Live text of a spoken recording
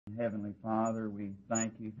Heavenly Father, we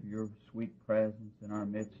thank you for your sweet presence in our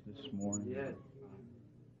midst this morning. Yes.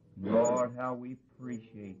 Lord, how we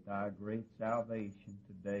appreciate thy great salvation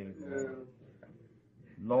today, Lord.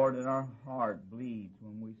 Lord, and our heart bleeds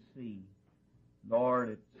when we see, Lord,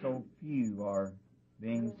 that so few are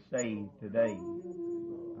being saved today.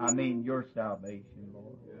 I mean your salvation,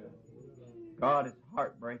 Lord. God, it's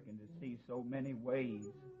heartbreaking to see so many ways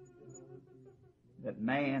that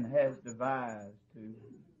man has devised to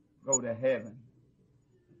go to heaven.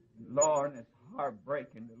 Lord, it's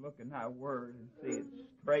heartbreaking to look in thy word and see it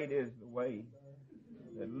straight is the way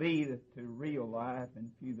that leadeth to real life,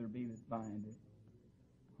 and few there be that find it.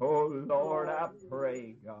 Oh, Lord, I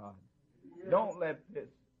pray, God, don't let this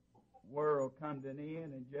world come to an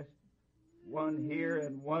end and just one here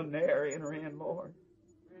and one there enter in, Lord.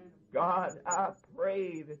 God, I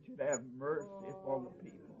pray that you'd have mercy upon the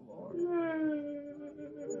people, Lord.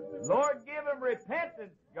 Lord, give them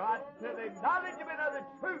repentance, God, to the acknowledgement of the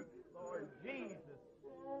truth, Lord Jesus.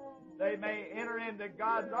 They may enter into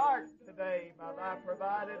God's ark today by thy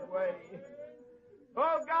provided way.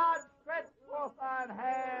 Oh, God, stretch forth thine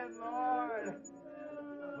hand, Lord.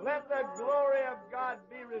 Let the glory of God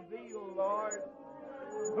be revealed, Lord.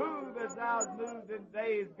 Move as thou hast moved in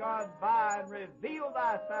days gone by, and reveal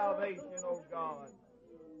thy salvation, O God.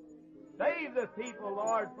 Save the people,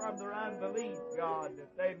 Lord, from their unbelief, God,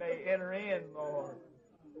 that they may enter in, Lord.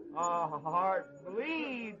 Our heart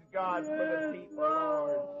bleeds, God, for the people,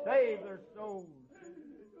 Lord. Save their souls.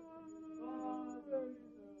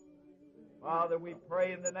 Father, we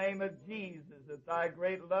pray in the name of Jesus that thy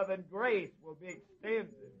great love and grace will be extended.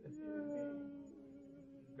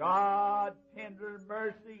 God, tender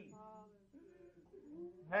mercy,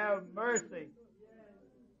 have mercy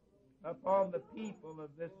upon the people of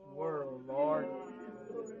this world, Lord.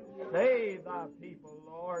 Save thy people,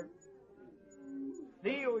 Lord.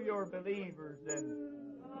 Seal your believers and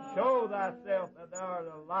show thyself that thou art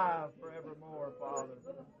alive forevermore, Father.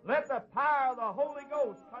 Let the power of the Holy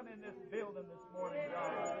Ghost come in this building this morning,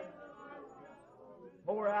 God.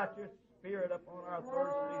 Pour out your Spirit upon our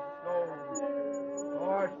thirsty souls.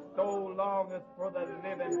 Our soul longeth for the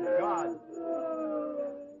living God.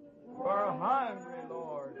 We're hungry,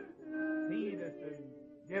 Lord. Feed us and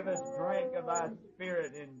give us drink of thy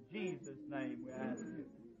Spirit. In Jesus' name we ask it.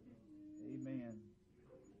 Amen.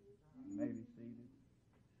 You may be seated.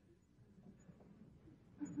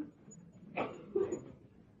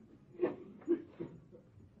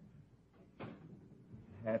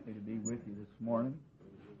 Happy to be with you this morning.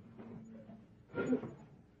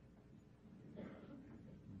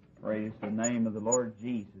 Praise the name of the Lord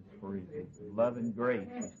Jesus for His love and grace,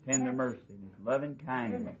 His tender mercy, and His loving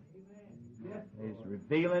kindness. He's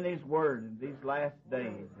revealing His Word in these last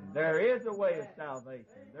days. And there is a way of salvation.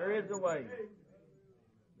 There is a way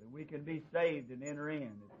that we can be saved and enter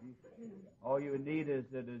in. All you need is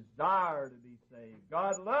a desire to be saved.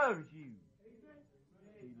 God loves you.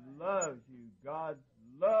 He loves you. God's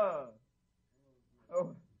love.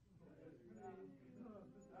 Oh.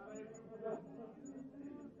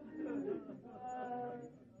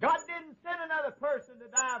 God didn't send another person to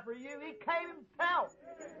die for you. He came Himself.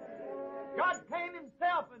 God came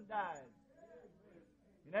Himself and died.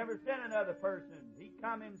 He never sent another person. He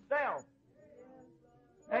come Himself.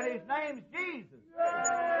 And His name's Jesus.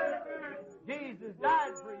 Jesus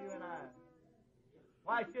died for you and I.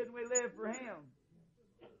 Why shouldn't we live for Him?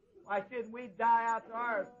 Why shouldn't we die out to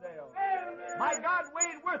ourselves? My God, we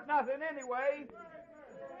ain't worth nothing anyway.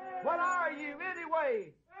 What are you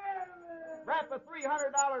anyway? Wrap a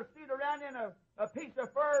 $300 suit around you and a piece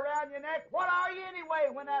of fur around your neck. What are you anyway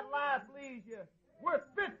when that life leaves you? Worth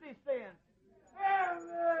 50 cents.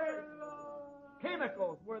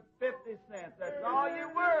 Chemicals worth 50 cents. That's all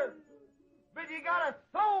you're worth. But you got a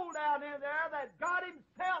soul down in there that God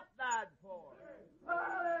Himself died for.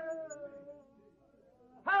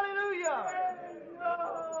 Hallelujah!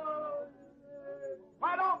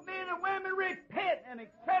 Why don't men and women repent and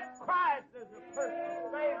accept Christ as a personal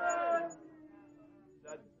Savior?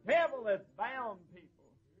 The devil has bound people.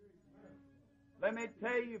 Let me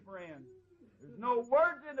tell you, friend, there's no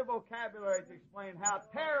words in the vocabulary to explain how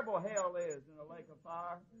terrible hell is in a lake of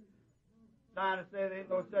fire. Scientists say there ain't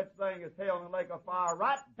no such thing as hell in a lake of fire.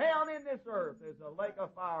 Right down in this earth there's a lake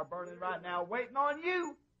of fire burning right now waiting on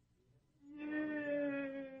you.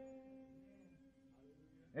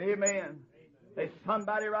 Amen. There's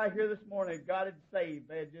somebody right here this morning who got it saved.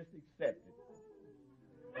 They had just accepted.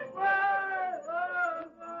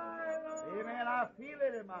 Amen. I feel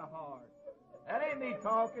it in my heart. That ain't me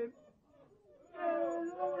talking.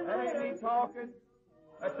 That ain't me talking.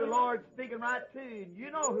 That's the Lord speaking right to you, and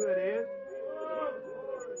you know who it is.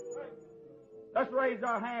 Let's raise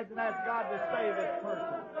our hands and ask God to save this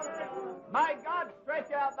person. My God, stretch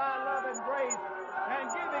out thy love and grace and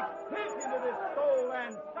give extension to this soul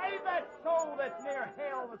and save that soul that's near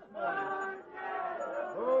hell this morning.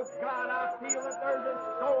 Oh, God, I feel that there's a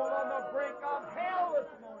soul on the brink of hell this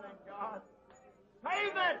morning, God.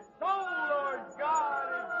 Save that soul, Lord God,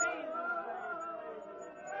 in Jesus' name.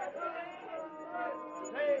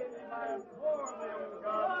 Save him, I implore thee, oh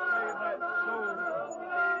God, save that soul.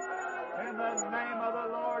 In the name of the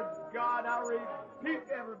Lord God, I rebuke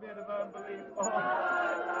every bit of unbelief. Oh,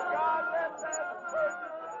 God, let that person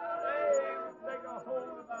saved take a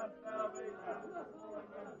hold of thy salvation.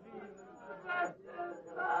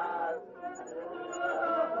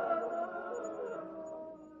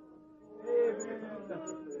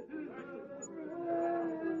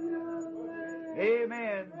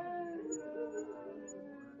 Amen.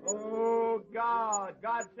 Oh, God.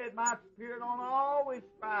 God said, my spirit don't always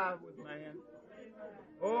strive with man.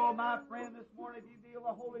 Oh, my friend, this morning, if you feel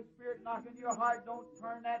the Holy Spirit knocking your heart, don't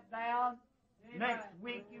turn that down. Next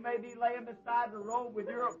week, you may be laying beside the road with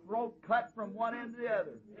your throat cut from one end to the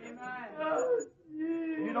other.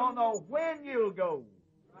 You don't know when you'll go.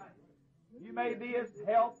 You may be as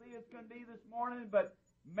healthy as can be this morning, but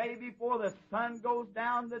maybe before the sun goes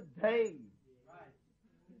down today,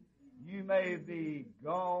 you may be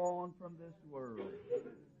gone from this world.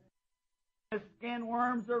 The skin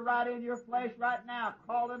worms are right in your flesh right now,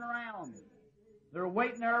 crawling around. They're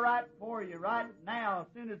waiting there right for you right now. As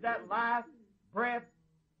soon as that life, breath,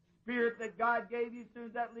 spirit that God gave you, as soon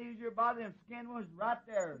as that leaves your body, them skin worms right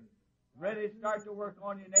there, ready to start to work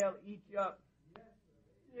on you, and they'll eat you up.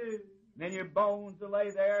 Then your bones will lay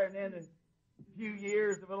there, and in a few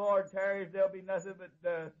years, if the Lord tarries, there'll be nothing but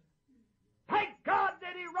dust. Thank God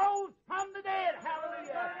that He rose from the dead,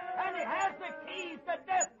 hallelujah, and He has the keys to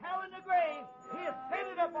death, hell, and the grave. He is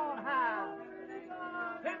seated up on high.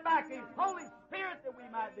 Send back His Holy Spirit that we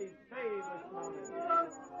might be saved this morning.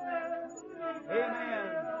 Amen.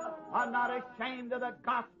 I'm not ashamed of the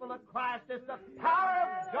gospel of Christ. It's the power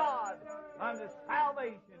of God unto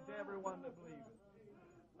salvation to everyone that believes.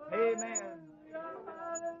 Amen.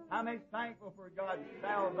 I'm thankful for God's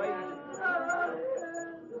salvation.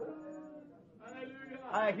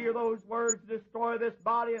 I hear those words, destroy this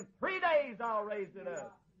body, in 3 days I'll raise it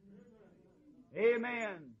up.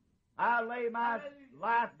 Amen. I lay my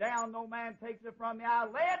life down, no man takes it from me. I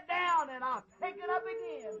lay it down and I'll take it up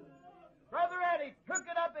again. Brother Eddie took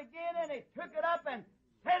it up again, and he took it up and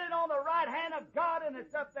set it on the right hand of God, and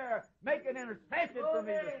it's up there making intercession for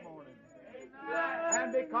me this morning.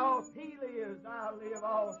 And because He lives, I live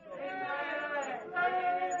also.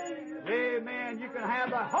 Amen. You can have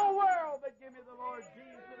the whole world, but give me the Lord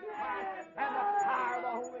Jesus Christ and the power of the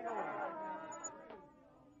Holy Ghost.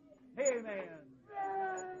 Amen.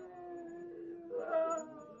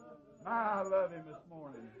 I love Him this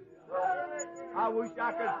morning. I wish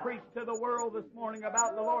I could preach to the world this morning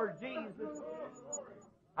about the Lord Jesus.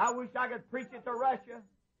 I wish I could preach it to Russia.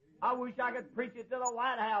 I wish I could preach it to the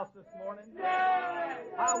White House this morning.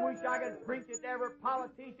 I wish I could preach it to every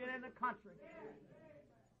politician in the country.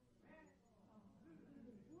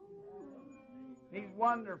 He's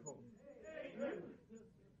wonderful.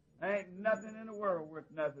 There ain't nothing in the world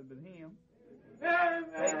worth nothing but Him.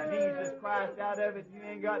 Take Jesus Christ out of it, you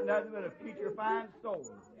ain't got nothing but a putrefying soul.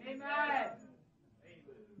 Amen.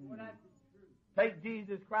 Take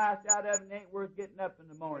Jesus Christ out of it, and it ain't worth getting up in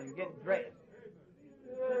the morning, getting dressed.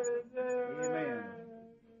 Amen.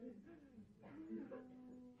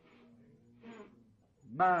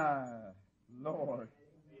 My Lord,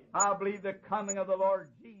 I believe the coming of the Lord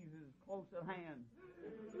Jesus is close at hand.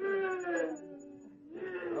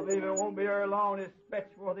 I believe it won't be very long. He'll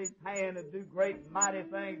stretch forth His hand and do great mighty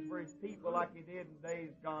things for His people like He did in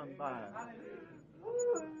days gone by.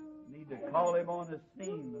 Need to call Him on the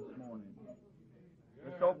scene this morning.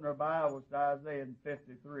 Let's open our Bibles to Isaiah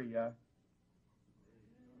 53.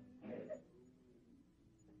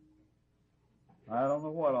 I don't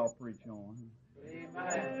know what I'll preach on.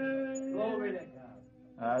 Amen. Glory to God.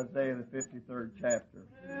 Isaiah the 53rd chapter.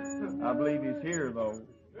 I believe He's here, though.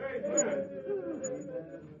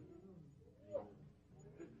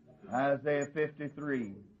 Isaiah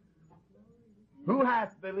 53. Who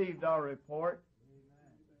hath believed our report?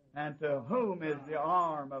 And to whom is the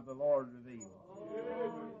arm of the Lord revealed?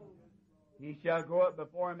 He shall grow up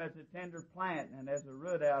before Him as a tender plant, and as a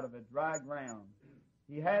root out of a dry ground.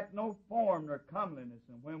 He hath no form nor comeliness,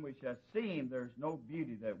 and when we shall see Him, there is no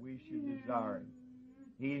beauty that we should desire Him.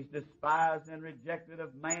 He is despised and rejected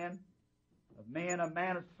of men, a man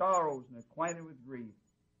of sorrows and acquainted with grief,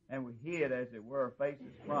 and we hid, as it were, our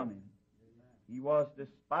faces from Him. He was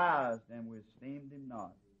despised, and we esteemed him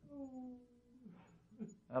not.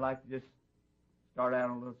 I'd like to just start out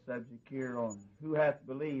on a little subject here on who hath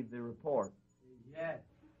believed the report. Yes.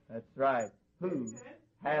 That's right. Who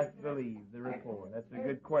hath believed the report? That's a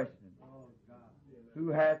good question. Who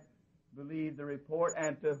hath believed the report,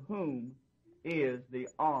 and to whom is the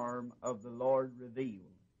arm of the Lord revealed?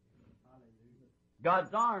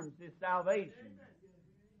 God's arm is salvation.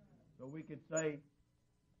 So we could say,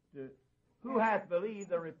 who hath believed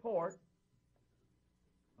the report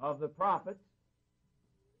of the prophets,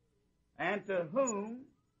 and to whom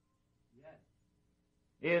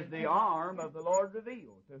is the arm of the Lord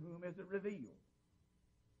revealed? To whom is it revealed?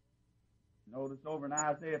 Notice over in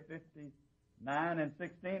Isaiah 59 and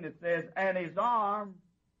 16 it says, and his arm,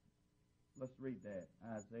 let's read that,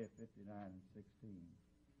 Isaiah 59 and 16.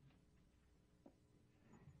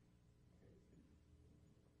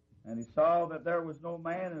 And he saw that there was no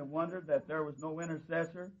man, and wondered that there was no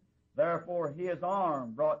intercessor. Therefore his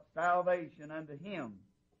arm brought salvation unto him,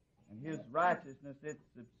 and his righteousness it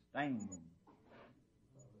sustained him.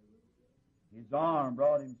 His arm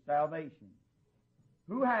brought him salvation.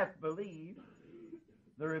 Who hath believed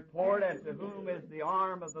the report, and to whom is the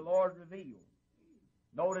arm of the Lord revealed?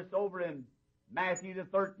 Notice over in Matthew the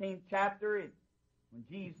 13th chapter, when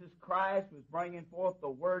Jesus Christ was bringing forth the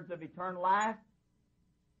words of eternal life,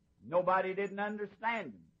 nobody didn't understand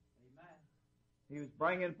him. Amen. He was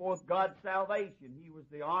bringing forth God's salvation. He was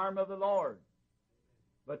the arm of the Lord.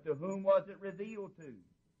 But to whom was it revealed to?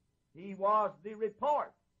 He was the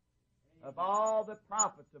report of all the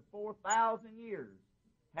prophets of 4,000 years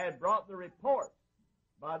had brought the report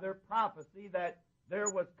by their prophecy that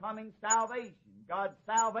there was coming salvation. God's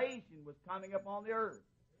salvation was coming upon the earth.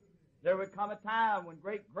 There would come a time when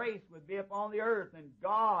great grace would be upon the earth, and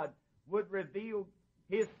God would reveal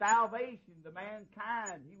His salvation to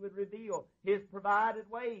mankind. He would reveal His provided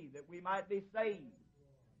way that we might be saved.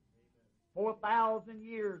 4,000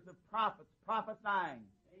 years of prophets prophesying.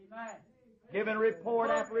 Amen. Giving report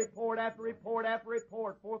after report after report after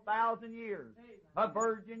report. 4,000 years. A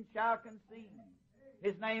virgin shall conceive.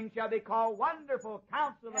 His name shall be called Wonderful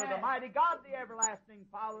Counselor, the Mighty God, the Everlasting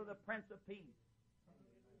Father, the Prince of Peace.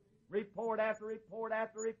 Report after report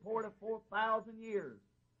after report of 4,000 years.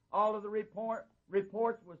 All of the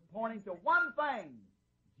reports was pointing to one thing: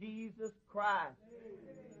 Jesus Christ.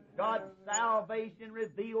 God's salvation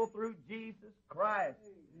revealed through Jesus Christ.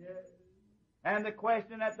 And the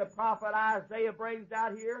question that the prophet Isaiah brings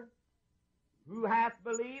out here, who hath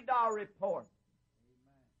believed our report?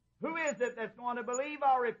 Who is it that's going to believe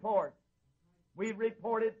our report? We've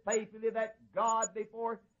reported faithfully that God,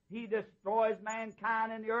 before He destroys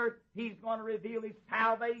mankind in the earth, He's going to reveal His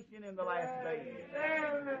salvation in the last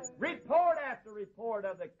days. Report after report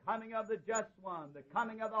of the coming of the Just One, the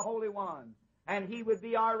coming of the Holy One. And He would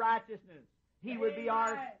be our righteousness. He would be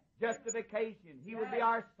our justification. He would be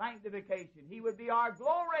our sanctification. He would be our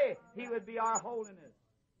glory. He would be our holiness.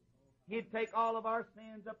 He'd take all of our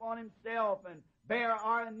sins upon Himself and bear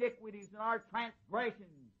our iniquities and our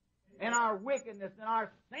transgressions and our wickedness and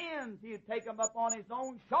our sins. He'd take them upon His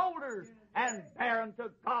own shoulders and bear them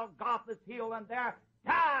to Golgotha's hill, and there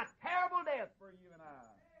die a terrible death for you and I,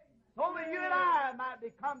 so that you and I might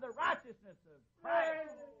become the righteousness of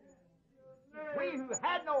Christ. We who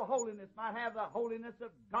had no holiness might have the holiness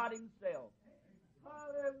of God Himself.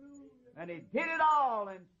 And He did it all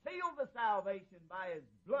and sealed the salvation by His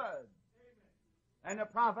blood. And the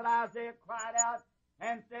prophet Isaiah cried out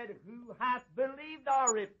and said, who hath believed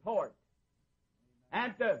our report?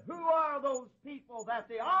 And to who are those people that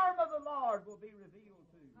the arm of the Lord will be revealed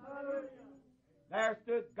to? There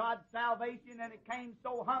stood God's salvation, and it came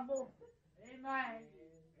so humble. Amen.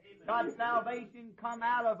 God's salvation come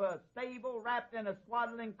out of a stable wrapped in a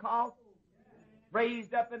swaddling cloth,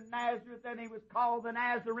 raised up in Nazareth, and He was called the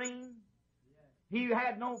Nazarene. He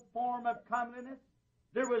had no form of comeliness.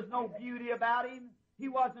 There was no beauty about Him. He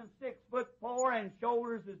wasn't 6'4" and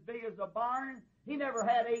shoulders as big as a barn. He never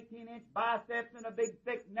had 18-inch biceps and a big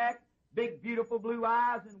thick neck, big beautiful blue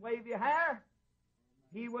eyes and wavy hair.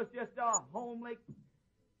 He was just a homely,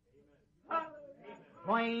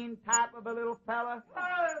 plain type of a little fella.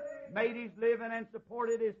 Made his living and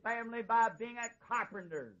supported his family by being a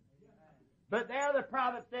carpenter. But there the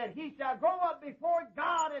prophet said, he shall grow up before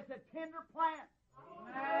God as a tender plant.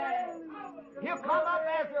 He'll come up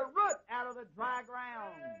as a root out of the dry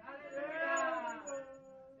ground.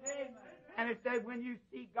 And it said, when you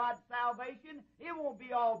see God's salvation, it won't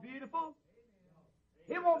be all beautiful.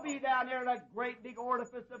 It won't be down there in a great big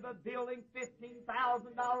orifice of a building, $15,000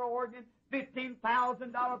 organ, $15,000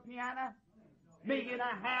 piano, $1.5 million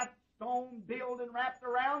stone building wrapped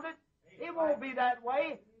around it. It won't be that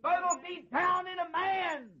way, but it'll be down in a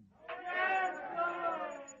man.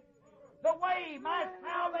 The way my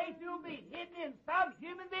salvation will be hidden in some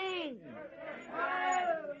human being.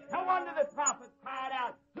 No wonder the prophet cried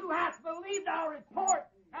out, "Who hath believed our report,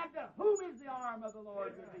 and to whom is the arm of the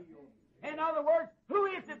Lord revealed?" In other words, who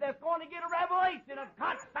is it that's going to get a revelation of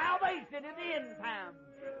God's salvation in the end time?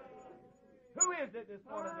 Who is it that's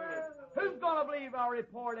going to do it? Who's going to believe our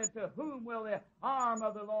report, and to whom will the arm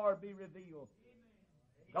of the Lord be revealed?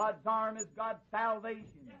 God's arm is God's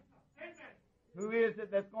salvation. Who is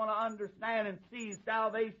it that's going to understand and see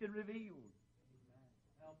salvation revealed?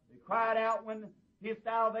 They cried out when His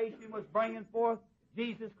salvation was bringing forth.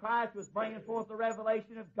 Jesus Christ was bringing forth the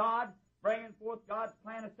revelation of God, bringing forth God's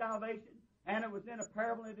plan of salvation, and it was in a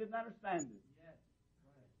parable and they didn't understand it.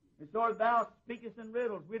 And so thou speakest in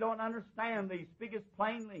riddles. We don't understand these. Speakest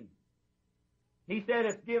plainly. He said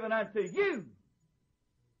it's given unto you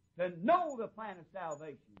to know the plan of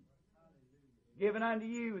salvation. Given unto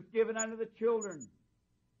you. It's given unto the children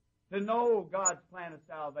to know God's plan of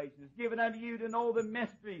salvation. It's given unto you to know the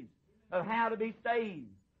mysteries of how to be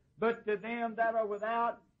saved. But to them that are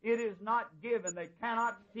without, it is not given. They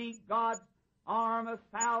cannot see God's arm of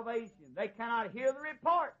salvation. They cannot hear the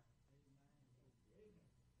report.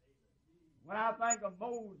 When I think of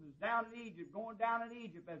Moses down in Egypt, going down in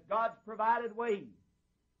Egypt as God's provided way,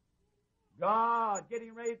 God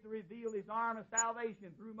getting ready to reveal His arm of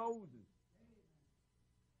salvation through Moses.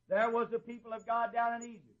 There was the people of God down in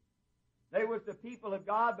Egypt. They was the people of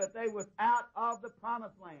God, but they was out of the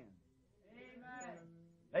promised land. Amen.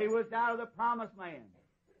 They was out of the promised land.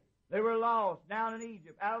 They were lost down in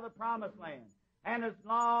Egypt, out of the promised land. And as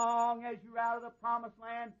long as you're out of the promised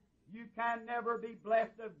land, you can never be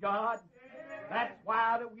blessed of God. That's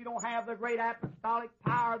why that we don't have the great apostolic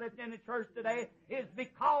power that's in the church today, is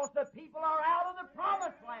because the people are out of the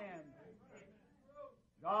promised land.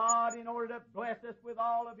 God, in order to bless us with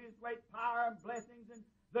all of His great power and blessings and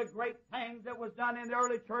the great things that was done in the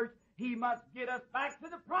early church, He must get us back to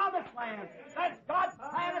the promised land. That's God's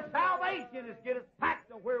plan of salvation, is get us back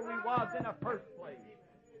to where we was in the first place.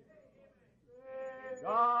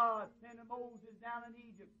 God sending Moses down in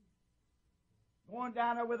Egypt, going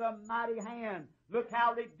down there with a mighty hand. Look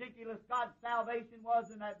how ridiculous God's salvation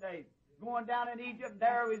was in that day. Going down in Egypt,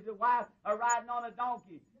 there was a wife riding on a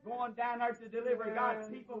donkey, going down there to deliver God's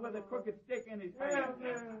people with a crooked stick in his hand.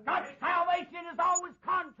 God's salvation is always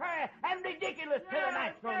contrary and ridiculous to the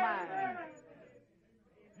natural mind.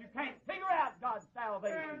 You can't figure out God's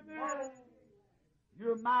salvation.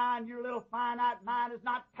 Your mind, your little finite mind, is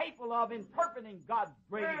not capable of interpreting God's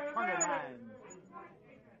great eternal mind.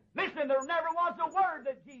 Listen, there never was a word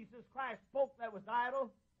that Jesus Christ spoke that was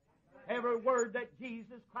idle. Every word that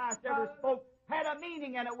Jesus Christ ever spoke had a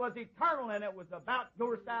meaning, and it was eternal, and it was about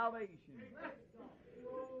your salvation.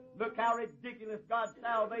 Look how ridiculous God's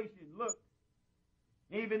salvation looked.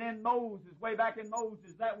 Even in Moses, way back in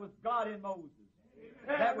Moses, that was God in Moses.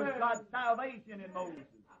 That was God's salvation in Moses.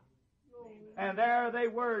 And there they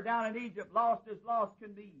were down in Egypt, lost as lost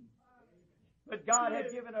can be. But God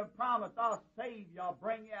had given a promise, I'll save you, I'll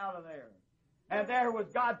bring you out of there. And there was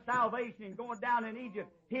God's salvation going down in Egypt,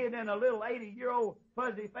 hid in a little 80-year-old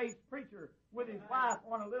fuzzy-faced preacher with his wife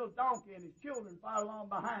on a little donkey and his children followed along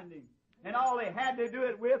behind him. And all he had to do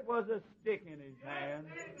it with was a stick in his hand.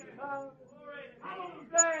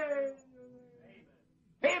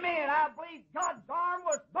 Amen. I believe God's arm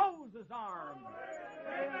was Moses' arm.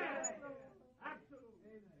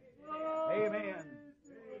 Amen.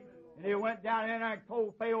 And he went down in there and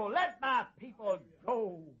told Pharaoh, let my people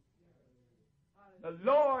go. The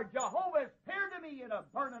Lord Jehovah appeared to me in a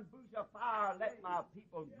burning bush of fire. Let my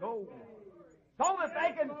people go, so that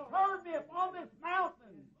they can serve me upon this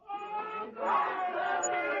mountain.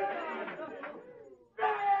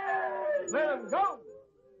 Let them go.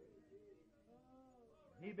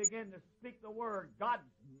 He began to speak the word.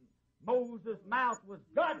 Moses' mouth was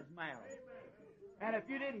God's mouth. And if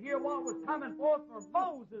you didn't hear what was coming forth from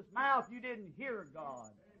Moses' mouth, you didn't hear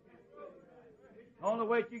God. The only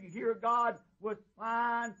way you could hear God was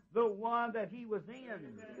find the one that He was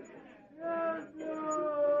in.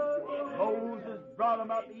 Moses brought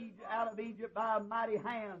them up out of Egypt by a mighty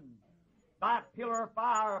hand, by a pillar of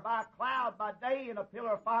fire, by a cloud by day, and a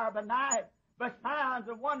pillar of fire by night, by signs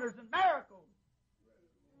and wonders and miracles.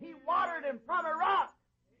 He watered them from a rock.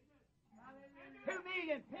 2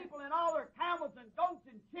 million people and all their camels and goats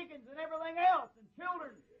and chickens and everything else and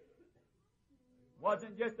children.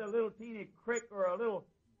 Wasn't just a little teeny creek or a little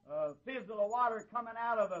fizzle of water coming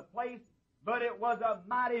out of a place, but it was a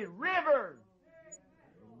mighty river.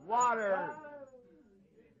 Water.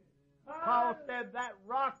 Paul said that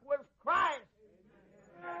rock was Christ.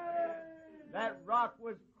 That rock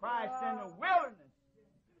was Christ in the wilderness.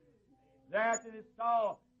 Thereafter they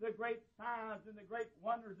saw the great signs and the great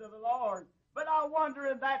wonders of the Lord. But I wonder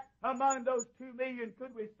if that among those 2 million,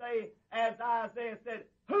 could we say, as Isaiah said,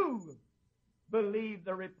 who believed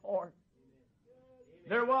the report?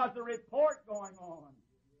 There was a report going on.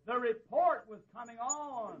 The report was coming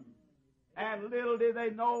on. And little did they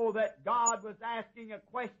know that God was asking a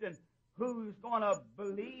question, who's going to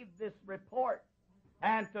believe this report?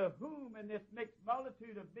 And to whom in this mixed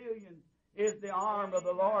multitude of billions is the arm of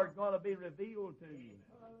the Lord going to be revealed to you?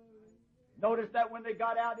 Notice that when they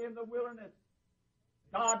got out in the wilderness,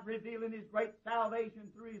 God revealing His great salvation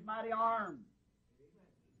through His mighty arm.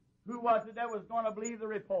 Who was it that was going to believe the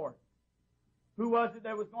report? Who was it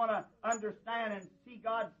that was going to understand and see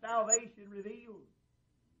God's salvation revealed?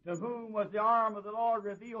 To whom was the arm of the Lord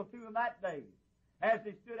revealed to in that day? As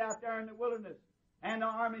they stood out there in the wilderness and the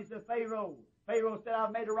armies of Pharaoh. Pharaoh said,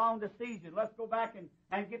 I've made a wrong decision. Let's go back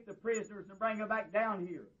and get the prisoners and bring them back down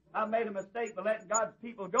here. I've made a mistake by letting God's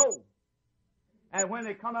people go. And when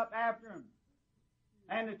they come up after him,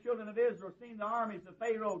 and the children of Israel seen the armies of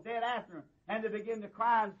Pharaoh dead after him, and they begin to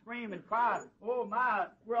cry and scream and cry, oh my,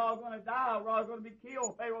 we're all going to die, we're all going to be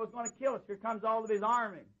killed, Pharaoh's going to kill us, here comes all of his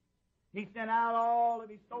army. He sent out all of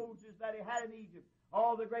his soldiers that he had in Egypt,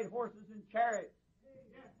 all the great horses and chariots,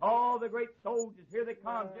 all the great soldiers, here they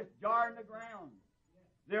come, just jarring the ground.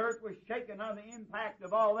 The earth was shaken under the impact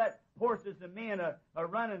of all that. Horses and men are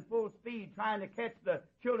running full speed trying to catch the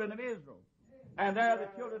children of Israel. And there the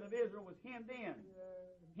children of Israel was hemmed in.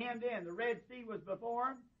 Hemmed in. The Red Sea was before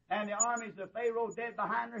them, and the armies of Pharaoh dead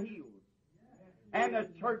behind their heels. And the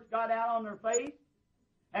church got out on their face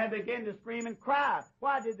and began to scream and cry.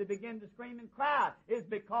 Why did they begin to scream and cry? It's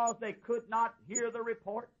because they could not hear the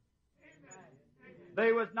report.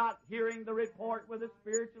 They was not hearing the report with a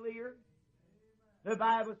spiritual ear. The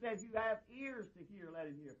Bible says, you have ears to hear, let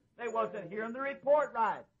him hear. They wasn't hearing the report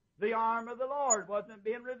right. The arm of the Lord wasn't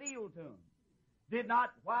being revealed to them.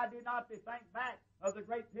 Why did not they think back of the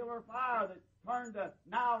great pillar of fire that turned the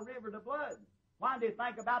Nile River to blood? Why did they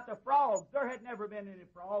think about the frogs? There had never been any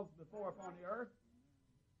frogs before upon the earth.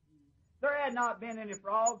 There had not been any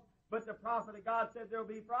frogs, but the prophet of God said there'll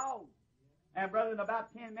be frogs. And brother, in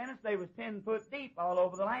about 10 minutes, they was 10 foot deep all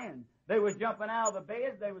over the land. They was jumping out of the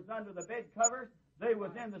beds. They was under the bed covers. They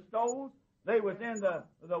was in the stoves. They was in the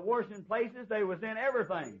washing places. They was in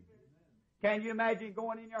everything. Can you imagine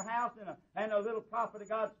going in your house and a little prophet of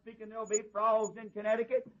God speaking, there'll be frogs in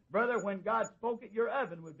Connecticut? Brother, when God spoke it, your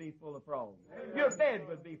oven would be full of frogs. Your bed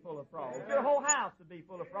would be full of frogs. Your whole house would be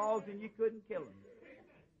full of frogs, and you couldn't kill them.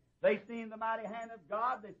 They seen the mighty hand of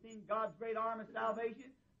God. They seen God's great arm of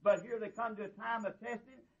salvation. But here they come to a time of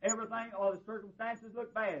testing. Everything, all the circumstances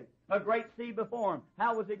look bad. A great sea before them.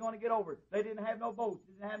 How was they going to get over it? They didn't have no boats.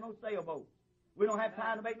 They didn't have no sailboats. We don't have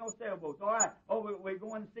time to make no sailboats. All right. Oh, we're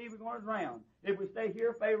going to sea. We're going to drown. If we stay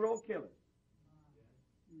here, Pharaoh will kill us.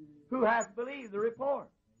 Who has to believe the report?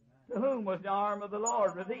 To whom was the arm of the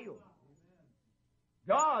Lord revealed?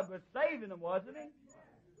 God was saving them, wasn't He?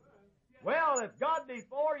 Well, if God be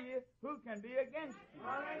for you, who can be against you?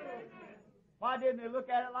 Why didn't they look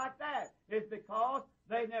at it like that? It's because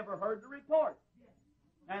they never heard the report.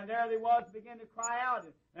 And there they was, began to cry out.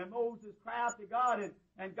 And Moses cried out to God.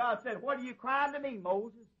 And God said, what are you crying to me,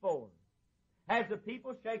 Moses, for? Has the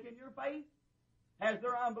people shaken your faith? Has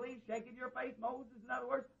their unbelief shaken your faith, Moses? In other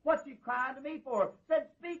words, what you crying to me for?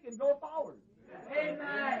 Said, speak and go forward.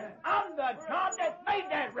 Amen. I'm the God that made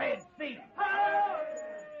that Red Sea.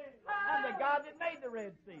 I'm the God that made the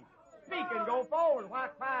Red Sea. Speak and go forward. Why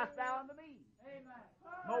criest thou unto me? Amen.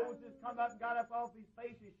 Moses come up and got up off his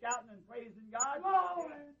face and shouting and praising God.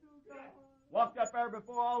 Walked up there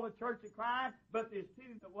before all the church of crying, but there's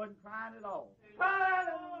two that wasn't crying at all.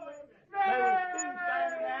 There was two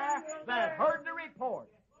standing there that had heard the report,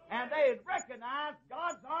 and they had recognized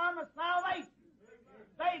God's arm of salvation.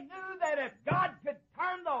 They knew that if God could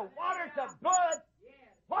turn the water to blood,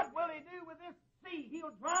 what will He do with this sea?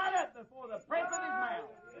 He'll dry it up before the breath of His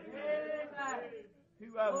mouth.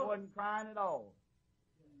 Two of them wasn't crying at all.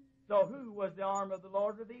 So who was the arm of the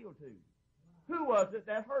Lord revealed to? Who was it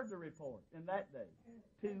that heard the report in that day?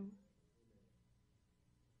 Two.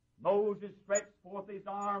 Moses stretched forth his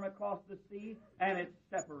arm across the sea, and it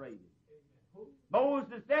separated.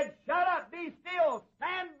 Moses said, shut up, be still,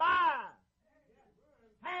 stand by.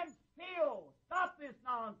 Stand still. Stop this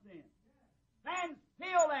nonsense. Stand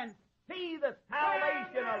still and see the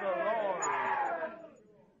salvation of the Lord.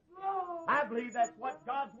 I believe that's what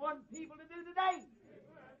God's wanting people to do today.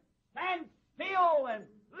 Stand still and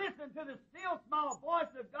listen to the still small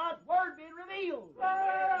voice of God's Word being revealed.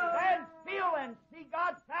 Stand still and see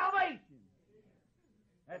God's salvation.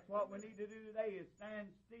 That's what we need to do today, is stand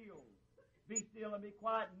still. Be still and be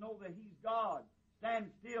quiet and know that He's God. Stand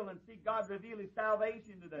still and see God reveal His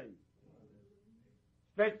salvation today.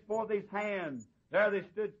 Stretch forth His hand. There they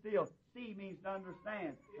stood still. See means to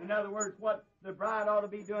understand. In other words, what the bride ought to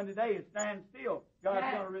be doing today is stand still. God's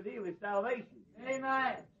going to reveal His salvation.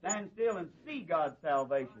 Amen. Stand still and see God's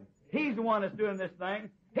salvation. He's the one that's doing this thing.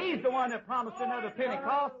 He's the one that promised another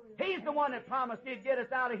Pentecost. He's the one that promised He'd get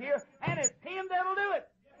us out of here, and it's Him that'll do it.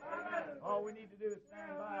 All we need to do is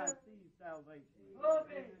stand by and see His salvation.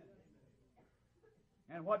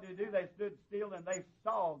 And what did they do? They stood still and they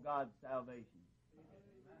saw God's salvation.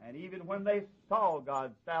 And even when they saw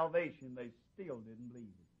God's salvation, they still didn't believe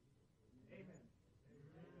it.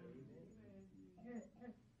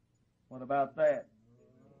 Amen. What about that?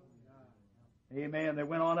 Amen. They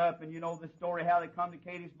went on up, and you know the story how they come to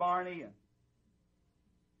Kadesh Barnea.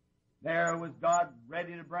 There was God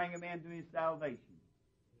ready to bring them into His salvation.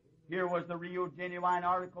 Here was the real, genuine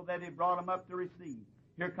article that He brought them up to receive.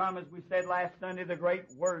 Here come, as we said last Sunday, the great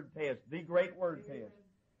word test. The great word test.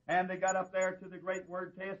 And they got up there to the great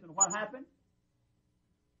word test, and what happened?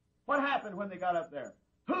 What happened when they got up there?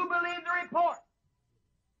 Who believed the report?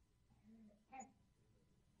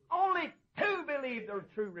 Only two believed the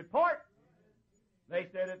true report. They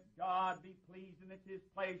said that God be pleased and it's His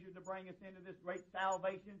pleasure to bring us into this great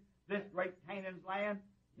salvation, this great Canaan's land.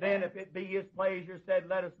 Then if it be His pleasure, said,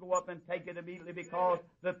 let us go up and take it immediately because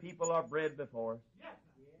the people are bred before us.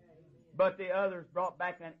 But the others brought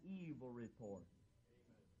back an evil report.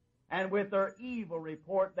 And with their evil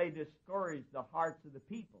report, they discouraged the hearts of the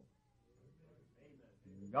people.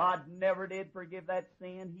 God never did forgive that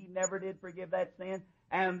sin. He never did forgive that sin.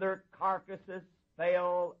 And their carcasses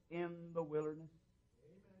fell in the wilderness.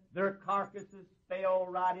 Their carcasses fell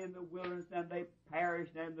right in the wilderness, and they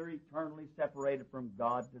perished, and they're eternally separated from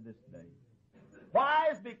God to this day. Why?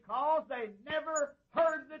 It's because they never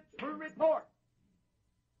heard the true report.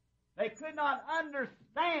 They could not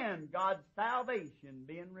understand God's salvation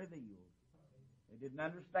being revealed. They didn't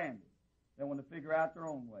understand it. They want to figure out their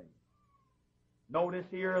own way. Notice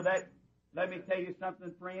here that, let me tell you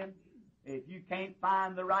something, friend. If you can't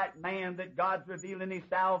find the right man that God's revealing His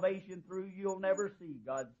salvation through, you'll never see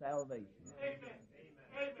God's salvation. Amen.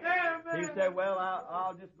 Amen. He said, well,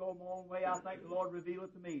 I'll just go my own way. I think the Lord reveal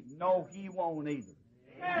it to me. No, He won't either.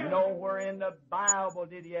 Nowhere in the Bible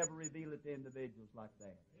did He ever reveal it to individuals like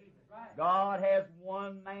that. God has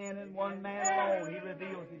one man and one man alone He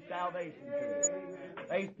reveals His salvation to.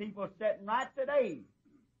 There's people sitting right today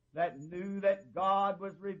that knew that God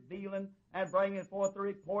was revealing and bringing forth a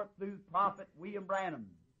report through Prophet William Branham.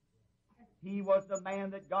 He was the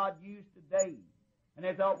man that God used today. And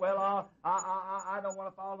they thought, well, I don't want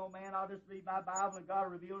to follow no man. I'll just read my Bible and God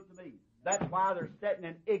will reveal it to me. That's why they're sitting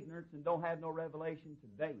in ignorance and don't have no revelation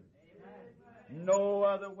today. Amen. No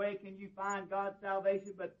other way can you find God's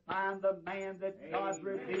salvation but find the man that God's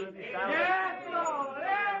revealing His salvation. Yes, Lord.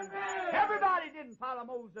 Amen. Everybody didn't follow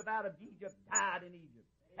Moses out of Egypt, died in Egypt.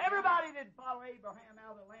 Everybody didn't follow Abraham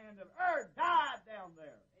out of the land of Ur, died down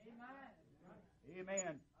there. Amen.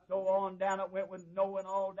 Amen. So on down it went with Noah and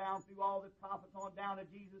all down through all the prophets, on down to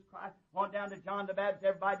Jesus Christ, on down to John the Baptist.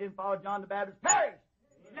 Everybody didn't follow John the Baptist, perished.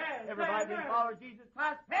 Yes, Everybody didn't follow Jesus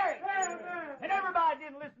Christ, perished. And everybody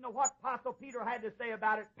didn't listen to what Apostle Peter had to say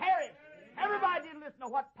about it, perished. Everybody didn't listen to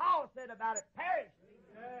what Paul said about it, perished.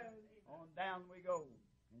 On down we go.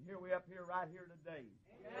 And here we up here, right here today.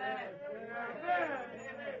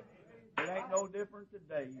 It ain't no different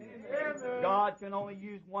today. God can only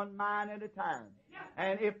use one mind at a time.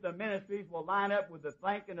 And if the ministries will line up with the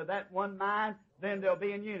thinking of that one mind, then they'll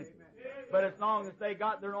be in unity. But as long as they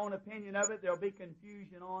got their own opinion of it, there'll be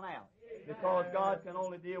confusion on out. Because God can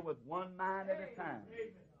only deal with one mind at a time.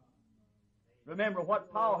 Remember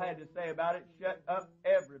what Paul had to say about it. Shut up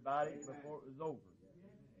everybody before it was over.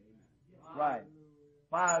 Right.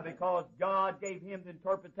 Why? Because God gave him the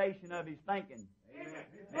interpretation of his thinking.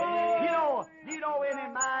 You know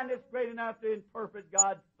any mind that's great enough to interpret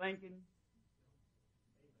God's thinking?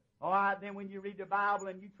 All right, then when you read the Bible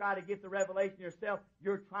and you try to get the revelation yourself,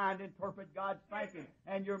 you're trying to interpret God's thinking.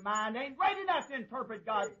 And your mind ain't great enough to interpret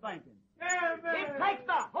God's thinking. It takes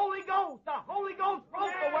the Holy Ghost. The Holy Ghost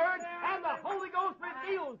wrote the Word, and the Holy Ghost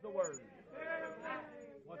reveals the Word.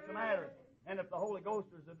 What's the matter? And if the Holy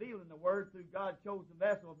Ghost is revealing the Word through God's chosen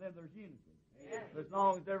vessel, then there's unity. But as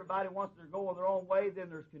long as everybody wants to go their own way, then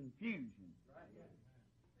there's confusion.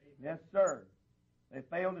 Yes, sir. They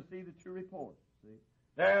fail to see the true report. See?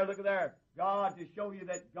 There, look at there. God, to show you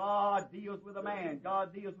that God deals with a man.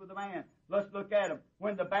 God deals with a man. Let's look at them.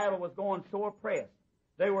 When the battle was going sore pressed.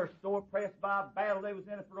 They were sore pressed by a battle. They was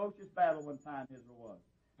in a ferocious battle one time, Israel was.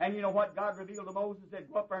 And you know what God revealed to Moses? Said,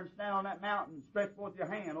 go up there and stand on that mountain and stretch forth your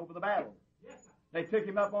hand over the battle. They took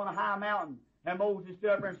him up on a high mountain, and Moses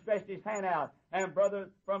stood up there and stretched his hand out. And brother,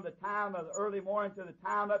 from the time of the early morning to the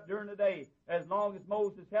time up during the day, as long as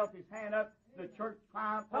Moses held his hand up, the church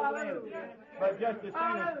triumphed over them. But just as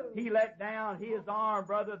soon as he let down his arm,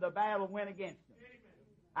 brother, the battle went against him.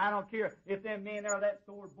 I don't care if them men are that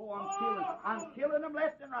sword, boy, I'm killing them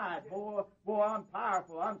left and right. Boy, I'm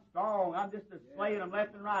powerful, I'm strong, I'm just slaying them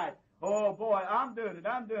left and right. Oh boy, I'm doing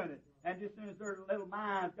it. And just as soon as their little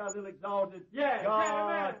minds got a little exalted,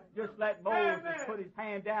 God just let Moses put his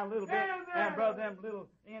hand down a little bit, and brother, them little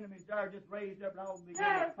enemies there just raised up and all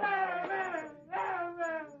began to fight.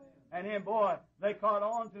 And then, boy, they caught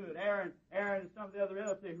on to it. Aaron and some of the other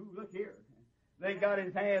elders said, look here. They got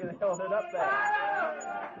his hand and held it up there.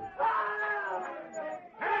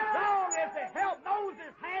 As long as they held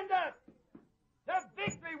Moses' hand up, the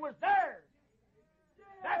victory was theirs.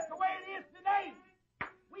 That's the way it is today.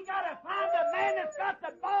 We got to find the man that's got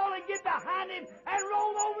the ball and get behind him and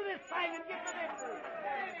roll over this thing and get the victory.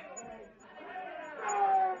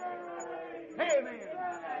 Amen.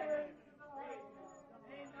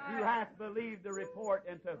 You have to believe the report,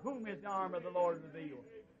 and to whom is the arm of the Lord revealed.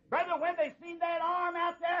 Brother, when they seen that arm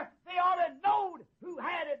out there, they ought to know who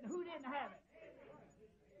had it and who didn't have it.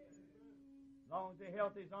 As long as he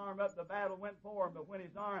held his arm up, the battle went for him. But when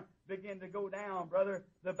his arm began to go down, brother,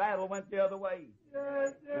 the battle went the other way.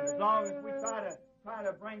 And as long as we try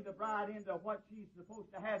to bring the bride into what she's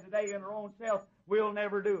supposed to have today in her own self, we'll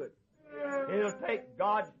never do it. It'll take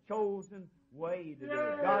God's chosen way to do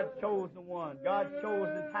it. God's chosen one. God's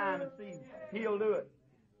chosen time and season. He'll do it.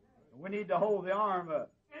 We need to hold the arm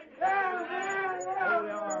up. Hold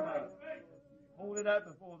the arm up. Hold it up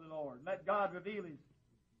before the Lord. Let God reveal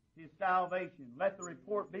His salvation. Let the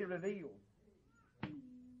report be revealed.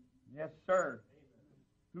 Yes, sir.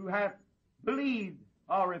 Who have believed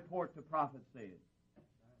our report, the prophet said.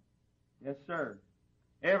 Yes, sir.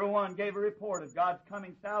 Everyone gave a report of God's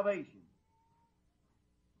coming salvation.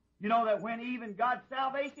 You know that when even God's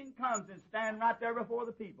salvation comes and stand right there before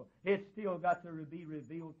the people, it's still got to be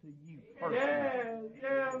revealed to you personally.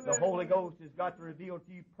 The Holy Ghost has got to reveal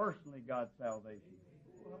to you personally God's salvation.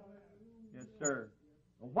 Yes, sir.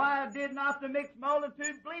 Why did not the mixed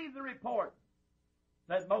multitude believe the report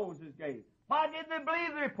that Moses gave? Why didn't they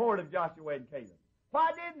believe the report of Joshua and Caleb?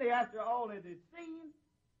 Why didn't they, after all they had seen?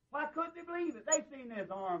 Why couldn't they believe it? They seen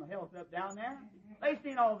his arm held up down there. They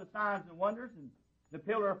seen all the signs and wonders and the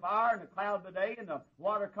pillar of fire and the cloud by day and the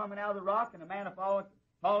water coming out of the rock and the manna falling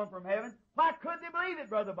from heaven. Why couldn't they believe it,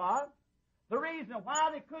 Brother Bob? The reason why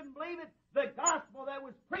they couldn't believe it, the gospel that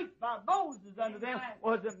was preached by Moses unto them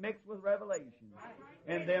wasn't mixed with revelation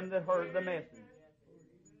in them that heard the message.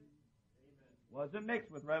 Wasn't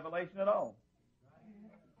mixed with revelation at all.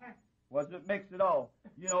 Wasn't mixed at all.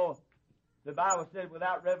 You know, the Bible said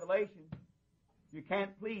without revelation, you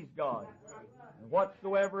can't please God. And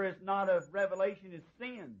whatsoever is not of revelation is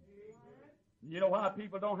sin. You know why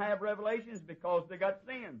people don't have revelations? Because they got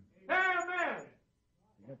sin. Amen.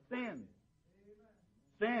 They got sin.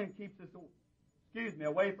 Sin keeps us,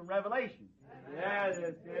 away from revelation. Yes,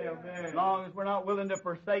 amen. As long as we're not willing to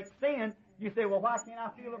forsake sin, you say, well, why can't I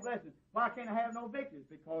feel a blessing? Why can't I have no victories?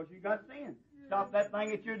 Because you got sin. Stop that thing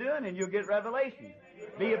that you're doing and you'll get revelation.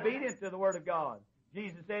 Be obedient to the Word of God.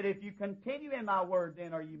 Jesus said, if you continue in my word,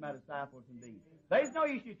 then are you my disciples indeed. There's no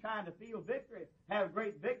use you trying to feel victory, have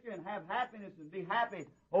great victory, and have happiness and be happy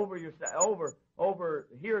over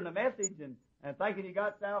hearing the message and thinking you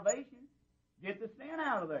got salvation. Get the sin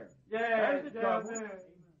out of there. There's the trouble.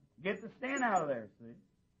 Get the sin out of there, see.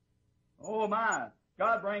 Oh my.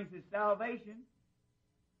 God brings His salvation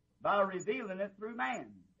by revealing it through man.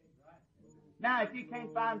 Now, if you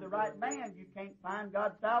can't find the right man, you can't find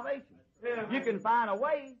God's salvation. You can find a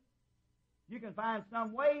way. You can find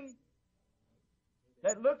some way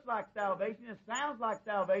that looks like salvation, it sounds like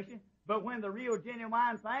salvation, but when the real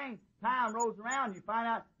genuine thing, time rolls around, you find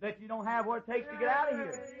out that you don't have what it takes to get out of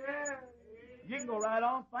here. You can go right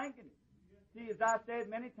on thinking it. See, as I said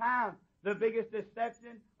many times, the biggest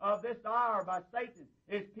deception of this hour by Satan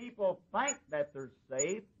is people think that they're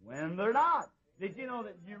saved when they're not. Did you know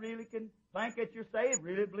that you really can think that you're saved,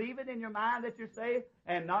 really believe it in your mind that you're saved,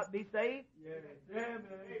 and not be saved?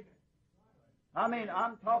 I mean,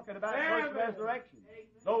 I'm talking about first resurrection.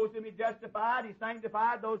 Those whom He justified, He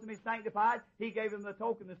sanctified. Those whom He sanctified, He gave them the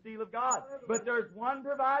token, the seal of God. But there's one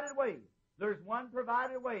provided way. There's one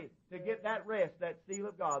provided way to get that rest, that seal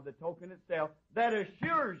of God, the token itself, that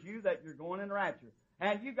assures you that you're going in the rapture.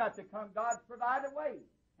 And you got to come God's provided way.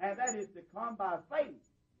 And that is to come by faith.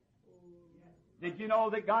 Did you know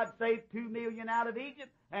that God saved 2 million out of Egypt?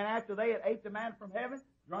 And after they had ate the manna from heaven,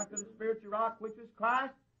 drunk of the spiritual rock which was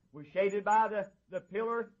Christ, was shaded by the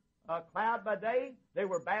pillar cloud by day, they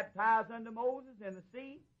were baptized unto Moses in the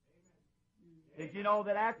sea. Did you know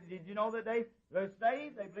that they were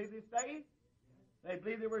saved? They believed they were saved? They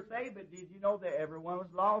believed they were saved, but did you know that everyone was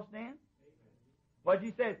lost then? What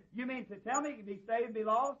you said, you mean to tell me you can be saved and be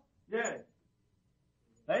lost? Yes.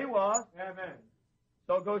 They was. Amen.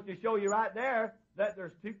 So it goes to show you right there that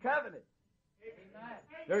there's two covenants.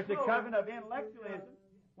 There's the covenant of intellectualism,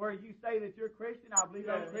 where you say that you're a Christian, I believe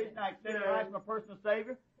I'm a Christian, I accept Christ as my personal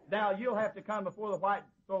Savior. Now you'll have to come before the white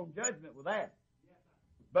throne judgment with that.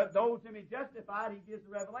 But those whom He justified, He gives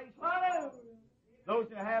the revelation. Those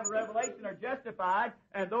who have a revelation are justified,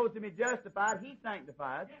 and those whom He justified, He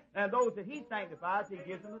sanctifies. And those that He sanctifies, He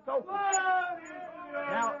gives them the token.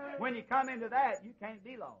 Now, when you come into that, you can't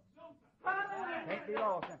be lost. Can't be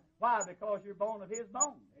lost. Why? Because you're born of His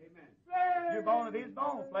bone. You're born of His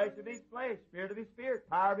bone, flesh of His flesh, spirit of His spirit,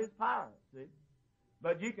 power of His power. See?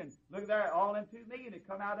 But you can look there, all them 2 million that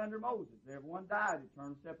come out under Moses. Everyone died,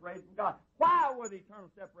 eternal separated from God. Why were they eternal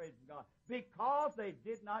separated from God? Because they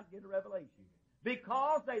did not get a revelation.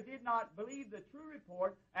 Because they did not believe the true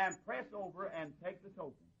report and press over and take the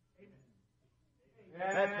token.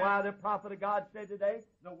 That's why the prophet of God said today,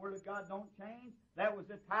 the Word of God don't change. That was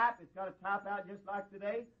a type. It's got a type out just like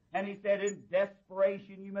today. And he said, in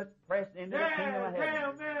desperation, you must press into the kingdom of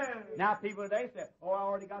heaven. Now people today say, oh, I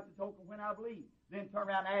already got the token when I believe. Then turn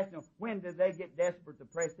around and ask them, when did they get desperate to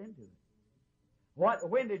press into it?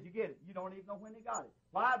 When did you get it? You don't even know when they got it.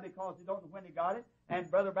 Why? Because you don't know when they got it.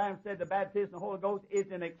 And Brother Branham said the baptism of the Holy Ghost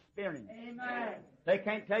is an experience. Amen. They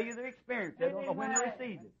can't tell you their experience. They don't know when they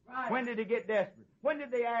received it. Right. When did they get desperate? When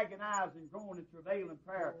did they agonize and groan and travail in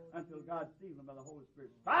prayer until God sealed them by the Holy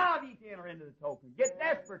Spirit? Strive ye to enter into the token. Get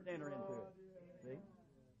desperate to enter into it. See?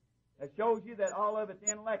 That shows you that all of it's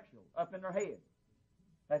intellectual, up in their head.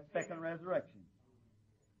 That's second resurrection.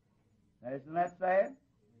 Isn't that sad?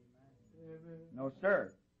 No,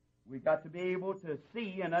 sir. We've got to be able to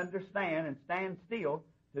see and understand and stand still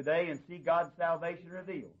today and see God's salvation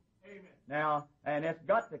revealed. Amen. Now, and it's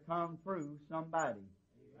got to come through somebody.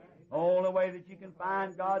 The only way that you can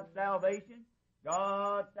find God's salvation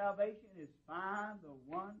is find the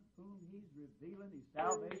one whom He's revealing His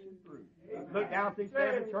salvation through. Look down through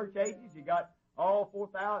 7 church ages. You got all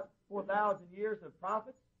 4,000 years of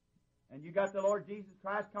prophets. And you got the Lord Jesus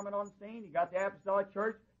Christ coming on the scene. You got the apostolic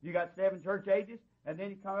church. You got 7 church ages. And then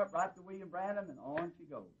you come up right to William Branham, and on she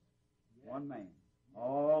goes. One man.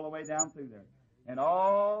 All the way down through there. And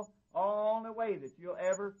only way that you'll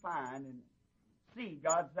ever find and see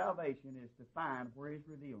God's salvation is to find where He's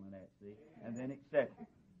revealing that, see? And then accept it.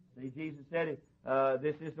 See, Jesus said,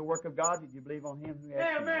 this is the work of God, that you believe on Him who has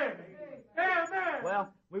sent me. Amen. Amen.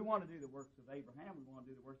 Well, we want to do the works of Abraham. We want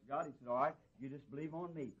to do the works of God. He said, all right, you just believe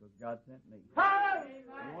on me because God sent me.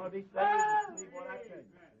 You want to be saved, just believe what I tell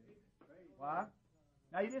you. Why?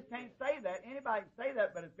 Now, you just can't say that. Anybody can say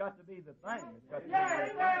that, but it's got to be the thing. It's got to be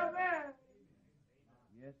the thing.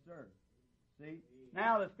 Yes, sir. See?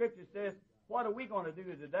 Now, the Scripture says, what are we going to do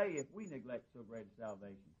today if we neglect so great a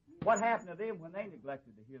salvation? What happened to them when they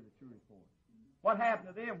neglected to hear the true report? What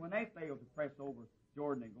happened to them when they failed to press over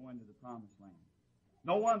Jordan and go into the promised land?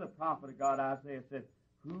 No wonder the prophet of God, Isaiah, said,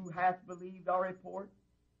 who hath believed our report?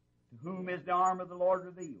 To whom is the arm of the Lord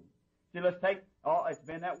revealed? See, let's take, it's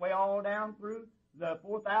been that way all down through the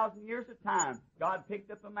 4,000 years of time. God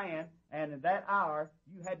picked up a man, and in that hour,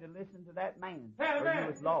 you had to listen to that man, or you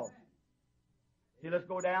was lost. See, let's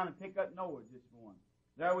go down and pick up Noah just for one.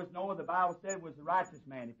 There was Noah, the Bible said, was a righteous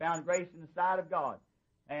man. He found grace in the sight of God.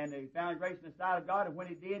 And he found grace in the sight of God, and when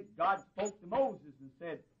he did, God spoke to Moses and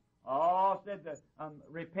said,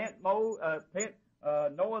 repent, Noah,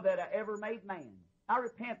 that I ever made man. I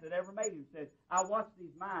repent that I ever made him. He says, I watch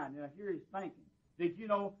his mind, and I hear his thinking. Did you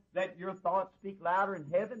know that your thoughts speak louder in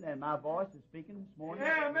heaven than my voice is speaking this morning?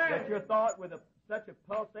 Amen. That your thought with such a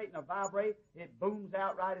pulsate and a vibrate, it booms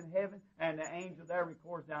out right in heaven, and the angel there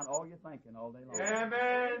records down all your thinking all day long.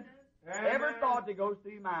 Amen. Every thought that goes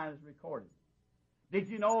through your mind is recorded. Did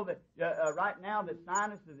you know that right now that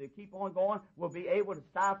scientists, as they keep on going, will be able to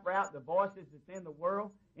cipher out the voices that's in the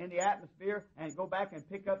world, in the atmosphere, and go back and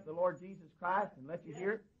pick up the Lord Jesus Christ and let you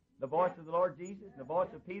hear it? The voice of the Lord Jesus, the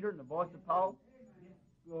voice of Peter, and the voice of Paul.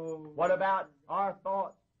 What about our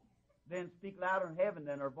thoughts then speak louder in heaven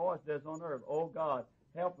than our voice does on earth? Oh God,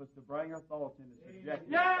 Help us to bring our thoughts into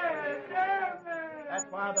subjection. Yes, amen. That's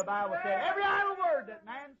why the Bible said, every idle word that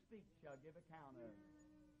man speaks shall give account of.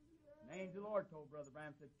 The angel Lord told Brother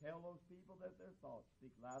Branham, said, tell those people that their thoughts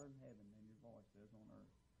speak louder in heaven than your voice does on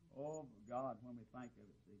earth. Oh, God, when we think of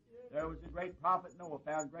it, see. There was a great prophet Noah,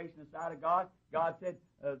 found grace in the sight of God. God said,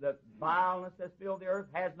 the violence that's filled the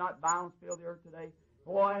earth, has not violence filled the earth today?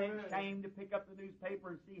 Boy, ain't it shame to pick up the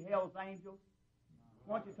newspaper and see hell's angels?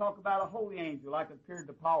 Why don't you talk about a holy angel like it appeared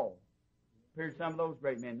to Paul? Appeared to some of those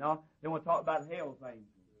great men. No, they want to talk about hell's angels.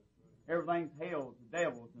 Everything's hell's,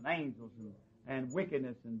 devils and angels and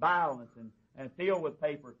wickedness and violence and filled with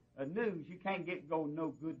paper. News, you can't get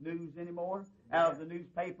no good news anymore out of the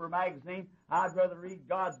newspaper magazine. I'd rather read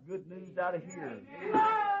God's good news out of here.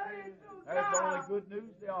 That's the only good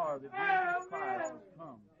news there are, that Jesus Christ has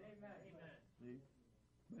come. See?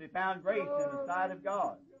 But they found grace in the sight of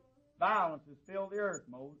God. Violence has filled the earth,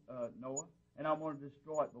 Noah, and I'm going to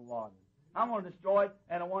destroy it with water. I'm going to destroy it,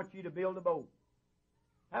 and I want you to build a boat.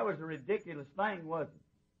 That was a ridiculous thing, wasn't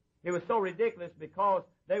it? It was so ridiculous because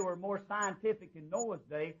they were more scientific in Noah's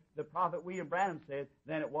day, the prophet William Branham said,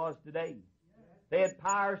 than it was today. They had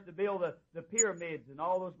powers to build the pyramids and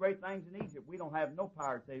all those great things in Egypt. We don't have no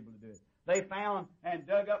powers able to do it. They found and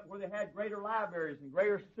dug up where they had greater libraries and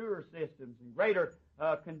greater sewer systems and greater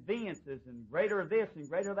conveyances and greater this and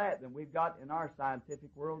greater that than we've got in our scientific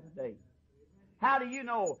world today. How do you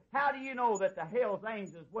know? How do you know that the hell's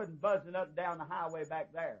angels wasn't buzzing up and down the highway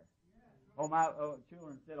back there? Oh, my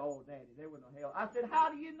children said, oh, Daddy, they were no hell. I said, how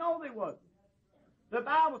do you know they wasn't? The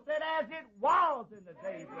Bible said, as it was in the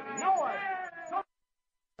days of Noah, so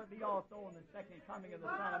will it be also in the second coming of the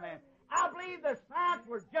Son of Man. I believe the signs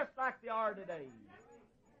were just like they are today.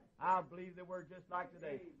 I believe they were just like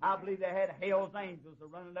today. I believe they had hell's angels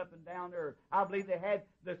running up and down the earth. I believe they had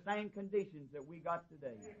the same conditions that we got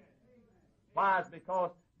today. Why? It's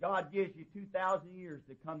because God gives you 2,000 years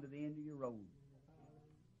to come to the end of your road.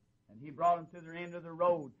 And He brought them to the end of the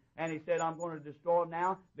road. And He said, I'm going to destroy them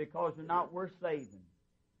now because they're not worth saving.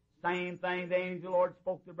 Same thing the angel Lord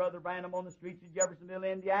spoke to Brother Branham on the streets of Jeffersonville,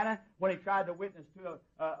 Indiana, when he tried to witness to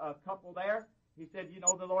a couple there. He said, you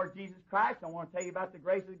know the Lord Jesus Christ? I want to tell you about the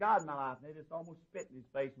grace of God in my life. And they just almost spit in his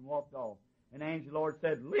face and walked off. And the angel Lord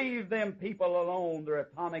said, leave them people alone. They're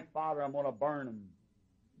atomic fodder. I'm going to burn them.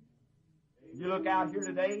 You look out here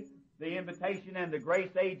today, the invitation and the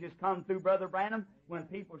grace age has come through Brother Branham when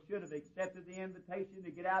people should have accepted the invitation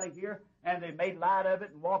to get out of here, and they made light of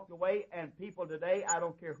it and walked away, and people today, I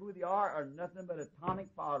don't care who they are nothing but atomic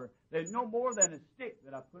fodder. There's no more than a stick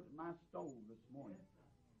that I put in my stove this morning.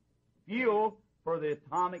 Fuel for the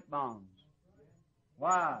atomic bombs.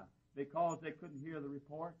 Why? Because they couldn't hear the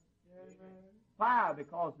report. Why?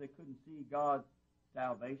 Because they couldn't see God's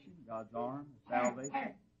salvation, God's arm of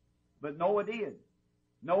salvation. But Noah did.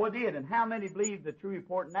 Noah did. And how many believed the true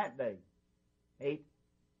report in that day? 8.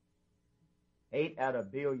 8 out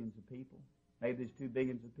of billions of people. Maybe there's 2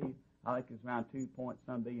 billions of people. I think it's around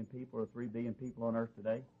 2-some billion people or 3 billion people on earth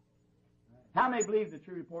today. How many believed the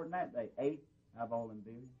true report in that day? 8 out of all them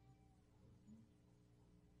billions.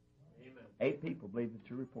 Amen. 8 people believed the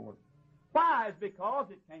true report. Why? It's because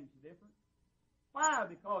it came so different. Why?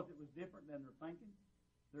 Because it was different than their thinking,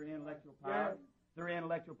 their intellectual powers. Yeah. Their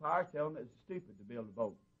intellectual powers tell them it's stupid to build a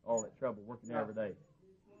boat. All that trouble working every day.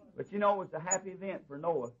 But you know, it was a happy event for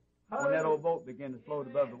Noah when that old boat began to float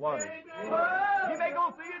above the water. You may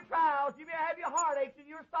go through your trials. You may have your heartaches and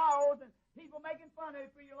your sorrows and people making fun of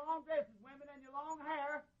you for your long dresses, women, and your long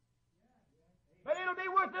hair. But it'll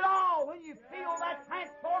be worth it all when you feel that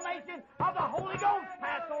transformation of the Holy Ghost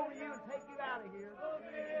pass over you and take you out of here.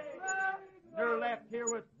 You're left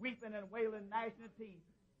here with weeping and wailing, gnashing of teeth.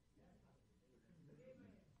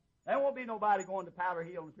 There won't be nobody going to Powder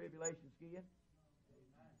Hill in tribulation skiing.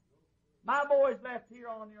 My boy's left here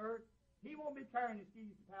on the earth. He won't be carrying his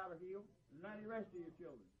skis to Powder Hill, and none of the rest of your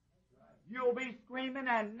children. You'll be screaming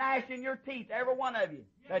and gnashing your teeth, every one of you,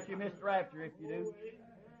 that you miss the rapture if you do.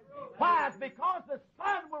 Why? It's because the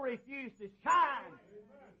sun will refuse to shine,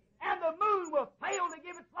 and the moon will fail to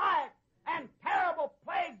give its light, and terrible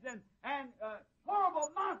plagues and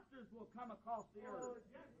horrible monsters will come across the earth.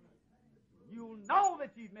 You'll know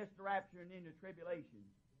that you've missed the rapture and in the tribulation.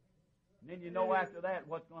 And then you know after that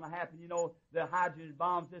what's going to happen. You know the hydrogen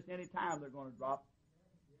bombs just any time they're going to drop.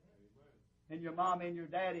 And your mom and your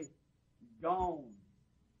daddy gone.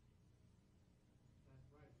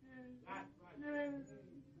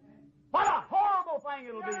 What a horrible thing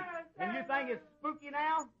it'll be. And you think it's spooky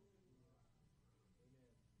now?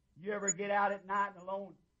 You ever get out at night and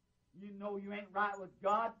alone, you know you ain't right with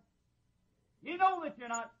God? You know that you're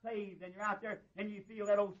not saved, and you're out there, and you feel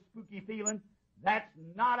that old spooky feeling. That's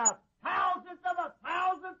not a thousandth of a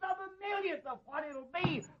millionth of what it'll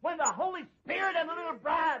be when the Holy Spirit and the little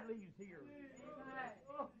bride leaves here.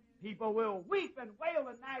 People will weep and wail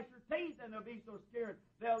and gnash their teeth, and they'll be so scared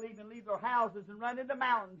they'll even leave their houses and run into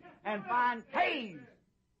mountains and find caves.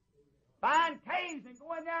 Find caves and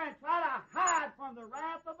go in there and try to hide from the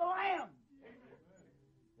wrath of the Lamb.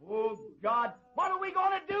 Oh, God, what are we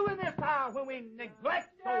going to do in this hour when we neglect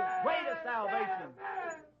so great a salvation?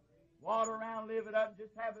 Walk around, live it up, and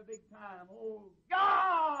just have a big time. Oh,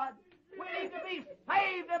 God, we need to be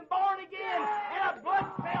saved and born again, and a blood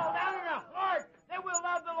cell down in our heart that will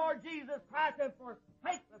love the Lord Jesus Christ and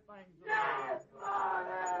forsake the things of the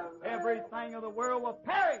world. Everything of the world will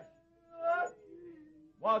perish.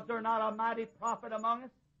 Was there not a mighty prophet among us?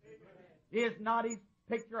 Is not his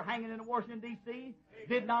picture hanging in Washington, D.C.?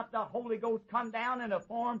 Did not the Holy Ghost come down in the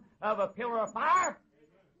form of a pillar of fire?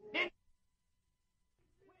 Did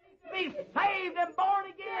be saved and born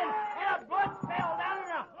again, and a blood cell down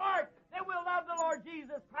in our heart that will love the Lord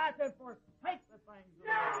Jesus Christ and forsake the things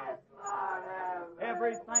of the world.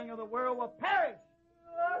 Everything of the world will perish.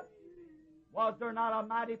 Was there not a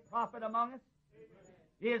mighty prophet among us?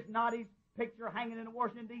 Is not his picture hanging in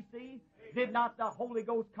Washington, D.C.? Did not the Holy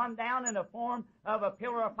Ghost come down in the form of a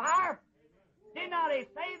pillar of fire? Did not he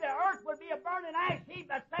say the earth would be a burning ash heap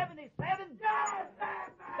by 77?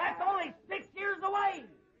 That's only 6 years away.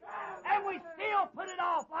 And we still put it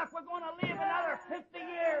off like we're going to live another 50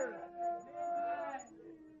 years.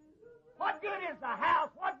 What good is the house?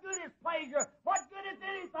 What good is pleasure? What good is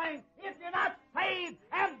anything if you're not saved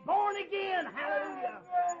and born again? Hallelujah.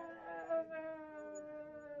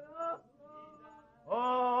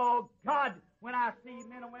 Oh, God, when I see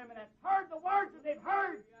men and women that's heard the words that they've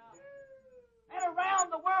heard, and around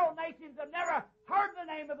the world, nations have never heard the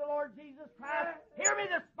name of the Lord Jesus Christ. Hear me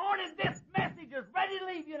this morning. This message is ready to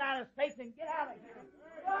leave the United States and get out of here.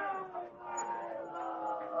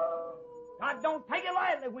 God don't take it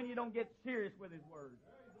lightly when you don't get serious with His Word.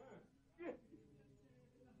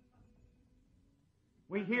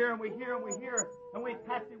 We hear and we hear and we hear, and we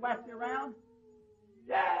patsy-watsy around.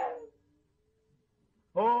 Yes.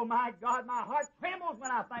 Oh, my God, my heart trembles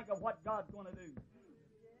when I think of what God's going to do.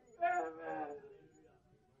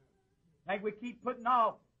 Like we keep putting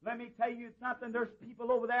off. Let me tell you something. There's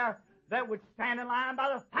people over there that would stand in line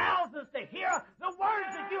by the thousands to hear the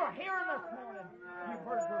words that you are hearing this morning. You've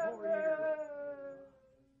heard for 4 years.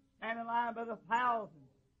 Stand in line by the thousands.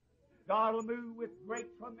 God will move with great,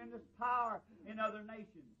 tremendous power in other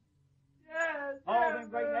nations. Yes, all them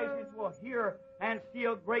great nations will hear and see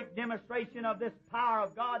a great demonstration of this power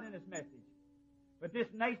of God in His message. But this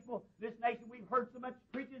nation, we've heard so much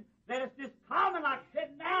preaching that it's just common, like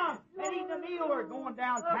sitting down and eating a meal or going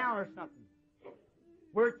downtown or something.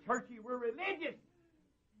 We're churchy, we're religious.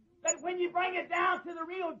 But when you bring it down to the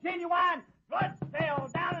real, genuine blood cell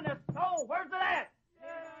down in the soul, where's it at?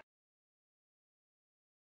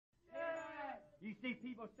 You see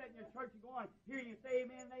people sitting in your church and going, hear you say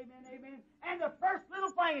amen, amen, amen. And the first little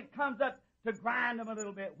thing that comes up to grind them a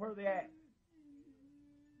little bit, where are they at?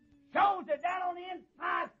 Shows that down on the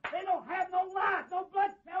inside, they don't have no life, no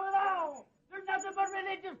blood cell at all. They're nothing but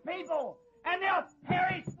religious people. And they'll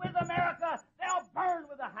perish with America. They'll burn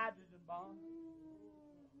with a hydrogen bomb.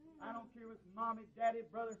 I don't care if it's mommy, daddy,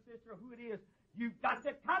 brother, sister, who it is. You've got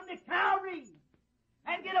to come to Calvary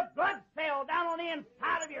and get a blood cell down on the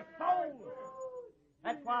inside of your soul.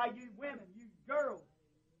 That's why you women, you girls,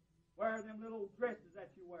 wear them little dresses that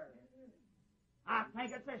you wear. I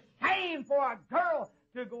think it's a shame for a girl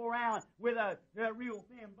to go around with a real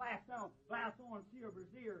thin blouse on, see her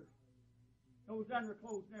brassiere, those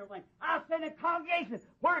underclothes and everything. I've seen a congregation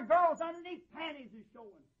where girls underneath panties is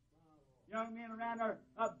showing. Young men around there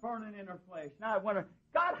burning in their flesh. Now I wonder,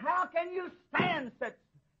 God, how can you stand such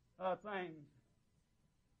things?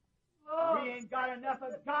 We ain't got enough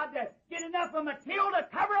of God to get enough of material to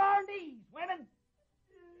cover our knees, women.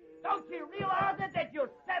 Don't you realize it, that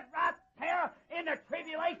you'll sit right there in the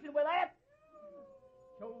tribulation with that?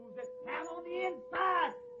 Shows that down on the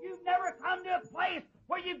inside, you've never come to a place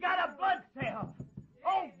where you've got a blood cell.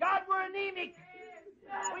 Oh, God, we're anemic.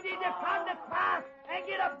 We need to come to Christ and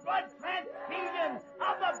get a blood transfusion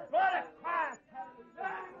of the blood of Christ.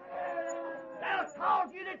 That'll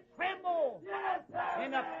cause you to tremble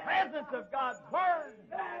in the presence of God's Word.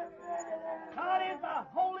 God is a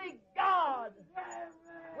holy God.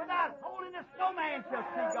 Without holiness, no man shall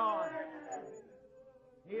see God.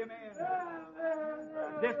 Amen.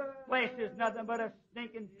 This flesh is nothing but a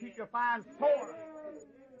stinking, putrefying sore.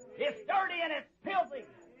 It's dirty and it's filthy.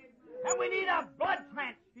 And we need a blood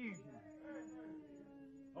transfusion.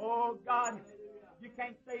 Oh, God, you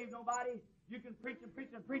can't save nobody. You can preach and preach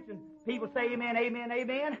and preach, and people say amen, amen,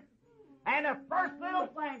 amen. And the first little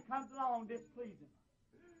thing comes along displeasing.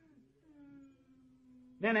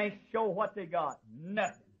 Then they show what they got.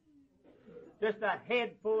 Nothing. Just a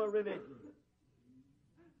head full of religion.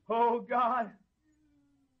 Oh, God.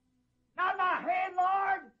 Not my head,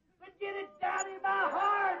 Lord, but get it down in my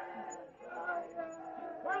heart.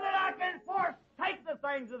 So that I can forsake the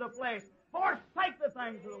things of the flesh, forsake the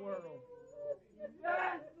things of the world.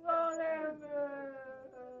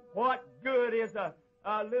 What good is a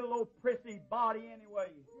little old prissy body anyway?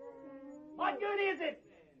 What good is it?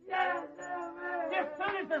 As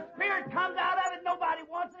soon as the Spirit comes out of it, nobody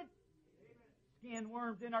wants it. Skin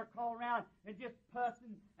worms in our crawl around and just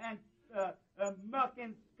pussing and muck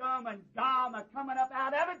and scum and gum are coming up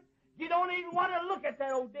out of it. You don't even want to look at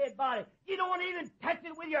that old dead body. You don't want to even touch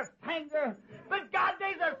it with your finger. But God,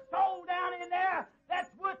 there's a soul down in there that's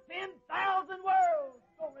worth 10,000 worlds.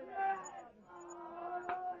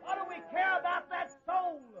 What do we care about that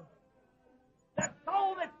soul? The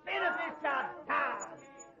soul that sinneth it shall die.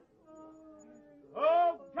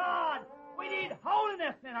 Oh, God, we need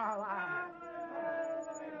holiness in our lives.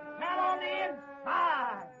 Down on the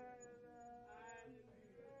inside.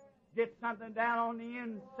 Get something down on the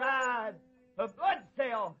inside. A blood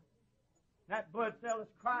cell. That blood cell is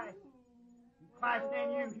Christ. Christ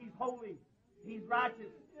in you, He's holy. He's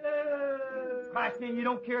righteous. Christ in you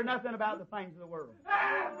don't care nothing about the things of the world.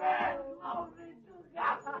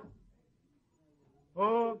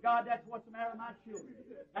 Oh, God, that's what's the matter with my children.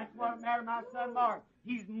 That's what's the matter with my son Mark.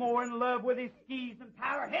 He's more in love with his skis and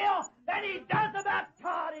power hell than he does about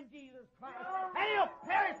God and Jesus Christ. And he'll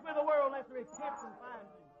perish with the world unless he repents and finds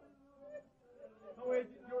him. So is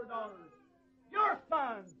it your daughters, your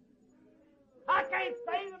sons. I can't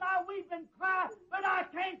save them. I weep and cry, but I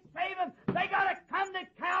can't save them. They got to come to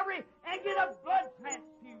Calvary and get a blood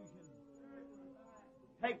transfusion.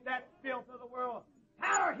 Take that filth of the world.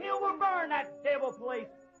 Powder Hill will burn that devil place,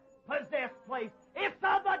 possessed place. It's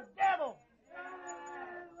of the devil.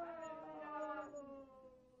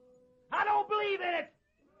 I don't believe in it.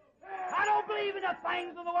 I don't believe in the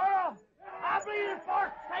things of the world. I believe in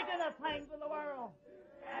forsaking the things of the world.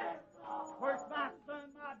 Where's my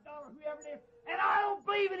son, my daughter, whoever it is? And I don't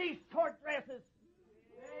believe in these short dresses.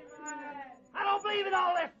 I don't believe in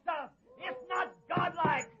all this stuff. It's not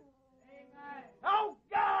godlike. Oh,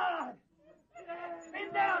 God!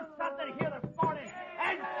 Send down something here this morning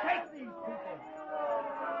and shake these people.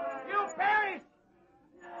 You'll perish.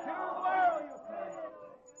 Sure the world you'll perish.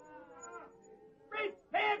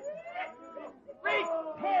 Repent!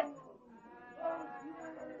 Repent!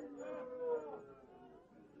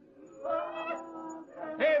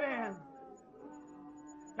 Amen.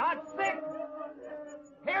 God's sick.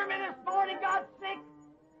 Hear me this morning, God's sick.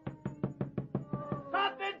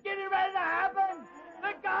 Something's getting ready to happen.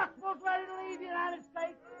 The gospel's ready to leave the United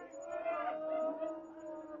States.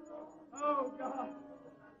 Oh, God.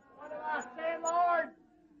 What do I say, Lord?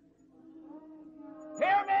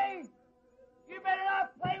 Hear me. You better not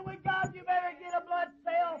play with God. You better get a blood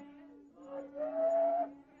cell.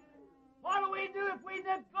 What do we do if we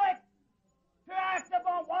neglect to act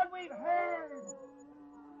upon what we've heard?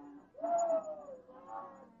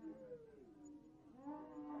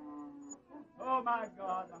 Oh, my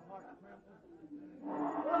God, my heart trembles.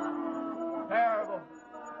 Terrible.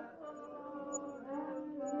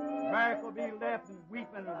 America will be left and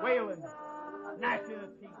weeping and wailing, gnashing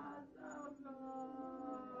of teeth.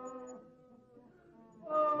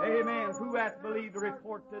 Amen. Who hath believed the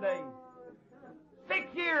report today?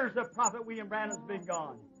 6 years the Prophet William Branham's been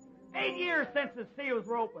gone. 8 years since the seals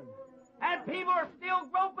were opened. And people are still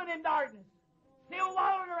groping in darkness, still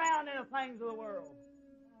wallowing around in the things of the world.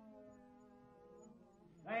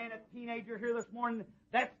 There ain't a teenager here this morning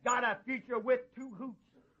that's got a future with 2 hoots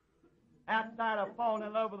outside of falling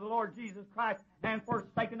in love with the Lord Jesus Christ and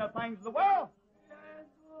forsaking the things of the world.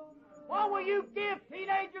 What will you give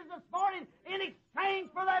teenagers this morning in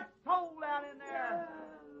exchange for that soul down in there?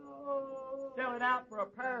 Sell it out for a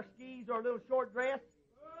pair of skis or a little short dress?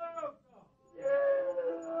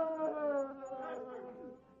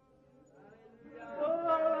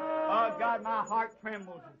 Oh, God, my heart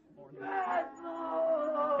trembles this morning.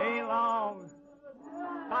 Ain't long.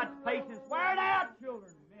 God's patience wear it out,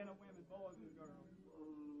 children, men and women, boys and girls.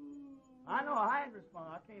 I know I ain't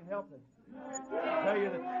respond. I can't help it. I'll tell you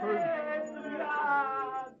the truth.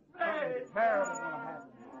 Something terrible going to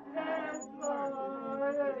happen.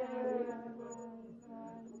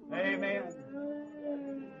 Amen.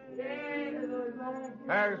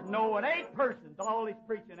 There's no one. 8 persons, all he's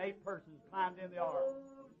preaching, 8 persons climbed in the ark.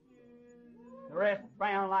 The rest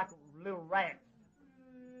brown like little rats.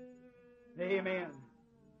 Amen.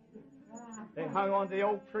 They hung on to the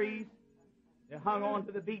oak trees. They hung on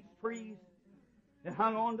to the beech trees. They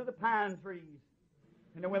hung on to the pine trees.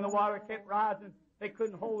 And then when the water kept rising, they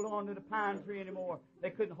couldn't hold on to the pine tree anymore. They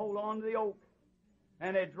couldn't hold on to the oak.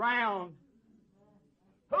 And they drowned.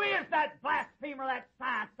 Who is that blasphemer, that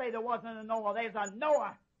science say there wasn't a Noah? There's a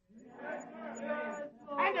Noah.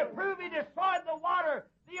 And to prove he destroyed the water,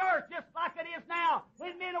 the earth, just like it is now,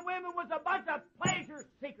 when men and women was a bunch of pleasure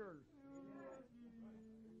seekers.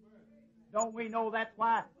 Don't we know that's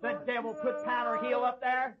why the devil put Powder Hill up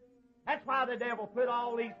there? That's why the devil put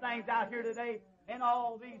all these things out here today and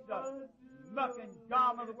all these muck and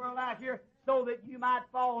gum of the world out here so that you might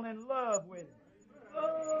fall in love with it.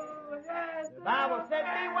 The Bible said,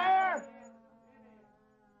 beware.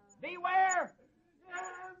 Beware.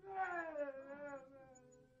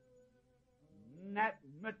 And that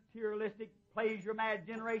materialistic, pleasure-mad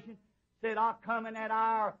generation said, I'll come in that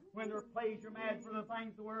hour when they're pleasure-mad for the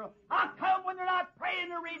things of the world. I'll come when they're not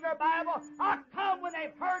praying or reading their Bible. I'll come when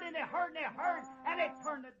they've heard and they heard and they heard and they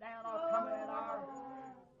turned it down. I'll come in that hour.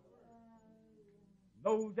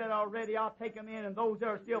 Those that are ready, I'll take them in, and those that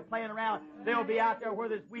are still playing around, they'll be out there where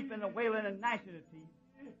there's weeping and wailing and gnashing of teeth.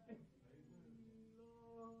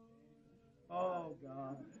 Oh,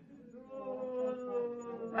 God.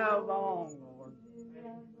 How long, Lord?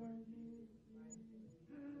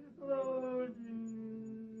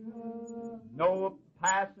 Noah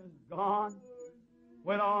passing gone,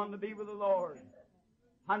 went on to be with the Lord.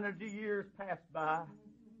 Hundreds of years passed by.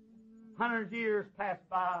 Hundreds of years passed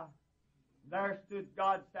by. There stood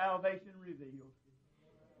God's salvation revealed.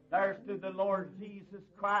 There stood the Lord Jesus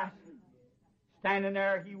Christ. Standing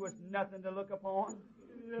there, He was nothing to look upon.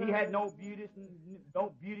 He had no beauty,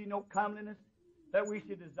 no comeliness that we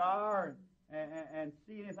should desire and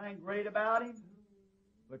see anything great about Him.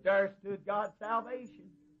 But there stood God's salvation.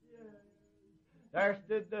 There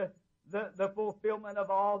stood the fulfillment of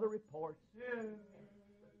all the reports.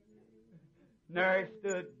 There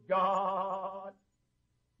stood God,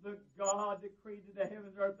 the God that created the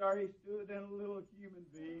heavens and earth. There He stood in a little human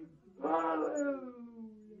being.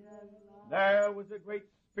 There was a great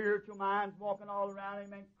spiritual minds walking all around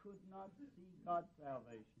Him and could not see God's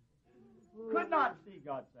salvation. Could not see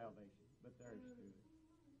God's salvation, but there He stood.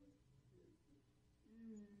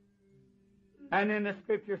 And then the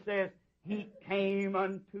Scripture says, He came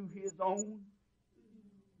unto His own.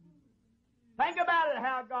 Think about it,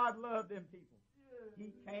 how God loved them people.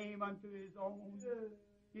 He came unto His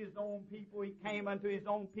own people. He came unto His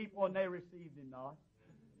own people, and they received Him not.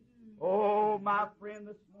 Oh, my friend,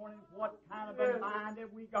 this morning, what kind of a mind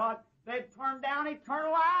have we got? They've turned down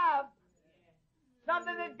eternal life.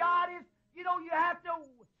 Something that God is, you have to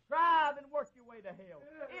strive and work your way to hell.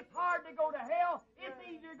 It's hard to go to hell. It's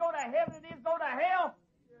easier to go to heaven than it is to go to hell.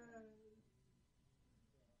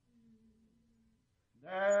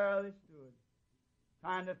 There they stood,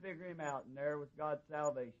 trying to figure Him out, and there was God's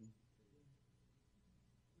salvation.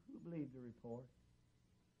 Who believed the report?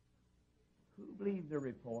 Who believed the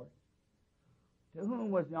report? To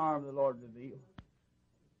whom was the arm of the Lord revealed?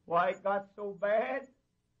 Why, it got so bad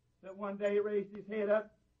that one day He raised His head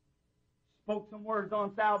up, spoke some words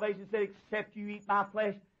on salvation, said, except you eat my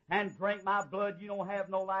flesh and drink my blood, you don't have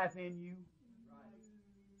no life in you.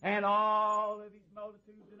 And all of His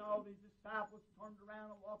multitudes and all of His disciples turned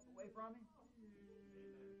around and walked away from Him.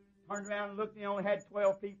 Turned around and looked, and He only had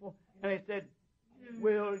 12 people, and they said,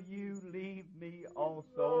 will you leave me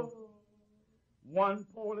also? One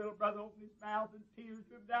poor little brother opened his mouth and tears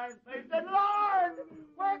dripped down his face and said, Lord,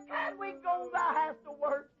 where can we go? Thou hast the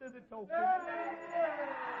words to the token.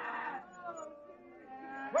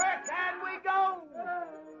 Where can we go?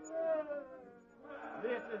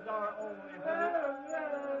 This is our only hope.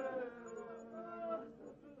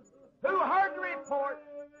 Who heard the report?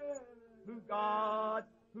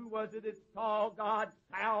 Who was it that saw God's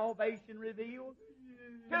salvation revealed?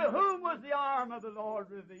 To whom was the arm of the Lord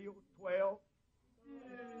revealed? 12.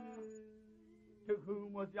 To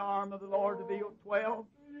whom was the arm of the Lord revealed? 12.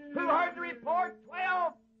 Who heard the report?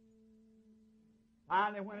 12.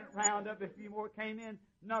 Finally, when it rounded up, a few more came in,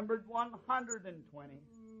 numbered 120.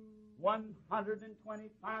 120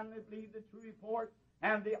 finally believed the true report,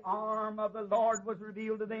 and the arm of the Lord was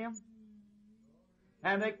revealed to them.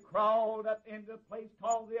 And they crawled up into a place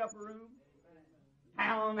called the upper room.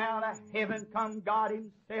 Down out of heaven come God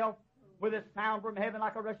Himself with a sound from heaven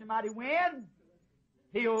like a rushing mighty wind.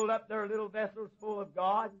 Filled up their little vessels full of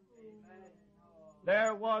God.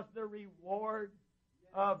 There was the reward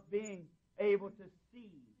of being able to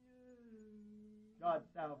see God's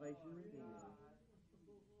salvation revealed.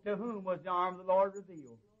 To whom was the arm of the Lord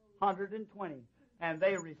revealed? 120. And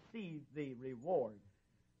they received the reward.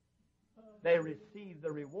 They received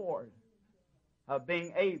the reward of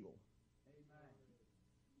being able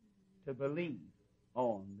to believe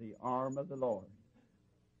on the arm of the Lord.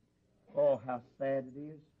 Oh, how sad it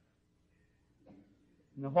is.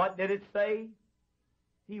 And what did it say?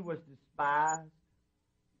 He was despised.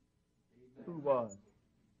 Who was?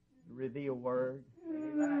 The revealed Word.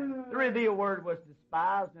 The revealed Word was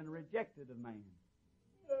despised and rejected of man.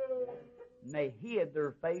 And they hid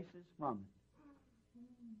their faces from it.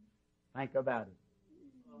 Think about it.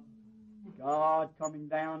 God coming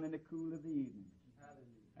down in the cool of the evening.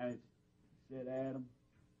 And it said, Adam,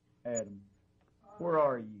 Adam, where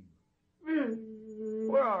are you?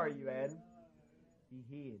 Where are you, Adam? He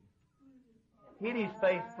hid. Hid his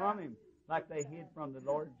face from him like they hid from the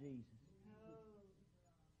Lord Jesus.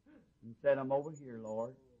 And said, I'm over here,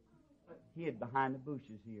 Lord. Hid behind the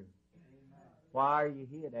bushes here. Why are you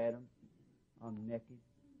hid, Adam? I'm naked.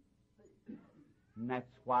 And that's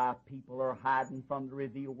why people are hiding from the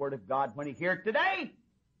revealed Word of God when He hear it today.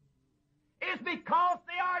 It's because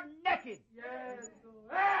they are naked. Yes.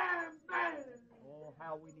 Amen. Oh,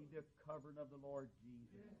 how we need the covering of the Lord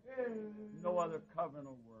Jesus. No other covering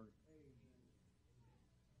will work.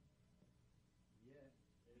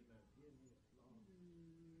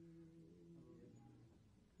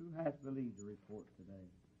 Who has believed the report today?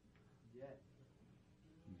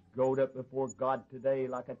 He's growed up before God today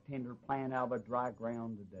like a tender plant out of a dry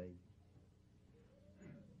ground today.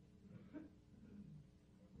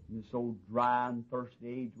 In this old dry and thirsty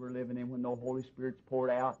age we're living in when no Holy Spirit's poured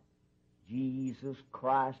out, Jesus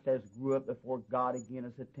Christ has grew up before God again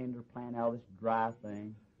as a tender plant out of this dry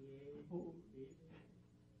thing.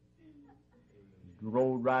 He's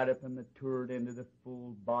grown right up and matured into the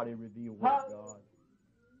full body revealed Word of God.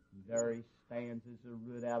 And there He stands as a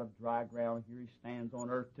root out of dry ground. Here He stands on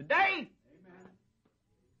earth today. Amen.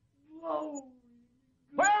 Glory.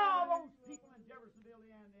 Where are all those people in Jeffersonville,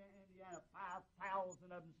 Indiana,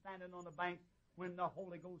 5,000 of them standing on the bank when the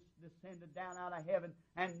Holy Ghost descended down out of heaven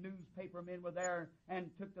and newspaper men were there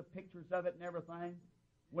and took the pictures of it and everything?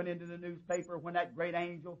 Went into the newspaper when that great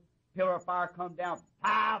angel, pillar of fire, come down.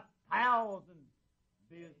 5,000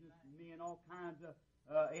 businessmen, all kinds of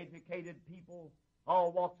educated people,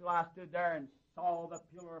 all walks of life stood there and saw the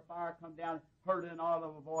pillar of fire come down, heard an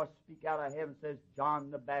audible voice speak out of heaven, says,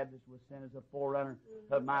 John the Baptist was sent as a forerunner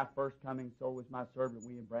of my first coming, so was my servant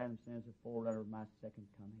William Branham sent as a forerunner of my second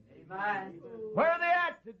coming. Amen. Where are they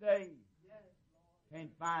at today?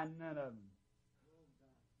 Can't find none of them.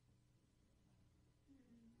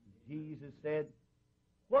 Jesus said,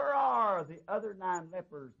 where are the other 9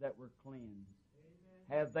 lepers that were cleansed?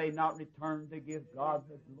 Have they not returned to give God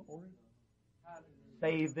the glory?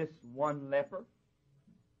 Save this one leper.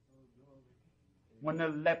 When the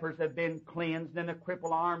lepers have been cleansed and the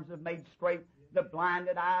crippled arms have made straight, the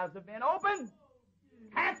blinded eyes have been opened,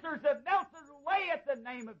 cancers have melted away at the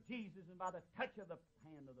name of Jesus and by the touch of the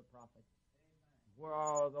hand of the prophet. Where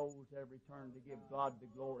are those that have returned to give God the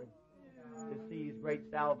glory, to see His great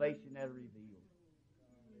salvation that is revealed?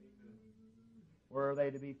 Where are they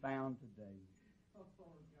to be found today?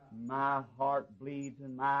 My heart bleeds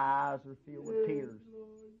and my eyes are filled with tears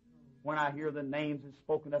when I hear the names that's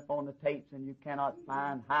spoken up on the tapes and you cannot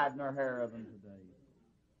find hide nor hair of them today.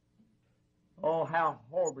 Oh, how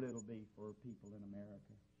horrible it'll be for people in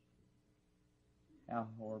America. How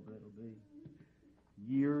horrible it'll be.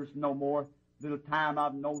 Years, no more. Little time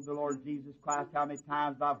I've known the Lord Jesus Christ, how many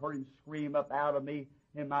times I've heard Him scream up out of me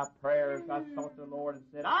in my prayers. I sought the Lord and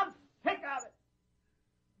said, I'm sick of it.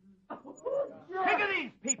 Sick of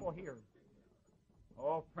these people here.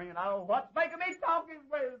 Oh, friend, I don't know what's making me talk this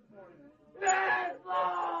way this morning. Yes,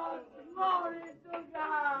 Lord. Glory to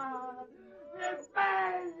God. We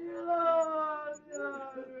praise you, Lord.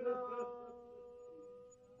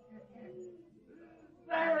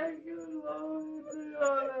 Thank you, Lord.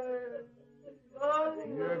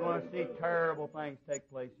 You're going to see terrible things take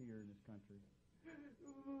place here in this country.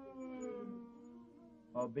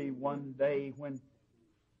 There'll be one day when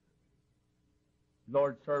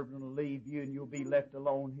Lord's servant will leave you and you'll be left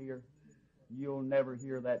alone here. You'll never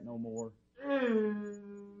hear that no more.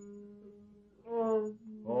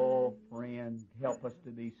 Oh, friend, help us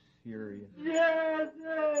to be serious. Yes,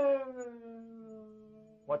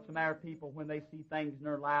 What's the matter, people, when they see things in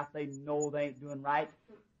their life they know they ain't doing right?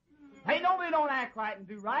 They know they don't act right and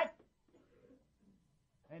do right.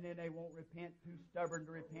 And then they won't repent, too stubborn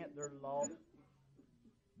to repent, they're lost.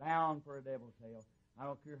 Bound for a devil's hell. I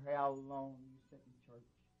don't care how long you sit in church.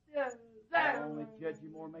 yes, I'll only judge you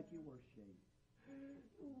more, make you worse shape.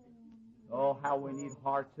 Oh, how we need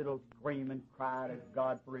hearts that'll scream and cry to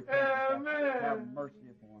God for repentance. Have mercy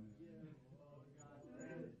upon us.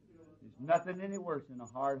 There's nothing any worse than a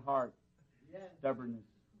hard heart. Stubbornness.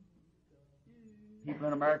 People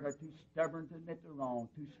in America are too stubborn to admit they're wrong,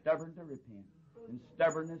 too stubborn to repent. And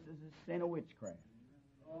stubbornness is a sin of witchcraft.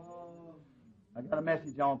 I got a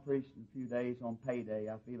message on preach in a few days on payday.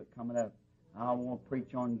 I feel it coming up. I want to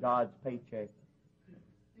preach on God's paycheck.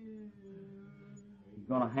 He's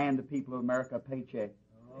going to hand the people of America a paycheck.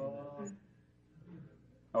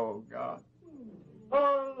 Oh, God.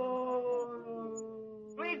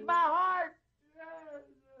 Please my heart.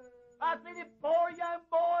 I see the poor young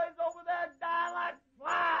boys over there dying like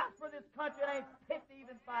flies for this country and ain't fit to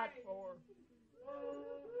even fight for.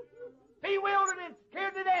 Bewildered and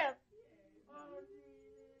scared to death.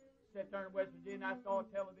 Sat there in West Virginia, I saw a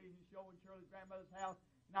television show in Shirley's grandmother's house,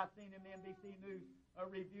 and I seen them NBC News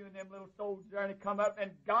reviewing them little soldiers there, and they come up, and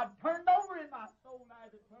God turned over in my soul, and I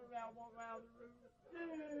had to turn around and walk around the room.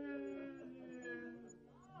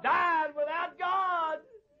 Died without God.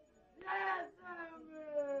 Yes,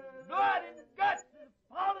 blood and guts is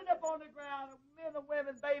falling up on the ground, and men and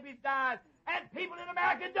women, babies died, and people in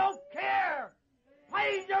America don't care.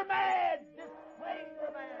 Please, you're mad. Displease,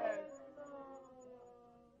 you're mad.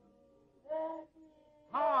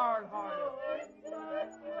 Hard-hearted.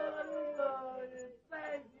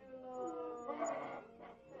 Thank you, Lord.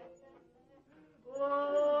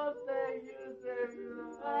 Oh, thank you,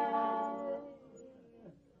 Lord.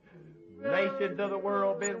 Nations of the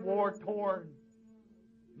world been war-torn.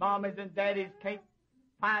 Mommies and daddies can't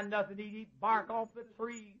find nothing to eat, bark off the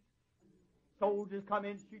trees. Soldiers come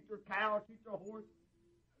in, shoot their cows, shoot their horse,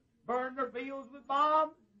 burn their fields with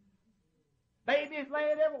bombs. Babies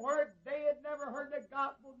laying everywhere dead, never heard the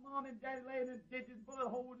gospel. Mom and daddy laying in ditches, bullet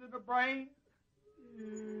holes in their brains.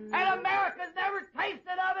 And America's never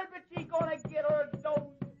tasted of it, but she's going to get her a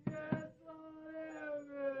dose.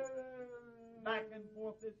 Back and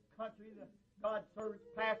forth this country, the God servants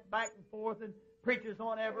pass back and forth, and preachers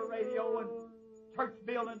on every radio, and church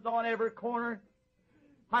buildings on every corner.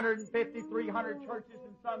 150, 300 churches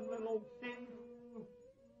in some little old cities.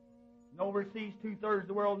 And overseas, 2/3 of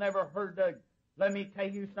the world never heard the. Let me tell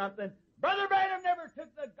you something. Brother Branham never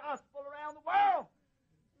took the gospel around the world.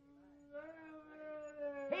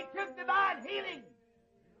 He took divine healing.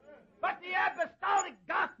 But the apostolic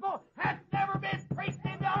gospel has never been preached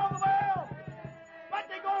into all the world. But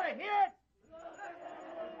they're going to hear it.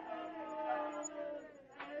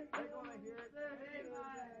 They're going to hear it.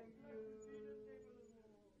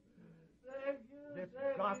 This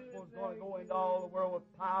gospel is going to go into all the world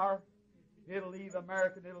with power. It'll leave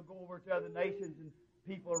America and it'll go over to other nations and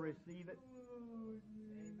people will receive it.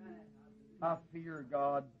 I fear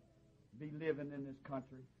God be living in this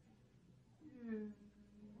country.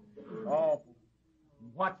 Awful.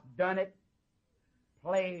 What's done it?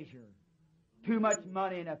 Pleasure. Too much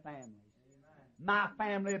money in a family. My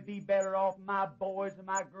family would be better off, my boys and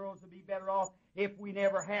my girls would be better off if we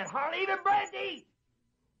never had hardly even bread to eat.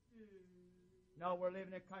 No, we're living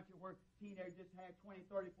in a country where teenagers just had $20,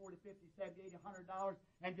 $30, $40, $50, $70, $80, $100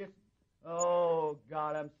 and just, oh,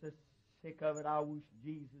 God, I'm so sick of it. I wish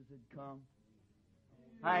Jesus had come.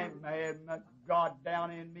 I ain't mad. God down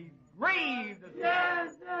in me grieved.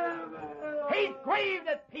 Yes, He's grieved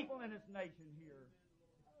at people in this nation here.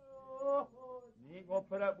 He ain't going to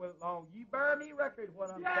put up with it long. You bear me record what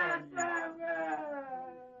I'm telling you.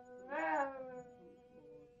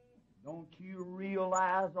 Don't you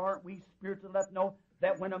realize, aren't we spiritual enough to know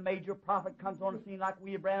that when a major prophet comes on the scene like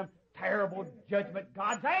William Branham, terrible judgment,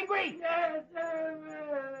 God's angry? Yes,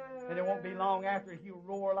 and it won't be long after he'll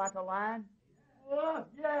roar like a lion. Oh,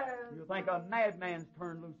 yes. You'll think a madman's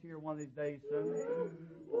turned loose here one of these days soon. Yes,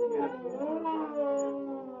 Lord.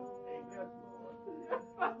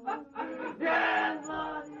 Yes,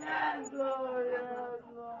 Lord. Yes, Lord. Yes,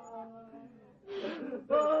 Lord.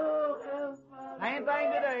 Oh, same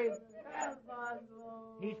thing today.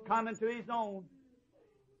 He's coming to his own.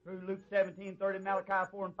 Through Luke 17:30, Malachi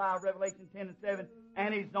 4 and 5, Revelation 10 and 7,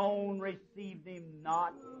 and his own received him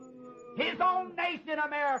not. His own nation,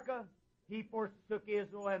 America, he forsook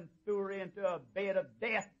Israel and threw her into a bed of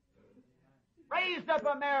death. Raised up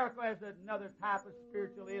America as another type of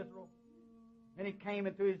spiritual Israel. And he came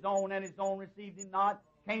into his own, and his own received him not.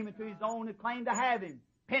 Came into his own and claimed to have him.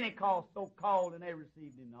 Pentecost so-called, and they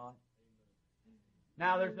received him not.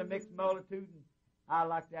 Now there's a mixed multitude, and I'd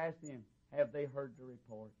like to ask them, have they heard the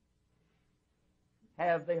report?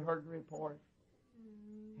 Have they heard the report?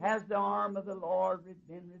 Has the arm of the Lord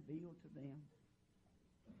been revealed to them?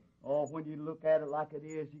 Oh, when you look at it like it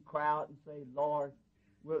is, you cry out and say, Lord,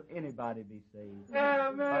 will anybody be saved?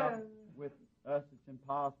 Amen. With us it's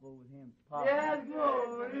impossible, with him it's possible. Yes,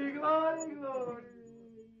 glory, glory, glory.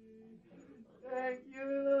 Thank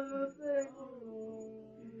you, thank you, Lord.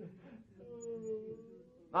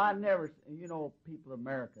 I never, you know, people of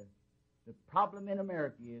America, the problem in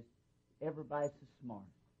America is everybody's so smart.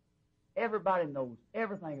 Everybody knows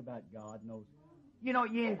everything about God, knows. You know,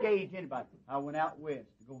 you engage anybody. I went out west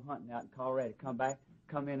to go hunting out in Colorado,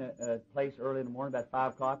 come in a place early in the morning, about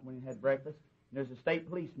 5 o'clock when we had breakfast, and there's a state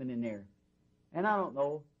policeman in there. And I don't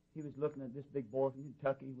know, he was looking at this big boy from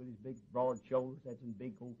Kentucky with his big broad shoulders, had some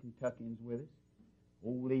big old Kentuckians with us,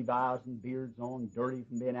 old Levi's and beards on, dirty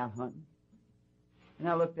from being out hunting. And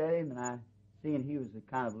I looked at him, and I seen he was a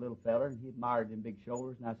kind of a little feller, and he admired them big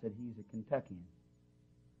shoulders, and I said, he's a Kentuckian.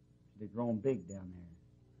 They're grown big down there.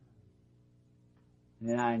 And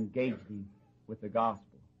then I engaged him with the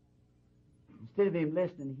gospel. Instead of him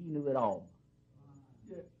listening, he knew it all.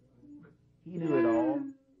 He knew it all.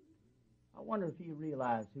 I wonder if he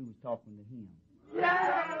realized who was talking to him.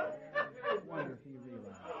 I wonder if he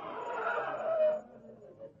realized.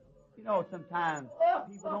 You know, sometimes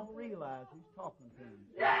people don't realize who's talking to them.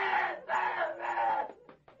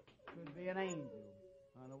 Could be an angel,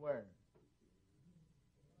 unaware.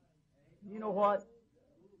 You know what?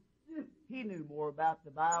 He knew more about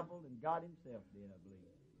the Bible than God himself did, I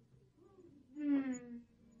believe.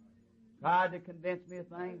 Tried to convince me of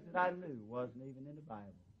things that I knew wasn't even in the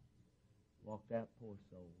Bible. Walked out, poor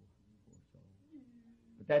soul, poor soul.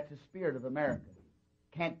 But that's the spirit of America.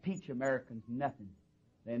 Can't teach Americans nothing.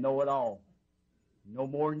 They know it all. No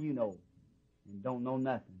more than you know. And don't know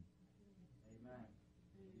nothing. Amen.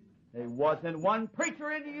 There wasn't one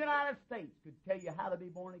preacher in the United States could tell you how to be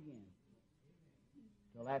born again.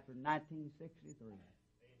 Till after 1963.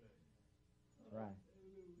 That's right.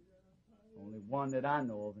 Only one that I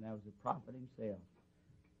know of, and that was the prophet himself.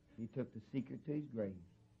 He took the secret to his grave.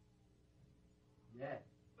 Yes.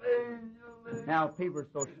 Now, if people are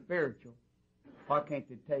so spiritual, why can't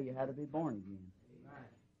they tell you how to be born again?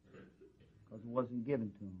 Because it wasn't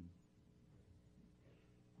given to them.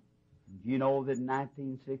 And do you know that in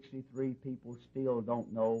 1963 people still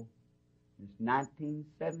don't know? It's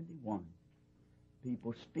 1971.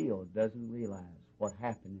 People still doesn't realize what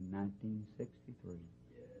happened in 1963.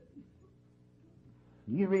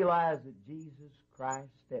 You realize that Jesus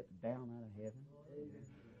Christ stepped down out of heaven?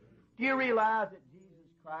 Do you realize that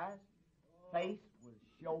Jesus Christ's face was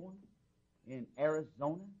shown in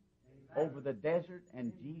Arizona over the desert,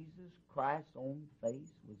 and Jesus Christ's own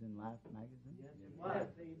face was in Life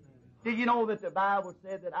magazine? Did you know that the Bible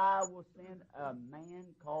said that I will send a man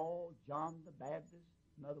called John the Baptist,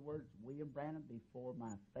 in other words, William Branham, before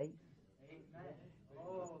my face? Amen.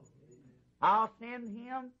 Oh. I'll send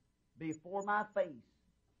him before my face,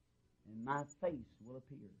 and my face will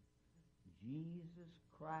appear. Jesus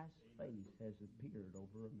Christ's face has appeared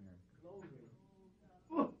over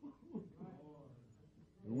America.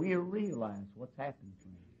 We realize what's happened to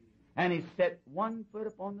him. And he set one foot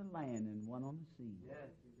upon the land and one on the sea.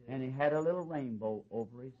 And he had a little rainbow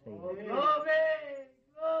over his head. Glory! Glory!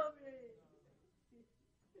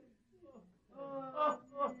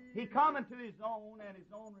 He come into his own, and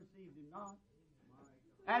his own received him not.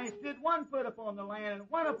 And he stood one foot upon the land and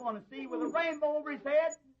one upon the sea with a rainbow over his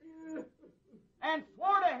head, and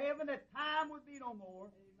swore to heaven that time would be no more.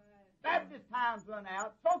 Baptist time's run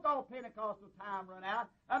out, so-called Pentecostal time run out,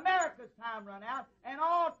 America's time run out, and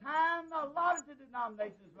all time, a lot of the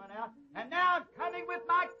denominations run out, and now I'm coming with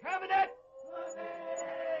my covenant.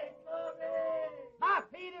 My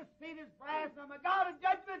feet is brass, and I'm a God of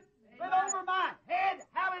judgment, but over my head,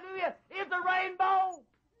 hallelujah, is the rainbow.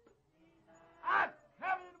 I've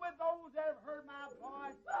covenanted with those that have heard my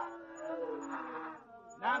voice.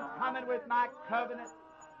 Now I'm coming with my covenant,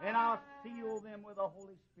 and I'll seal them with the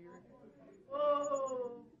Holy Spirit.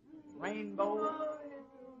 Rainbow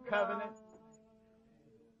covenant,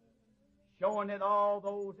 showing that all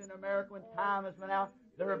those in America, when time has run out,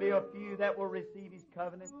 there will be a few that will receive his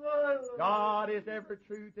covenant. God is ever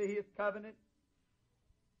true to his covenant.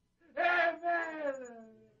 Amen.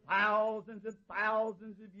 Thousands and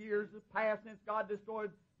thousands of years have passed since God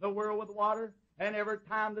destroyed the world with water, and every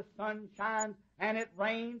time the sun shines and it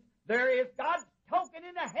rains, there is God's token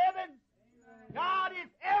in the heavens. God is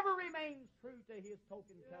ever remains true to his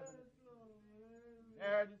token covenant.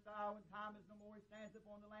 There this hour when time is no more, he stands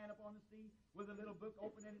upon the land, upon the sea, with a little book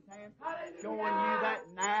open in his hand, showing you that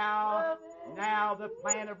now the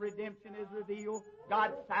plan of redemption is revealed.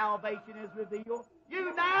 God's salvation is revealed.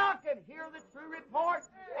 You now can hear the true report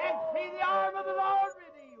and see the arm of the Lord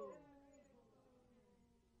revealed.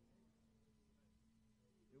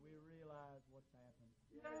 Do we realize what's happened?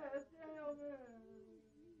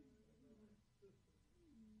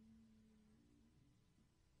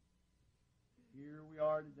 Here we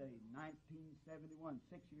are today, 1971,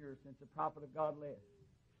 6 years since the prophet of God left.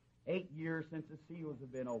 8 years since the seals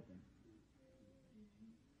have been opened.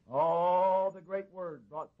 All the great word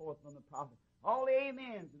brought forth from the prophet. All the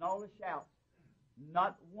amens and all the shouts.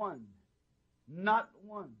 Not one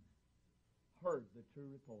heard the true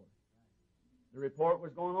report. The report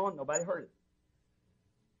was going on, nobody heard it.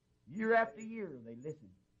 Year after year they listened.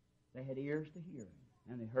 They had ears to hear,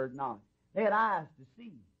 and they heard not. They had eyes to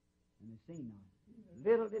see, and they seen not.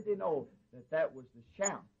 Little did they know that was the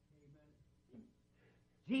shout.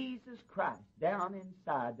 Jesus Christ down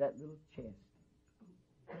inside that little chest,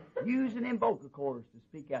 using them vocal cords to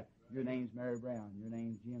speak out. Your name's Mary Brown. Your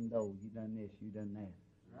name's Jim Doe. You done this. You done that.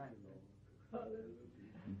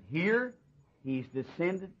 And here he's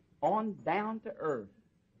descended on down to earth,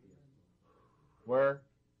 where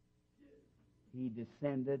he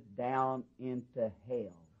descended down into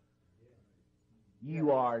hell.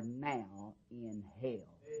 You are now in hell.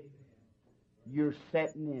 You're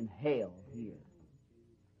sitting in hell here.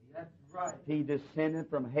 That's right. He descended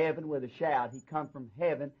from heaven with a shout. He come from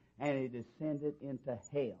heaven and he descended into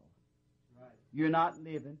hell. Right. You're not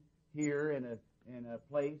living here in a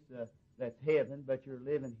place that's heaven, but you're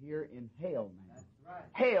living here in hell now. That's right.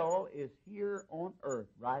 Hell is here on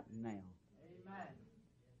earth right now. Amen.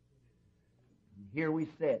 And here we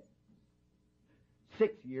sit.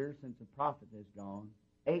 6 years since the prophet has gone.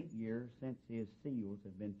 8 years since his seals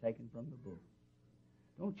have been taken from the book.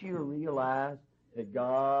 Don't you realize that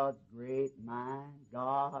God's great mind,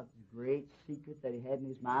 God's great secret that he had in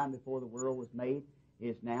his mind before the world was made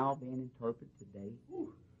is now being interpreted today?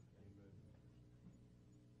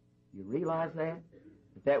 You realize that?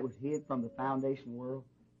 That was hid from the foundation of the world,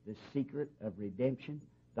 the secret of redemption.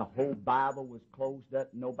 The whole Bible was closed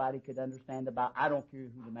up. Nobody could understand the Bible. I don't care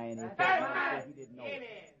who the man is. That he didn't know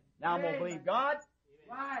it. Now I'm going to believe God.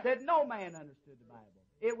 Said no man understood the Bible.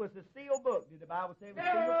 It was a sealed book. Did the Bible say it was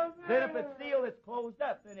sealed? Then if it's sealed, it's closed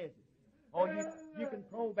up, then is it? Oh, you can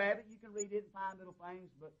probe at it, you can read it and find little things,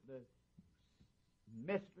 but the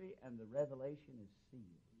mystery and the revelation is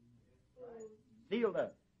sealed. Sealed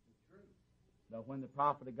up. But when the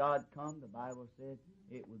prophet of God come, the Bible said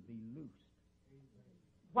it would be loosed.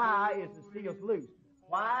 Why is the seals loosed?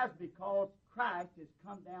 Why? It's because Christ has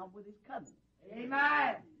come down with his covenant.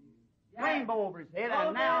 Amen. Rainbow over his head,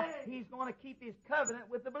 and now he's going to keep his covenant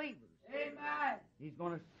with the believers. Amen. He's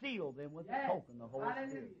going to seal them with the token, the Holy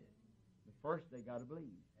Spirit. But first they got to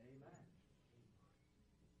believe. Amen.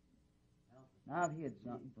 Now I've hid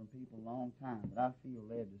something from people a long time, but I feel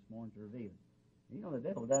led this morning to reveal it. You know, the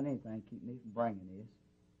devil done anything to keep me from bringing this.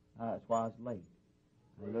 That's why I was late.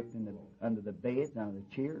 I looked under the beds, under the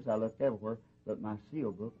chairs, I looked everywhere, but my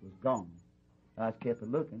seal book was gone. I just kept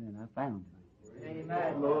looking, and I found it.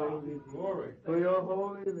 Amen. Glory. For your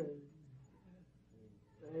holy name.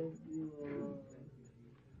 Thank you, Lord.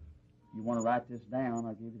 You want to write this down,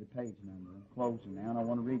 I'll give you the page number. I'm closing now, and I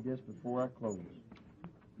want to read this before I close.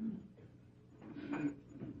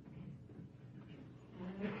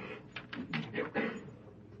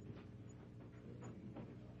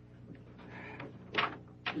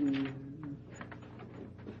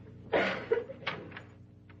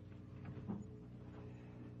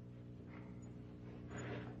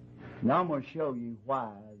 Now I'm going to show you why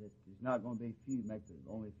that there's not going to be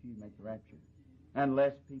only a few make the rapture,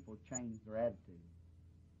 unless people change their attitude.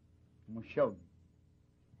 I'm going to show you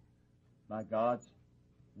by God's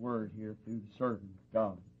word here through the servant of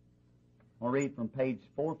God. I'll read from page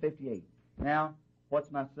 458. Now, what's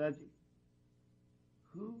my subject?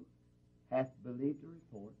 Who hath believed the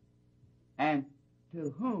report, and to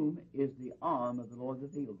whom is the arm of the Lord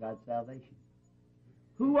revealed, God's salvation?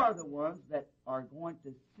 Who are the ones that are going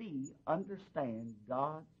to see, understand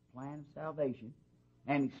God's plan of salvation,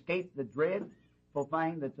 and escape the dreadful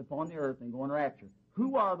thing that's upon the earth and go in rapture?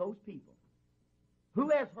 Who are those people? Who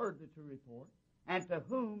has heard the true report, and to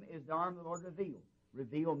whom is the arm of the Lord revealed?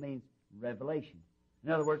 Reveal means revelation.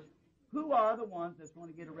 In other words, who are the ones that's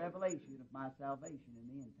going to get a revelation of my salvation in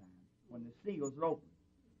the end time, when the seals are opened?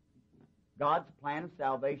 God's plan of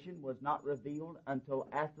salvation was not revealed until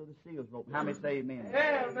after the seals were opened. How many say amen?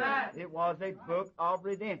 Amen. It was a book of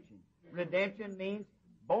redemption. Redemption means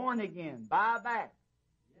born again, buy back,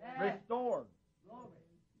 restored. Glory.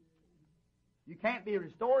 You can't be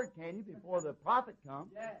restored, can you, before the prophet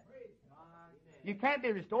comes? Yes. You can't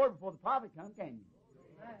be restored before the prophet comes, can you?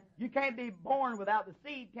 Amen. You can't be born without the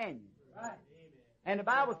seed, can you? Right. And the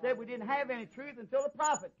Bible said we didn't have any truth until the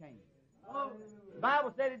prophet came. The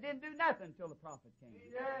Bible said it didn't do nothing until the prophet came.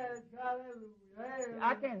 Yes, hallelujah.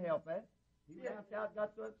 I can't help that. He laughed out,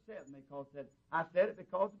 got so upset with me because I said it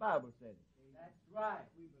because the Bible said it. That's right.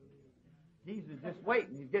 We believe. Jesus is just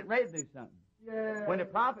waiting. He's getting ready to do something. Yeah. When the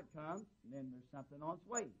prophet comes, then there's something on its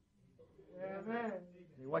way. Amen.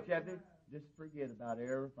 See, what you have to do? Just forget about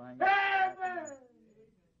everything. Amen.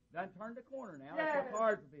 Done turn the corner now. That's what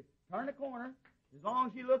cards will be. Turn the corner. As long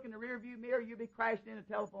as you look in the rear view mirror, you'll be crashed in a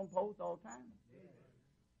telephone post all the time.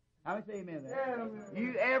 How many say amen to that? Amen.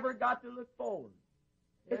 You ever got to look forward.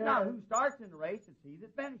 It's not who starts in the race, it's he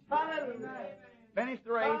that finishes. Hallelujah. Finish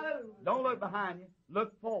the race. Don't look behind you.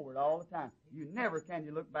 Look forward all the time. You never can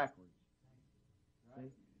you look backwards.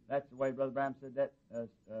 See? That's the way Brother Branham said that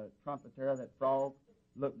trumpeter, that frog,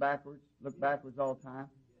 look backwards all the time.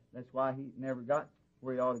 That's why he never got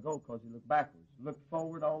where he ought to go, because he looked backwards. Look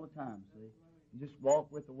forward all the time, see? And just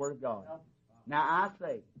walk with the Word of God. Now I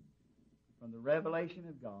say, from the revelation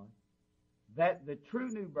of God, that the true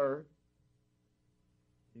new birth,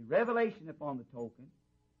 the revelation upon the token,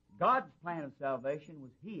 God's plan of salvation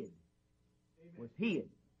was hid. Was hid.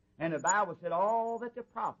 And the Bible said all that the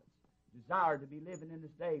prophets desired to be living in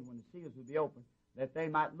this day when the seals would be opened, that they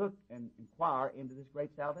might look and inquire into this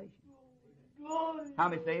great salvation. How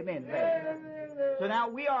many say amen to that? So now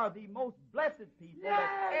we are the most blessed people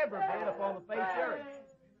that's ever been upon the face of the earth.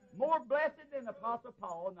 More blessed than the Apostle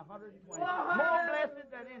Paul and the 120. More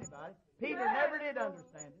blessed than anybody. Peter never did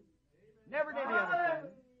understand it. Never did he understand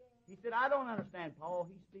it. He said, I don't understand Paul.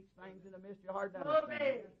 He speaks things in a mystery hard to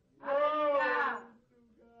understand.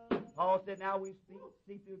 Paul said, now we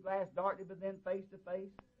see through glass darkly, but then face to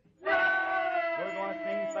face. We're going to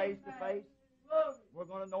see him face to face. We're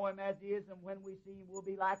going to know him as he is, and when we see him, we'll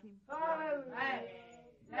be like him.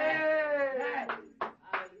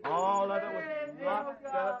 All of it was locked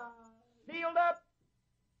up, sealed up.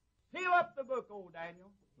 Seal up the book, old Daniel.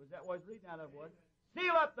 Was that what I was reading out of? Was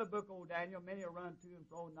seal up the book, old Daniel. Many will run to and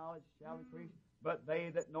fro, knowledge shall increase. But they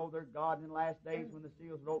that know their God in the last days, when the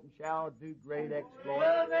seals are opened, shall do great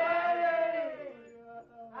exploits.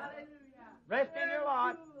 Rest in your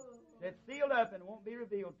lot. It's sealed up and won't be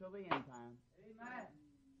revealed till the end time. Amen.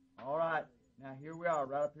 All right. Now, here we are,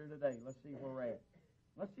 right up here today. Let's see where we're at.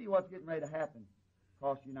 Let's see what's getting ready to happen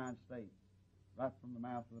across the United States, right from the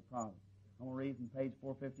mouth of the prophet. I'm going to read from page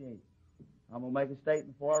 458. I'm going to make a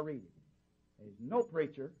statement before I read it. There's no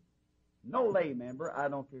preacher, no lay member, I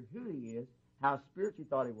don't care who he is, how spiritual he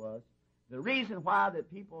thought he was. The reason why that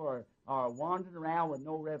people are wandering around with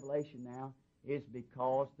no revelation now is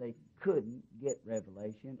because they couldn't get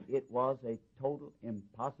revelation. It was a total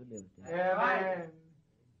impossibility. Amen.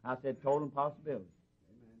 I said total impossibility.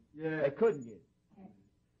 Amen. Yeah. They couldn't get it.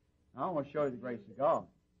 I want to show you the grace of God.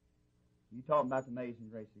 You talking about the amazing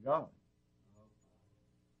grace of God.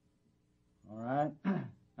 All right.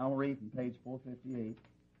 I'll read from page 458.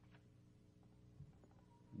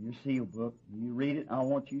 In your seal book. You read it. I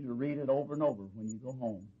want you to read it over and over when you go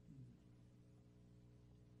home.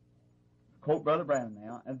 Quote Brother Branham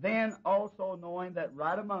now. And then also knowing that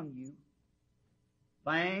right among you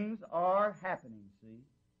things are happening, see.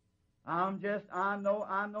 I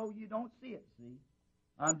know you don't see it, see.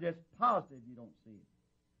 I'm just positive you don't see it.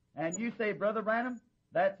 And you say, Brother Branham,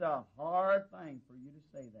 that's a hard thing for you to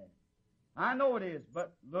say that. I know it is,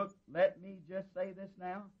 but look, let me just say this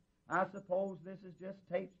now. I suppose this is just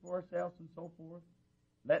tapes for ourselves and so forth.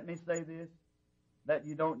 Let me say this, that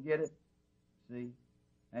you don't get it, see,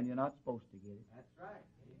 and you're not supposed to get it. That's right.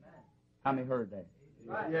 Amen. How many heard that?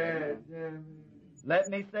 Right. Yeah. Let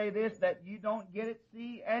me say this, that you don't get it,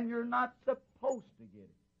 see, and you're not supposed to get it.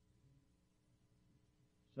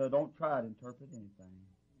 So don't try to interpret anything.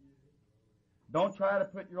 Don't try to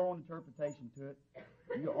put your own interpretation to it.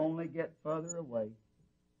 You only get further away.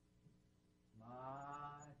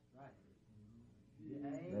 That's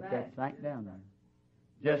right. Let that sink down there.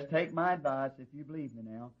 Just take my advice if you believe me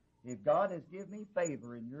now. If God has given me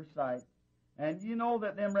favor in your sight, and you know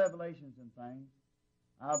that them revelations and things,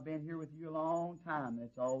 I've been here with you a long time, and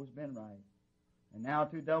it's always been right. And now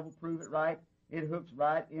to double prove it right, it hooks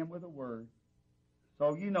right in with a word.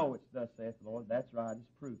 So you know it's thus saith the Lord. That's right.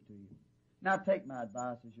 It's proved to you. Now take my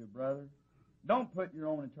advice as your brother. Don't put your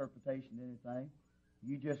own interpretation to anything.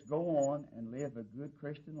 You just go on and live a good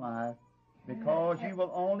Christian life, because you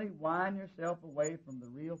will only wind yourself away from the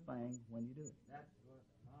real thing when you do it.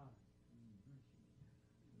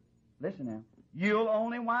 Listen now. You'll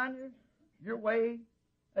only wind your way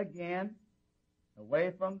again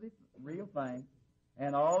away from the real thing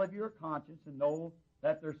and all of your conscience, and know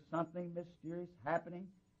that there's something mysterious happening,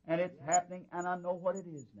 and it's happening, and I know what it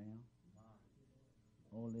is now.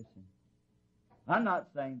 Oh, listen. I'm not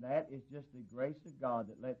saying that. It's just the grace of God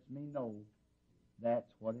that lets me know that's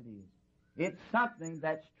what it is. It's something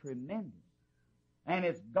that's tremendous, and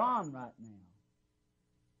it's gone right now.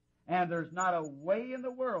 And there's not a way in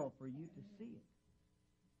the world for you to see it.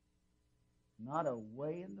 Not a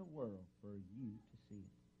way in the world for you to see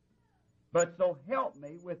it. But so help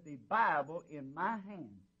me, with the Bible in my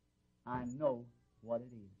hand, I know what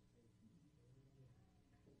it is.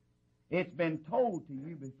 It's been told to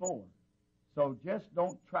you before, so just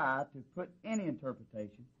don't try to put any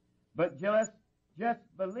interpretation, but just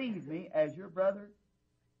believe me as your brother.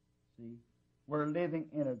 See, we're living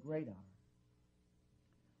in a great hour.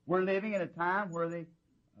 We're living in a time where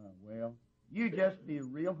you just be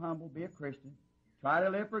real humble, be a Christian, try to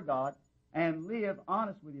live for God, and live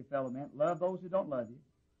honest with your fellow men. Love those who don't love you.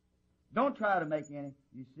 Don't try to make any.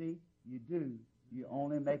 You see, you do. You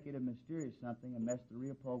only make it a mysterious something and mess the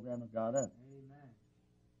real program of God up. Amen.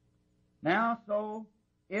 Now, so,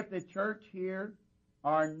 if the church here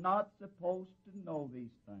are not supposed to know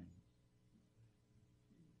these things,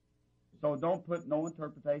 so don't put no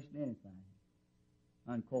interpretation in anything.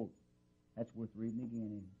 Unquote. That's worth reading again,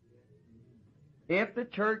 isn't it? If the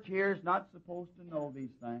church here is not supposed to know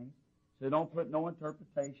these things, so don't put no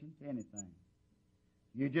interpretation to anything.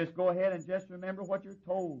 You just go ahead and just remember what you're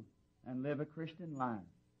told and live a Christian life.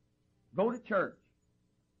 Go to church.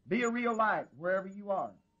 Be a real light wherever you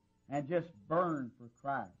are, and just burn for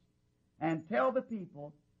Christ. And tell the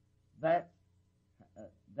people that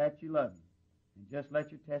you love them. And just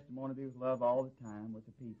let your testimony be with love all the time with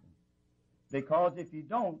the people. Because if you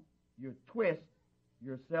don't, you twist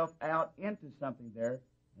yourself out into something there,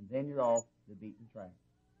 and then you're off the beaten track.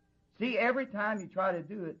 See, every time you try to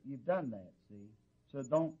do it, you've done that, see. So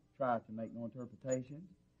don't try to make no interpretation.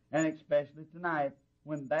 And especially tonight,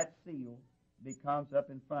 when that seal becomes up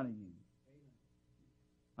in front of you.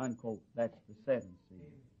 Unquote. That's the seventh seal.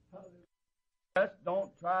 Just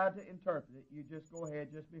don't try to interpret it. You just go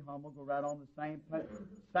ahead, just be humble, go right on the same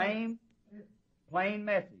plain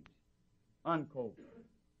message. Unquote.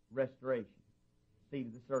 Restoration. Seed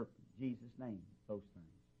of the serpent. Jesus' name. Those things.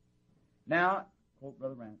 Now, quote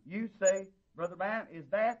Brother Branham. You say, Brother Branham, is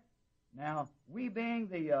that? Now, we being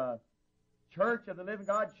the church of the living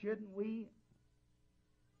God, shouldn't we?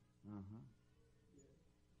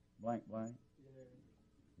 Blank, blank.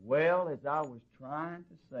 Well, as I was trying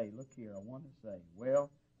to say, look here, I want to say, well,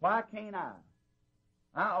 why can't I?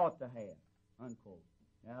 I ought to have. Unquote.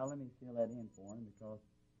 Now, let me fill that in for him because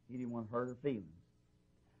he didn't want to hurt her feelings.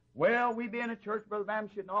 Well, we being a church, Brother Branham,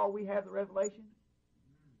 shouldn't all we have the revelation?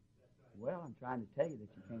 Well, I'm trying to tell you that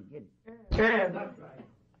you can't get it. That's right.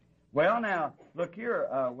 Well, now, look here.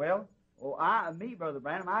 Me, Brother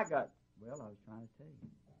Branham, I was trying to tell you.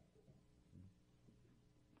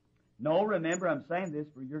 No, remember, I'm saying this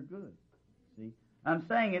for your good. See? I'm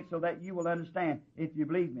saying it so that you will understand. If you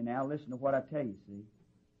believe me now, listen to what I tell you, see?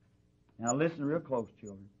 Now, listen real close,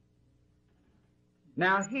 children.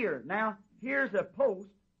 Now, here's a post.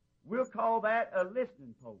 We'll call that a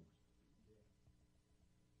listening post.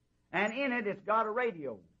 And in it, it's got a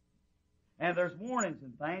radio. And there's warnings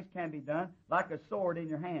and things can be done like a sword in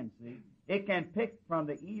your hand, see? It can pick from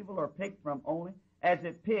the evil or pick from only. As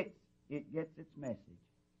it picks, it gets its message.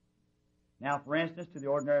 Now, for instance, to the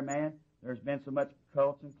ordinary man, there's been so much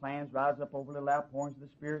cults and clans rise up over little outpourings of the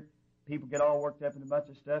Spirit. People get all worked up in a bunch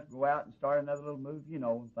of stuff, go out and start another little move,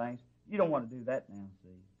 and things. You don't want to do that now,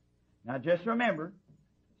 see? Now, just remember,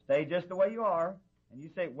 stay just the way you are, and you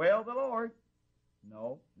say, well, the Lord.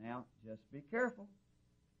 No, now, just be careful.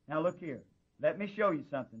 Now, look here. Let me show you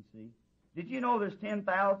something, see? Did you know there's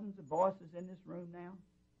 10,000s of voices in this room now?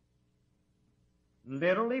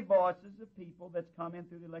 Literally voices of people that's come in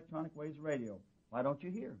through the electronic waves of radio. Why don't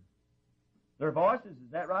you hear them? They're voices,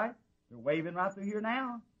 is that right? They're waving right through here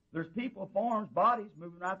now. There's people, forms, bodies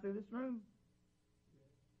moving right through this room.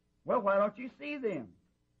 Well, why don't you see them?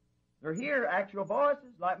 They're here, actual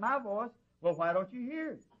voices, like my voice. Well, why don't you hear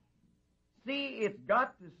it? See, it's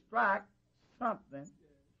got to strike something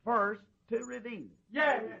first to reveal it.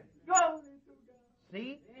 Yes. Go.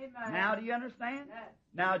 See? Amen. Now do you understand? Yes.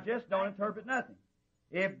 Now just don't interpret nothing.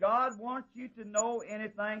 If God wants you to know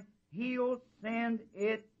anything, He'll send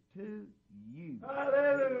it to you.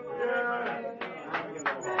 Hallelujah.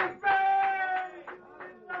 Amen.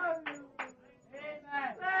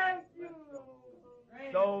 Thank you.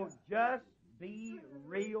 So just be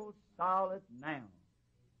real solid now.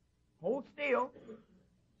 Hold still.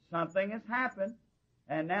 Something has happened.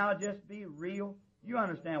 And now just be real. You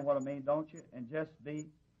understand what I mean, don't you? And just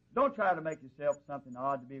don't try to make yourself something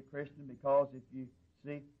odd to be a Christian, because if you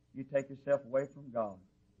see, you take yourself away from God.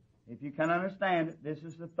 If you can understand it, this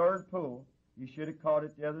is the third pull. You should have caught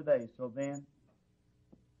it the other day. So then,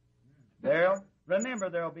 remember,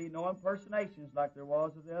 there will be no impersonations like there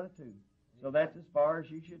was of the other two. So that's as far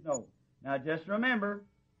as you should know. Now just remember,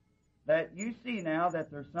 that you see now that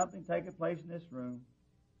there's something taking place in this room.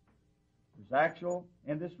 There's actual,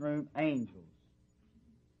 in this room, angels.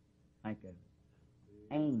 Think of it.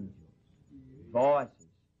 Angels. Voices.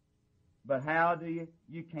 But how do you?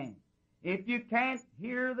 You can't. If you can't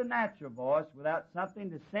hear the natural voice without something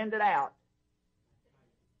to send it out,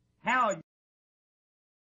 how are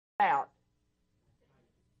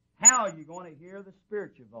you going to hear the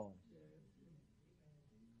spiritual voice?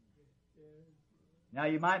 Now,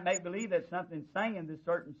 you might make believe that something's singing this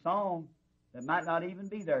certain song that might not even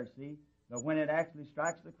be there, see? But when it actually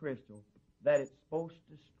strikes the crystal, that it's supposed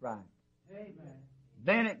to strike. Amen.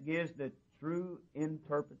 Then it gives the true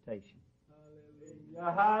interpretation.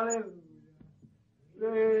 Hallelujah.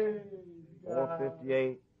 Hallelujah.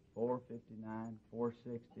 458, 459,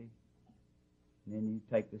 460. And then you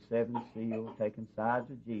take the seven seals, taking sides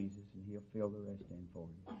of Jesus, and He'll fill the rest in for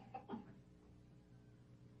you.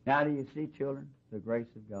 Now do you see, children, the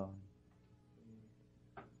grace of God?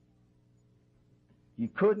 You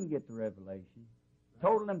couldn't get the revelation.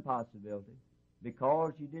 Total impossibility.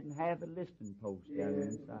 Because you didn't have a listening post down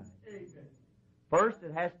inside. First,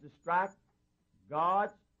 it has to strike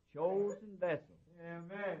God's chosen vessel.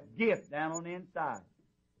 Amen. Gift down on the inside.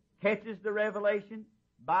 Catches the revelation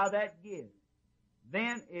by that gift.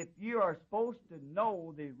 Then, if you are supposed to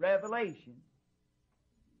know the revelation,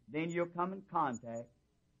 then you'll come in contact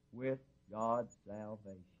with God's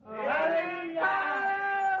salvation.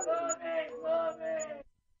 Hallelujah! Glory, glory!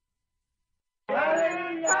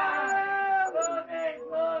 Hallelujah! Glory,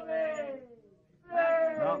 glory!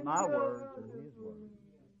 Not my words, but His words.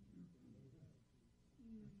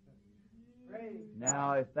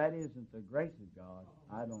 Now, if that isn't the grace of God,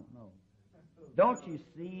 I don't know. Don't you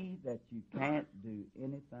see that you can't do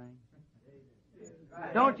anything?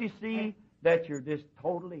 Don't you see that you're just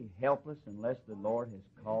totally helpless unless the Lord has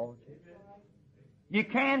called you? You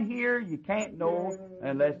can't hear, you can't know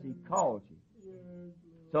unless He calls you.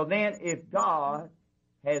 So then, if God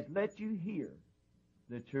has let you hear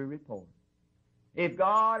the true report, if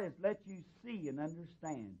God has let you see and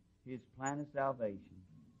understand His plan of salvation,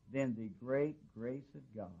 then the great grace of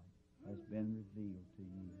God has been revealed to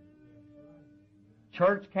you.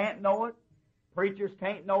 Church can't know it. Preachers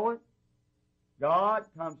can't know it. God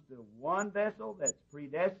comes to one vessel that's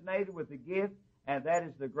predestinated with the gift, and that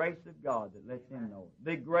is the grace of God that lets Him know it.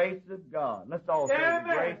 The grace of God. Let's all say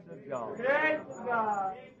the grace of God. Grace of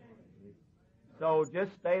God. So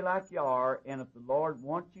just stay like you are, and if the Lord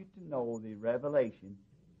wants you to know the revelation,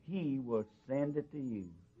 He will send it to you.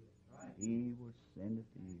 He will send it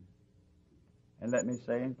to you. And let me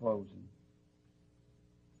say in closing,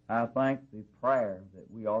 I think the prayer that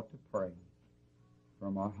we ought to pray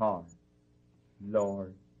from our heart,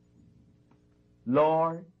 Lord,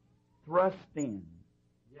 thrust in,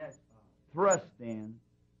 Yes, thrust in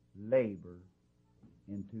labor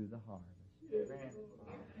into the harvest.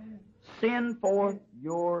 Send forth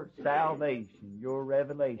your salvation, your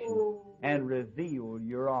revelation, and reveal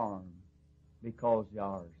your arm, because the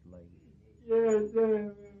hour's late. Yes,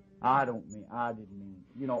 I didn't mean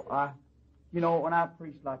it. When I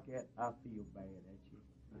preach like that, I feel bad at you.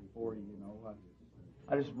 For you,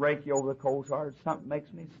 I just rake you over the coals hard. Something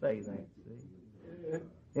makes me say that, see?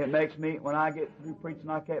 It makes me, when I get through preaching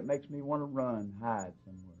like that, it makes me want to run, hide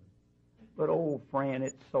somewhere. But, old friend,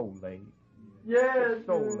 it's so late. yes. It's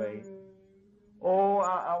so late. Oh,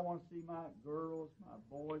 I want to see my girls, my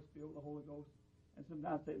boys feel the Holy Ghost. And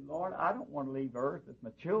sometimes I say, Lord, I don't want to leave earth if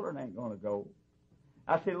my children ain't going to go.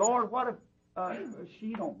 I say, Lord, what if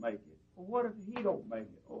she don't make it? Well, what if he don't make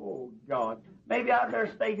it? Oh, God. Maybe I'd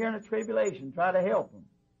better stay here in the tribulation, try to help them.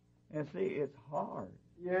 And see, it's hard.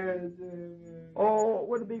 Yes, Oh,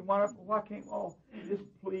 would it be wonderful? Why can't we all just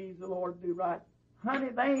please the Lord do right? Honey,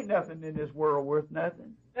 there ain't nothing in this world worth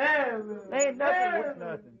nothing. There ain't nothing worth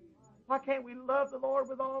nothing. Why can't we love the Lord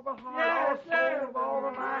with all of our heart, all soul, with all of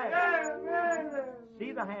our mind?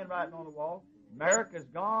 See the handwriting on the wall. America's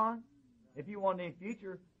gone. If you want any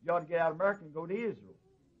future, you ought to get out of America and go to Israel.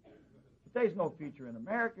 But there's no future in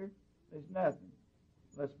America. There's nothing.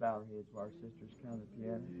 Let's bow our heads while our sisters come to the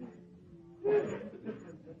piano.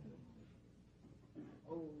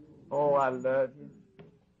 Oh, I love you.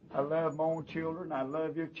 I love my own children. I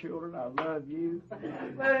love your children. I love you.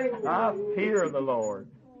 I fear the Lord.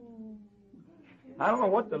 I don't know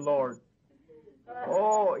what the Lord...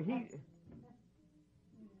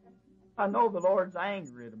 I know the Lord's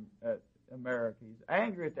angry at America. He's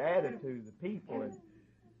angry at the attitude of the people.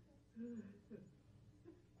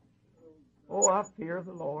 I fear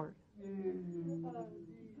the Lord.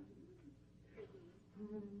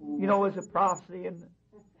 There's a prophecy in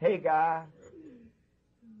Haggai.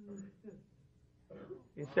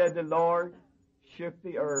 He said the Lord shook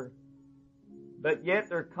the earth. But yet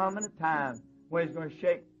there coming a time when He's going to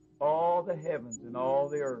shake all the heavens and all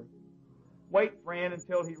the earth. Wait, friend,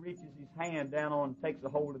 until He reaches His hand down on and takes a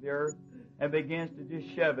hold of the earth and begins to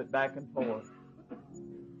just shove it back and forth.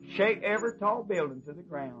 Shake every tall building to the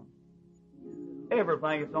ground.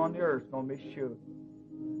 Everything that's on the earth is going to be shook.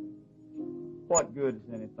 What good is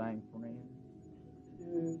anything, friend?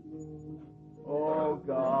 Oh,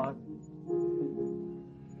 God.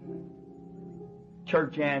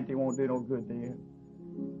 Churchianity won't do no good to you.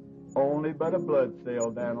 Only but a blood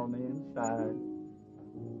cell down on the inside.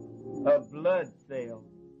 A blood cell.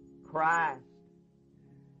 Christ.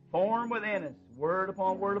 Formed within us. Word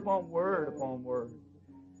upon word upon word upon word.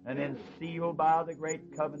 And then sealed by the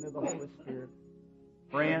great covenant of the Holy Spirit.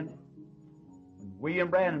 Friend, when William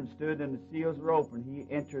Branham stood and the seals were open, he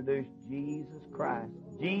introduced Jesus Christ.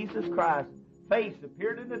 Jesus Christ. Face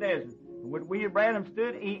appeared in the desert. And when William Branham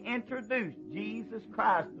stood, he introduced Jesus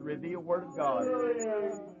Christ, the revealed Word of God,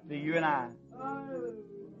 to you and I.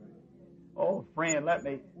 Oh, friend, let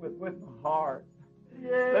me, with my heart,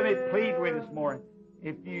 let me plead with you this morning.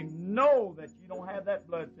 If you know that you don't have that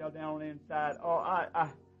blood cell down on the inside,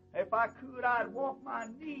 if I could, I'd walk my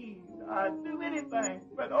knees. I'd do anything.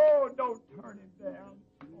 But, don't turn him down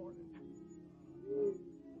this morning.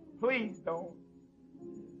 Please don't.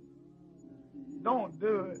 Don't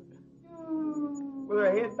do it. With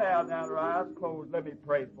her head bowed down, her eyes closed, let me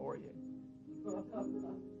pray for you.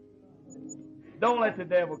 Don't let the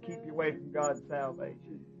devil keep you away from God's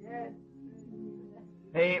salvation.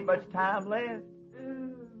 There ain't much time left.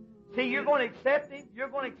 See, you're going to accept Him. You're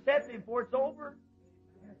going to accept Him before it's over.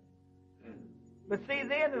 But see,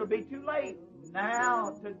 then it'll be too late.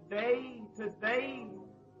 Now, today,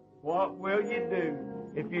 what will you do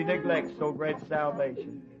if you neglect so great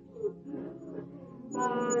salvation?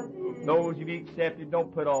 Those of you accepted,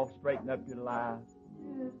 don't put off, straighten up your life.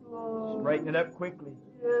 Straighten it up quickly.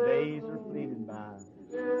 Days are fleeting by.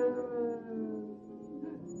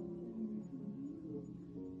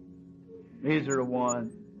 These are the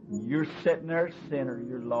ones. You're sitting there a sinner.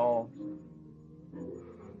 You're lost.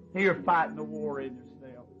 You're fighting the war in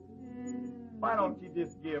yourself. Why don't you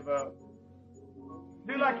just give up?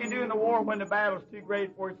 Do like you do in the war when the battle's too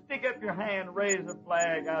great for you. Stick up your hand, raise a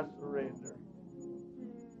flag, I surrender.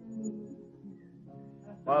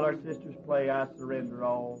 While our sisters play, I surrender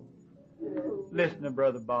all. Listen to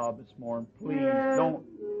Brother Bob this morning. Please don't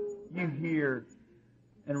you hear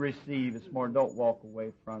and receive this morning. Don't walk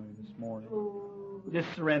away from him this morning.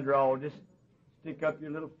 Just surrender all. Just stick up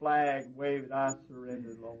your little flag and wave it. I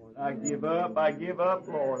surrender, Lord. I give up,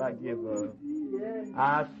 Lord. I give up.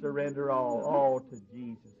 I surrender all to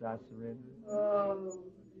Jesus. I surrender.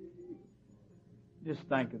 Just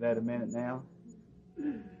think of that a minute now.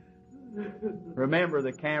 Remember,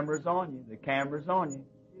 the camera's on you. The camera's on you.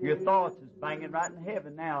 Your thoughts is banging right in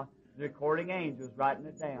heaven now. The recording angel's writing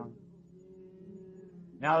it down.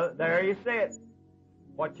 Now, there you sit.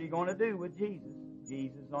 What you going to do with Jesus?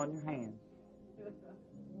 Jesus on your hands.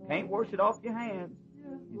 Can't wash it off your hands.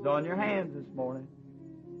 He's on your hands this morning.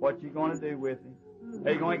 What you going to do with Him?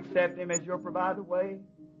 Are you going to accept Him as your provider way?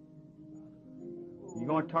 You're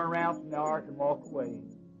going to turn around from the ark and walk away.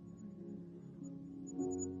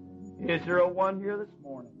 Is there a one here this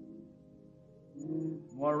morning? You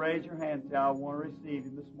want to raise your hand and say, I want to receive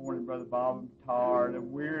Him this morning, Brother Bob. I'm tired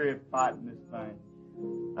and weary of fighting this thing.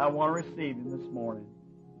 I want to receive Him this morning.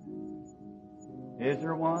 Is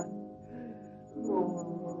there one?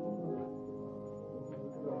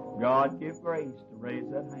 God give grace to raise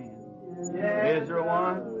that hand. Is there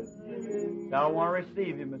one? I want to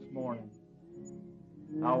receive Him this morning.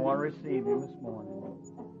 I want to receive Him this morning.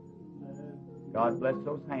 God bless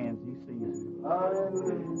those hands. He sees them.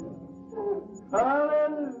 Hallelujah.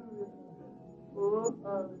 Hallelujah.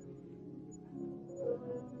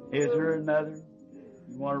 Is there another?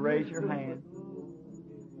 You want to raise your hand?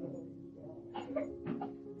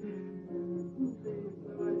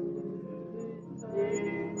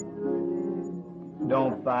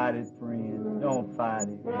 Don't fight it, friend. Don't fight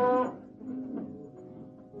it.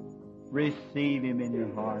 Receive Him in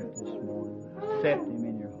your heart this morning. Accept Him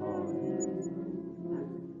in your heart.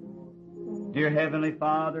 Dear Heavenly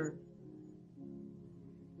Father,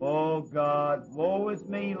 oh God, woe is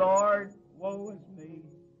me, Lord, woe is me.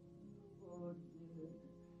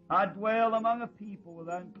 I dwell among a people with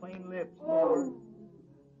unclean lips, Lord.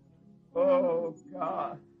 Oh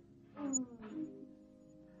God.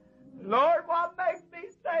 Lord, what makes me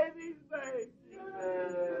say these things?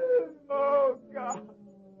 Oh God.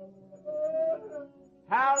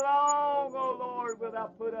 How long, oh Lord, will Thou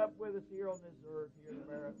put up with us here on this earth, here in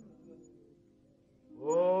America?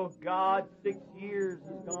 Oh, God, 6 years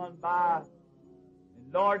has gone by.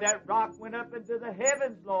 And, Lord, that rock went up into the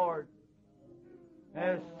heavens, Lord, and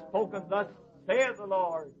has spoken, thus saith the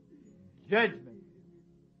Lord, judgment.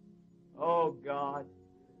 Oh, God.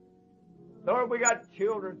 Lord, we got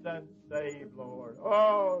children unsaved, Lord.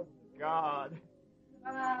 Oh, God.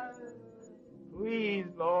 Please,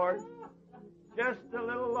 Lord, just a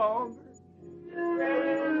little longer.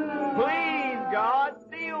 Please, God,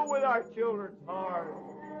 deal with our children's hearts.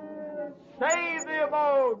 Save them,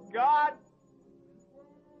 oh, God.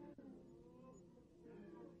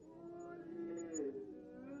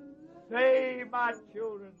 Save my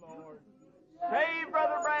children, Lord. Save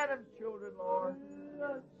Brother Branham's children, Lord.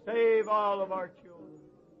 Save all of our children.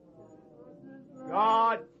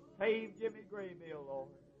 God, save Jimmy Graybill, Lord.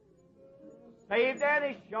 Save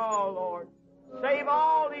Danny Shaw, Lord. Save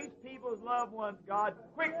all these people's loved ones, God,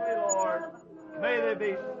 quickly, Lord. May they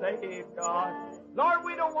be saved, God. Lord,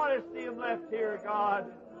 we don't want to see them left here, God,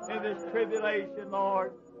 in this tribulation,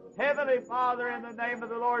 Lord. Heavenly Father, in the name of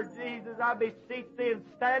the Lord Jesus, I beseech Thee and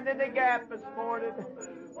stand in the gap this morning.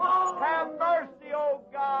 Have mercy, O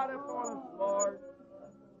God, upon us, Lord.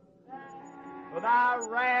 For Thy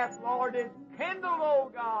wrath, Lord, is kindled, O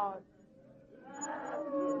God.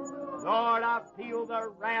 Lord, I feel the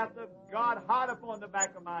wrath of God hot upon the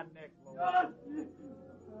back of my neck, Lord.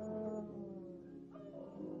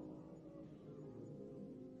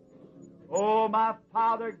 Oh, my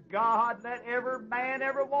Father God, let every man,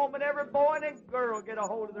 every woman, every boy and girl get a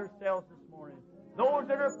hold of themselves this morning. Those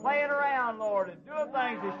that are playing around, Lord, and doing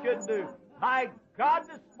things they shouldn't do. My God,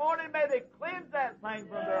 this morning may they cleanse that thing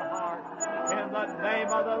from their heart. In the name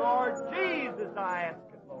of the Lord Jesus, I ask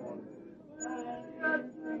it, Lord.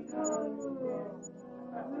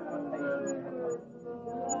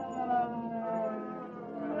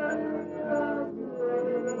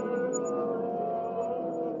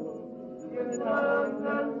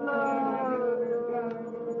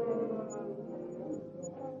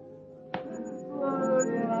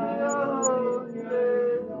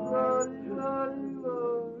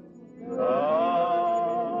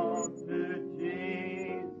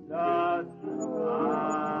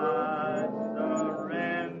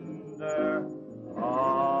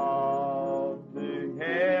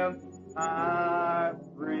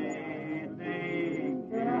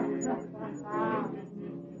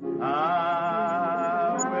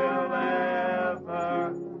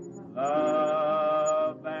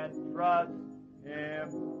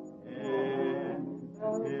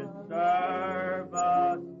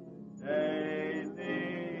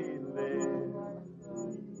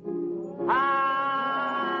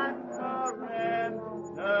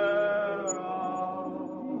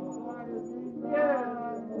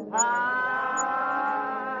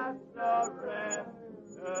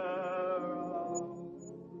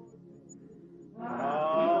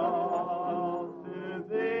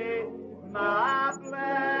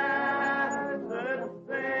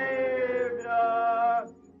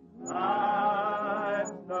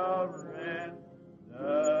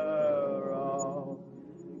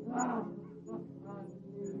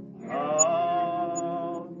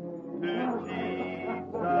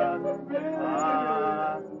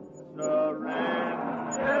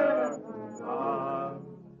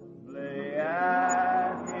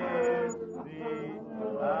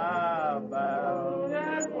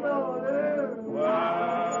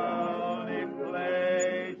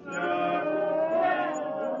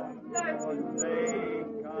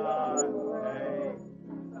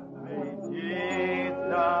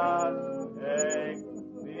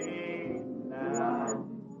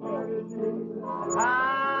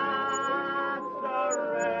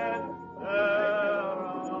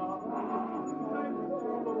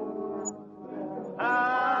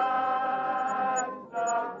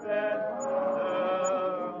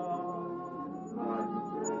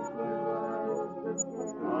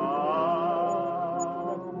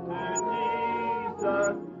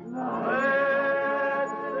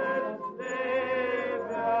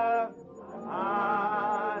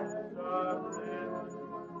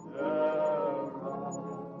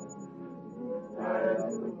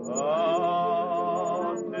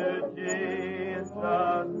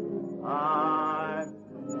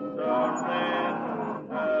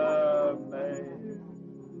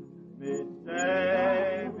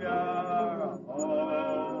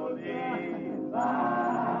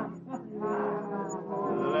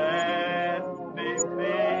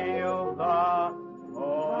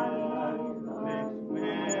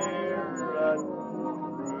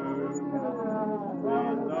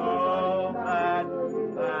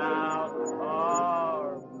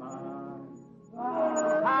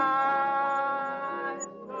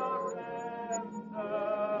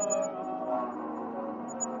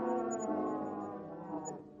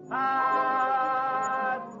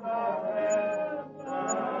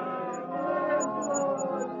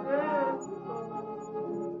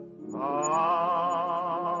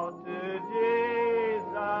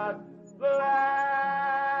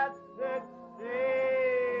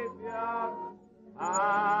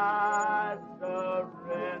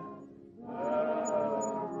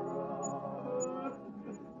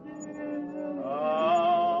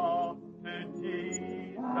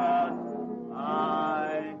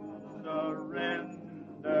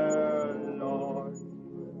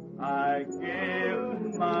 I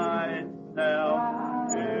give myself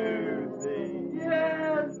to Thee.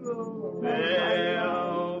 Yes, Lord.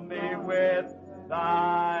 Fill me with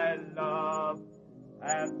Thy love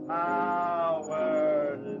and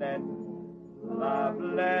power. Let Thy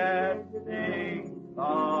blessing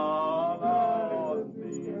fall on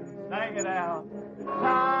me. Sing it out. I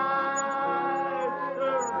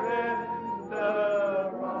surrender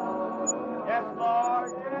all. Yes, Lord.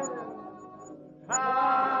 I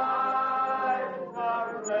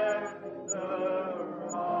surrender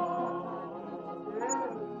all.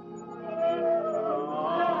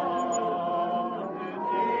 To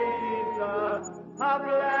Jesus, a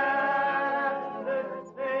blessed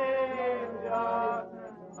Savior,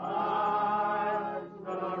 I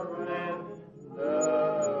surrender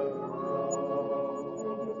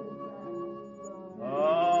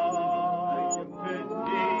all. To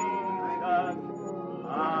Jesus,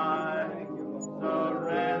 I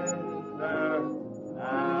surrender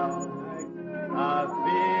now. I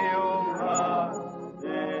feel the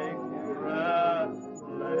secret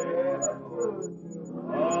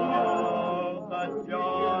oh, the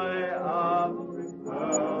joy of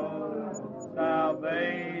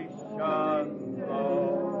salvation,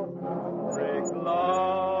 glory,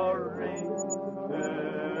 glory to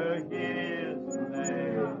His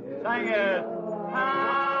name. Sing it. I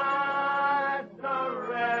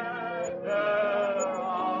surrender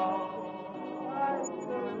all.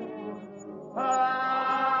 I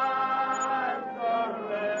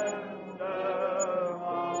surrender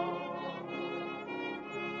all.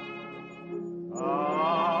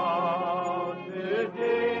 Oh, to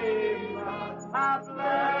Thee, my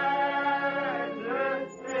blessed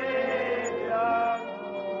Savior,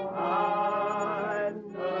 I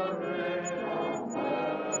surrender.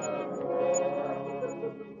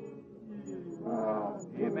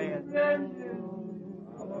 Amen.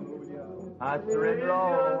 I surrender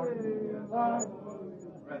all.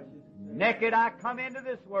 Naked I come into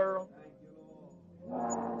this world,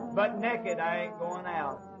 but naked I ain't going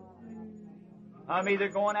out. I'm either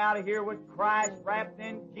going out of here with Christ, wrapped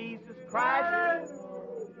in Jesus Christ.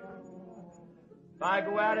 If I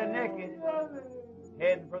go out of naked,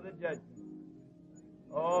 heading for the judgment.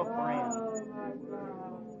 Oh, friend,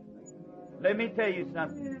 let me tell you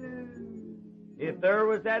something. If there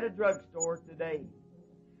was at a drugstore today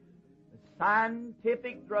a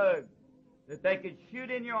scientific drug that they could shoot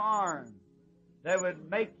in your arm that would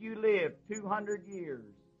make you live 200 years,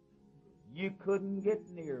 you couldn't get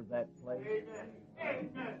near that place.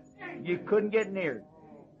 You couldn't get near it.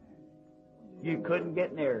 You couldn't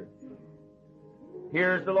get near it.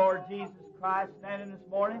 Here's the Lord Jesus Christ standing this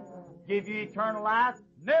morning, give you eternal life,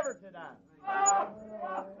 never to die.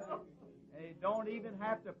 And you don't even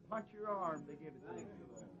have to punch your arm to give it to you.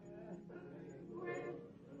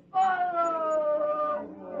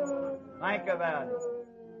 Think about it.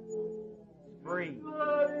 It's free.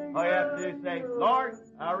 All you have to do is say, Lord,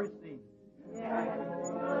 I receive it.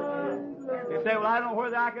 You say, well, I don't know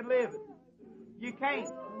whether I can live it. You can't,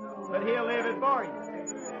 but He'll live it for you.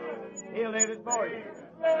 He'll live it for you.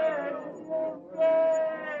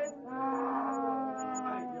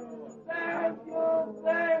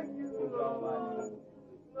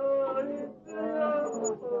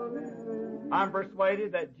 I'm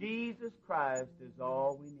persuaded that Jesus Christ is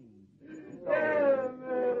all we need.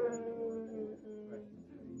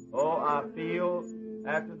 Oh, I feel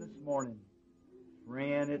after this morning,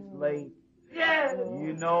 friend, it's late.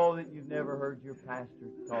 You know that you've never heard your pastor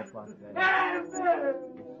talk like that.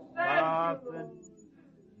 Something.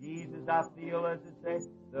 Jesus, I feel, as it says,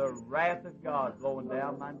 the wrath of God blowing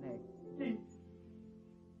down my neck.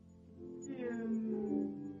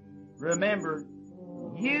 Remember,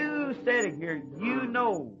 you sitting here, you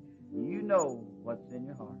know what's in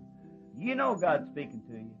your heart. You know God's speaking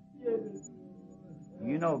to you.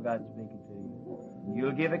 You know God's speaking to you.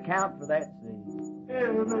 You'll give account for that seed.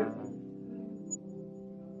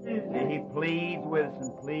 And He pleads with us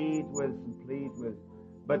and pleads with us and pleads with us.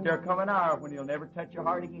 But there'll come an hour when He'll never touch your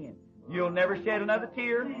heart again. You'll never shed another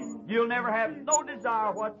tear. You'll never have no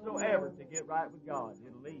desire whatsoever to get right with God.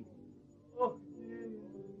 It'll leave you.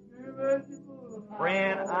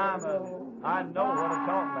 Friend, I know what I'm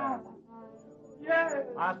talking about.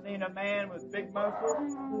 I've seen a man with big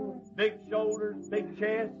muscles, big shoulders, big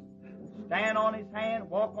chest, stand on his hand,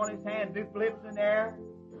 walk on his hand, do flips in the air,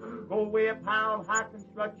 go way up high on high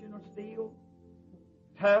construction or steel.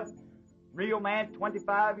 Tough, real man,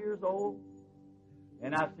 25 years old.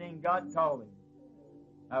 And I've seen God call him.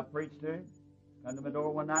 I preached to him. Come to my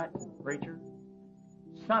door one night, said, Preacher,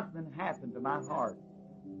 something happened to my heart.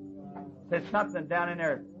 Said something down in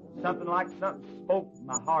there. something like something spoke in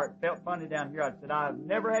my heart. Felt funny down here. I said, I've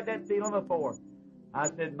never had that feeling before. I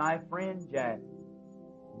said, my friend Jack,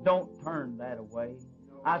 don't turn that away.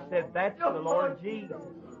 I said, that's the Lord Jesus.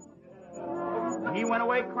 He went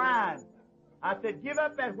away crying. I said, give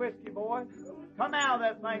up that whiskey, boy. Come out of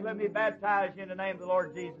that thing. Let me baptize you in the name of the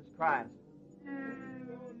Lord Jesus Christ.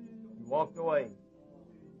 He walked away.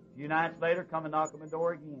 A few nights later, come and knock on the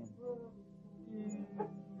door again.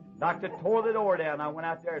 Doctor tore the door down. I went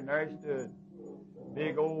out there, and there he stood.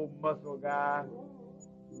 Big old muscle guy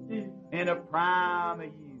in the prime of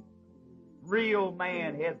youth. Real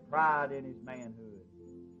man, had pride in his manhood.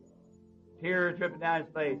 Tears dripping down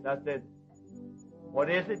his face. I said, what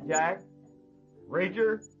is it, Jack?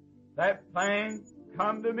 Preacher, that thing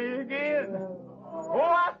come to me again. Oh,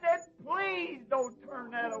 I said, please don't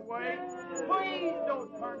turn that away. Please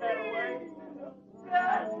don't turn that away.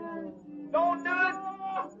 Don't do it.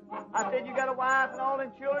 I said, you got a wife and all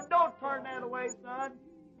them children. Don't turn that away, son.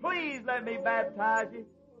 Please let me baptize you.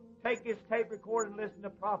 Take this tape recorder and listen to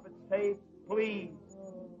prophet's tape. Please.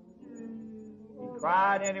 He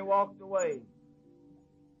cried and he walked away.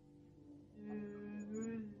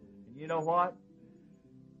 And you know what?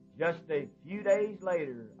 Just a few days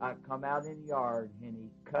later, I come out in the yard and he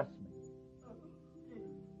cussed me.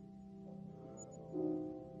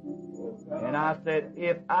 And I said,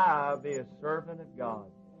 if I be a servant of God,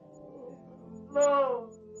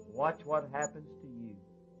 watch what happens to you.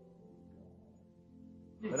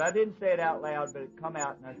 But I didn't say it out loud, but it come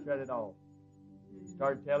out and I shut it off. He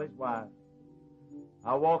started to tell his wife.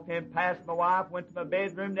 I walked in past my wife, went to my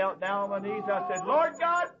bedroom, knelt down on my knees. I said, Lord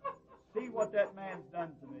God, see what that man's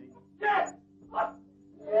done to me.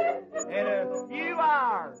 In a few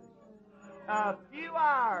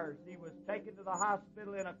hours, he was taken to the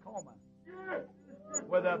hospital in a coma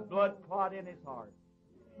with a blood clot in his heart.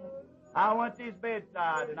 I went to his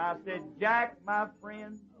bedside and I said, Jack, my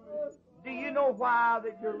friend, do you know why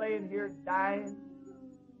that you're laying here dying?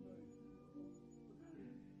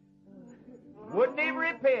 Wouldn't even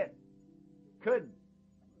repent. Couldn't.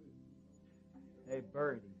 They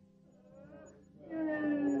buried him.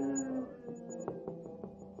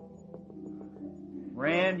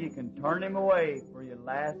 Friend, you can turn him away for your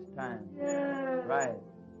last time. Right.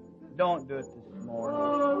 Don't do it this morning.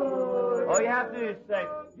 All you have to do is say,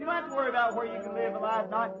 you don't have to worry about where you can live a life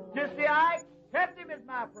not. Just say, I accept him as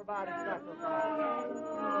my provided sacrifice.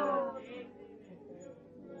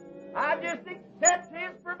 I just accept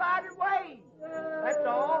his provided ways. That's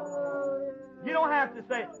all. You don't have to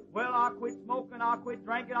say, well, I'll quit smoking, I'll quit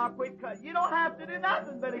drinking, I'll quit cutting. You don't have to do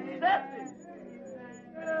nothing but accept it.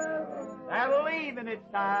 That'll leave in its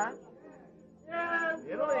time.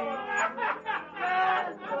 It'll leave.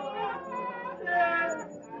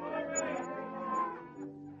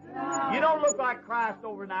 You don't look like Christ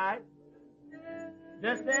overnight.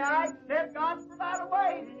 Just say, I accept God's provided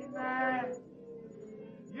ways.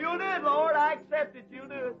 You'll do it, Lord. I accept it. You'll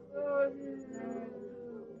do it.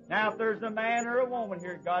 Now, if there's a man or a woman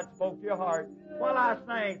here, God spoke to your heart. While I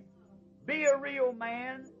sing, be a real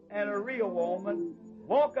man and a real woman.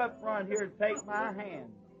 Walk up front here and take my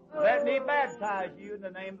hand. Let me baptize you in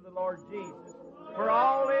the name of the Lord Jesus for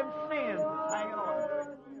all them sins that's hanging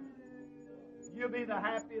on. You'll be the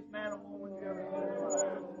happiest man or woman you ever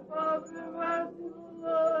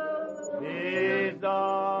seen. Is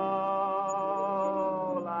all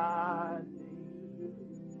I need.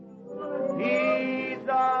 He's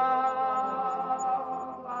all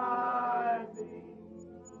I need.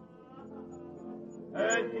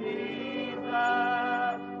 Jesus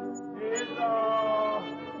is all.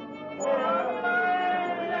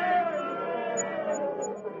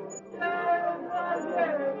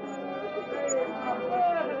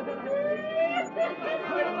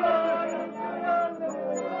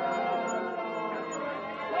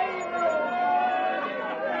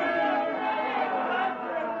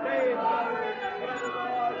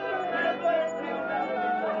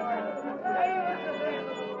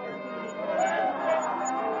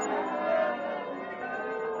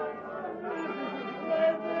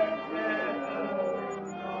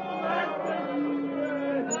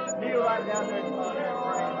 Down there.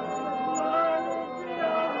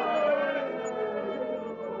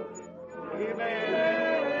 Amen.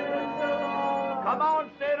 Come on,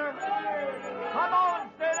 sinner. Come on,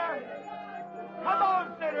 sinner. Come on,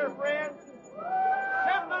 sinner, friend.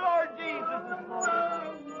 Accept the Lord Jesus this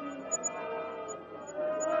morning.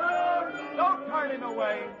 Don't turn him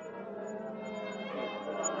away.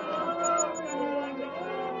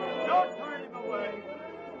 Don't turn him away.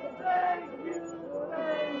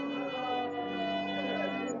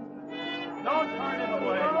 Don't turn him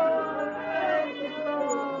away.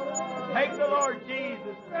 the Lord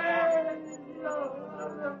Jesus.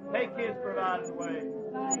 Take His provided way.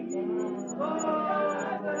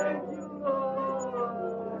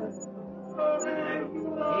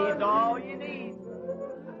 He's all you need.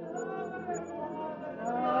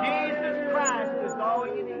 Jesus Christ is all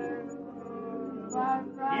you need.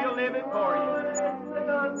 He'll live it for you.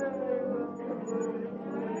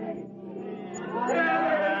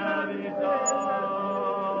 And He's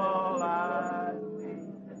all I need.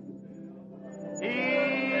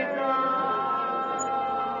 He's all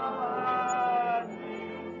I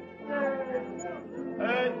need.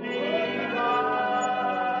 And Jesus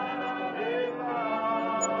is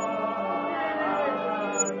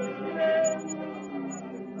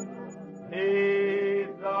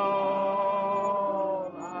He's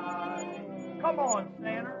all I need. Come on,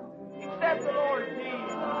 sinner. Accept the Lord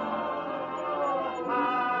Jesus.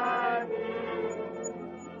 I need.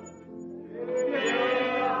 Jesus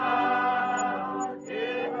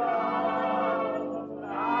is all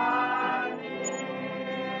I need.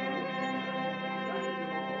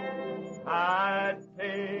 I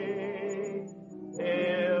take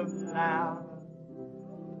Him now.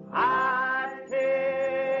 I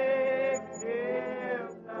take Him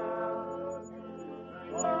now.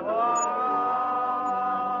 All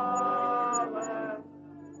that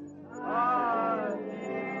I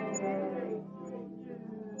need.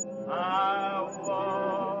 I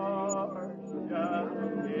worship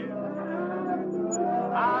Him.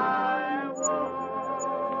 I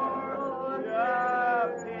worship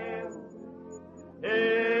Him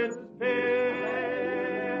in spirit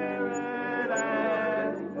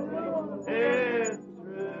and in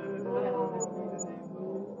truth.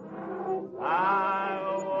 I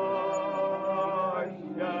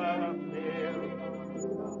worship Him.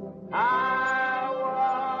 I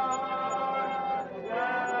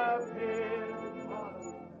worship Him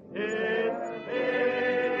in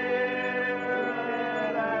spirit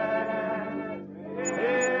and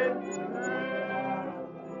in truth.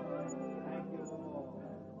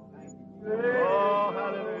 Oh,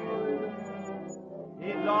 hallelujah.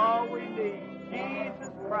 He's all we need.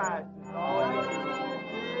 Jesus Christ is all we need.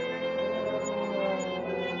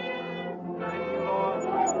 Thank you, Lord.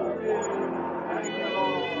 Thank you,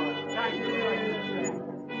 Lord. Thank you, Lord.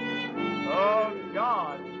 Oh,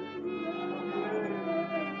 God.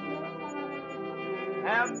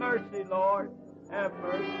 Have mercy, Lord. Have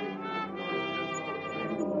mercy.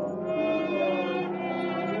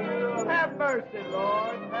 Have mercy,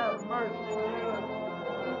 Lord. Have mercy.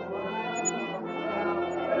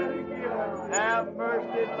 Have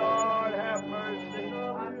mercy, Lord. Have mercy.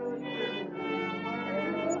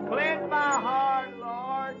 Cleanse my heart,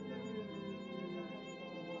 Lord.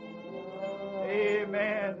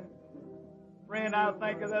 Amen. Friend, I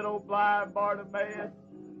think of that old blind Bartimaeus.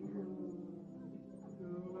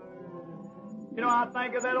 You know, I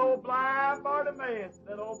think of that old blind Bartimaeus.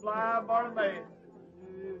 That old blind Bartimaeus.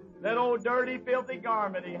 That old dirty, filthy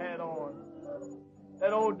garment he had on.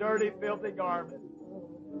 That old dirty, filthy garment.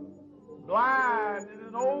 Blind in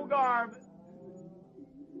an old garment.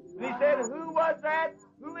 And he said, who was that?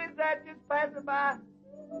 Who is that just passing by?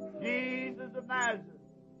 Jesus of Nazareth.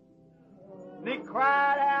 And he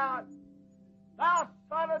cried out, Thou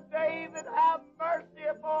Son of David, have mercy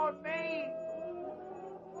upon me.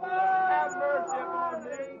 Have mercy upon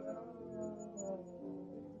me.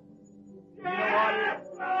 You know what it is?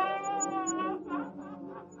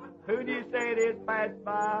 Who do you say it is passed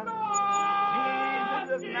by?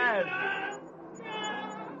 Jesus of Nazareth.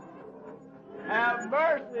 Have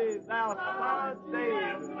mercy, thou Son of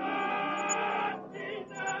David.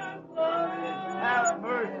 Have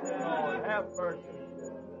mercy, Lord. Have mercy.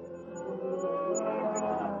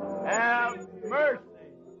 Have mercy.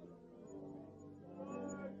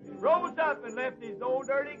 He rose up and left his old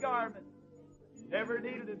dirty garment. Never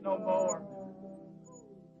needed it no more.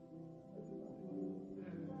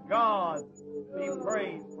 God be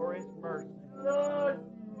praised for His mercy.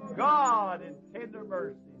 God in tender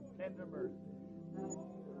mercy, tender mercy.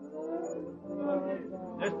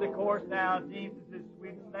 Just the chorus now, Jesus is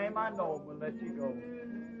sweetest name I know, we'll let you go.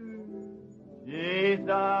 Jesus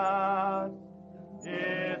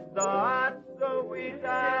is the sweetest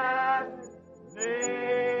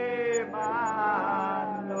name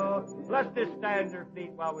I know. Let's just stand to our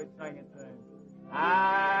feet while we sing it to Him.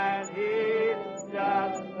 And He's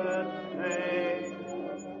just the same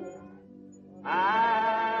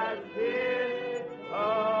as His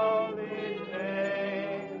holy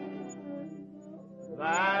name.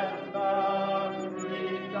 That's the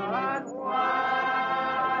reason why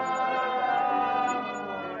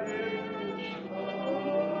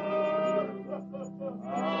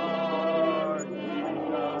I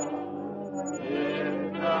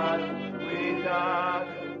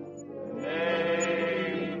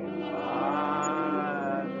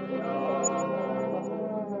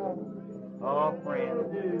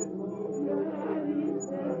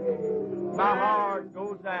My heart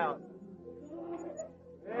goes out.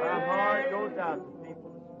 My heart goes out to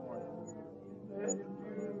people this morning.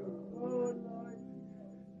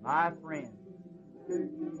 My friend,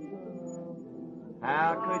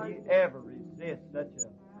 how could you ever resist such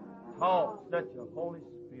a talk, such a Holy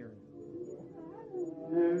Spirit?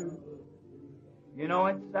 You know,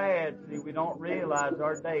 it's sad. See, we don't realize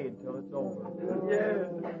our day until it's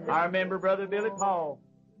over. I remember Brother Billy Paul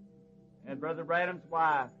and Brother Branham's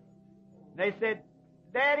wife. They said,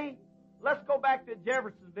 Daddy, let's go back to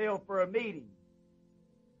Jeffersonville for a meeting.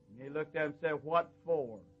 And he looked at him and said, what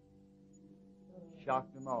for?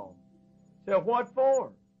 Shocked them all. Said, what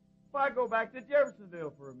for? Well, I go back to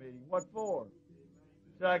Jeffersonville for a meeting. What for?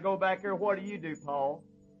 Said, I go back here. What do you do, Paul?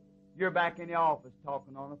 You're back in the office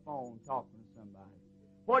talking on the phone, talking to somebody.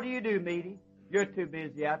 What do you do, Meaty? You're too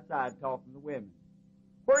busy outside talking to women.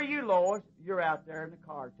 Where are you, Lois? You're out there in the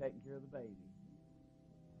car taking care of the baby.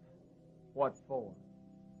 What for?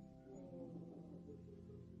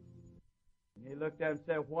 And he looked at him and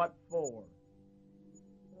said, what for?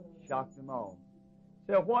 Shocked them all.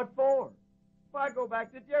 Said, what for? Well, I go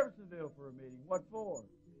back to Jeffersonville for a meeting. What for?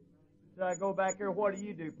 Said, I go back here. What do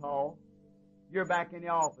you do, Paul? You're back in the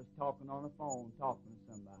office talking on the phone, talking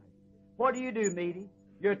to somebody. What do you do, Meaty?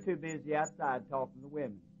 You're too busy outside talking to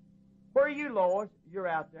women. Where are you, Lois? You're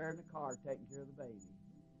out there in the car taking care of the baby.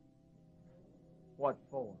 What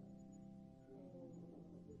for?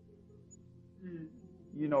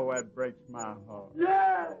 You know that breaks my heart.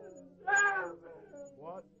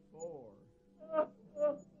 What for?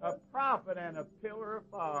 A prophet and a pillar of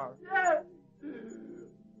fire.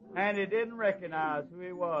 And he didn't recognize who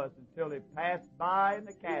he was until he passed by in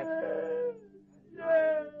the casket.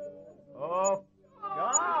 Oh,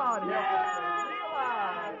 God, help us to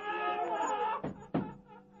realize.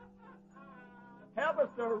 Help us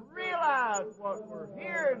to realize what we're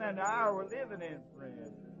hearing and the hour we're living in,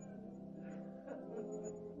 friends.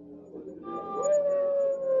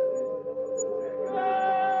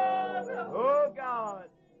 Oh, God,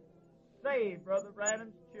 save Brother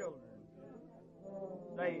Branham's children.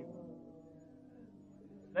 Save them.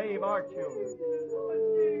 Save our children.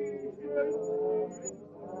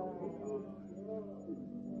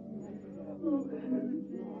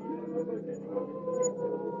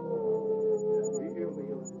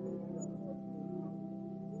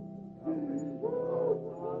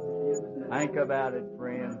 Think about it,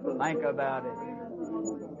 friend. Think about it.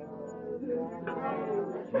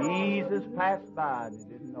 Jesus passed by and he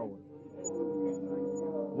didn't know it.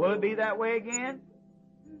 Will it be that way again?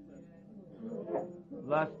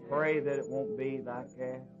 Let's pray that it won't be like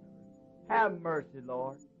that. Have mercy,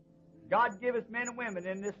 Lord. God give us men and women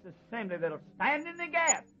in this assembly that'll stand in the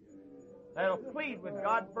gap, that'll plead with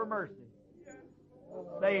God for mercy.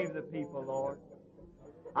 Save the people, Lord.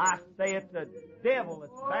 I say it's the devil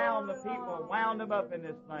that's bound the people, wound them up in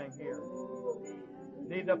this thing here.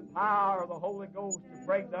 Need the power of the Holy Ghost to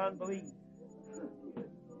break the unbelief.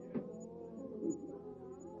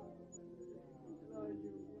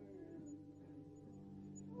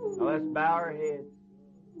 Now let's bow our heads.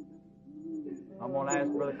 I'm going to ask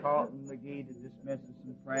Brother Carlton McGee to dismiss us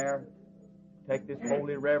in prayer. Take this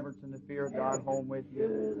holy reverence and the fear of God home with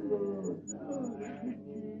you.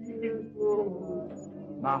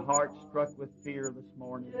 My heart's struck with fear this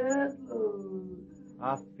morning.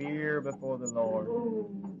 I fear before the Lord.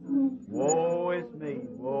 Woe is me,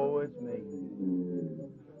 woe is me.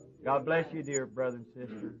 God bless you, dear brother and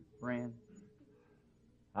sister, friend.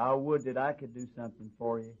 I would that I could do something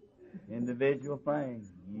for you. Individual thing.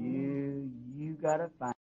 You got to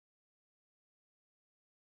find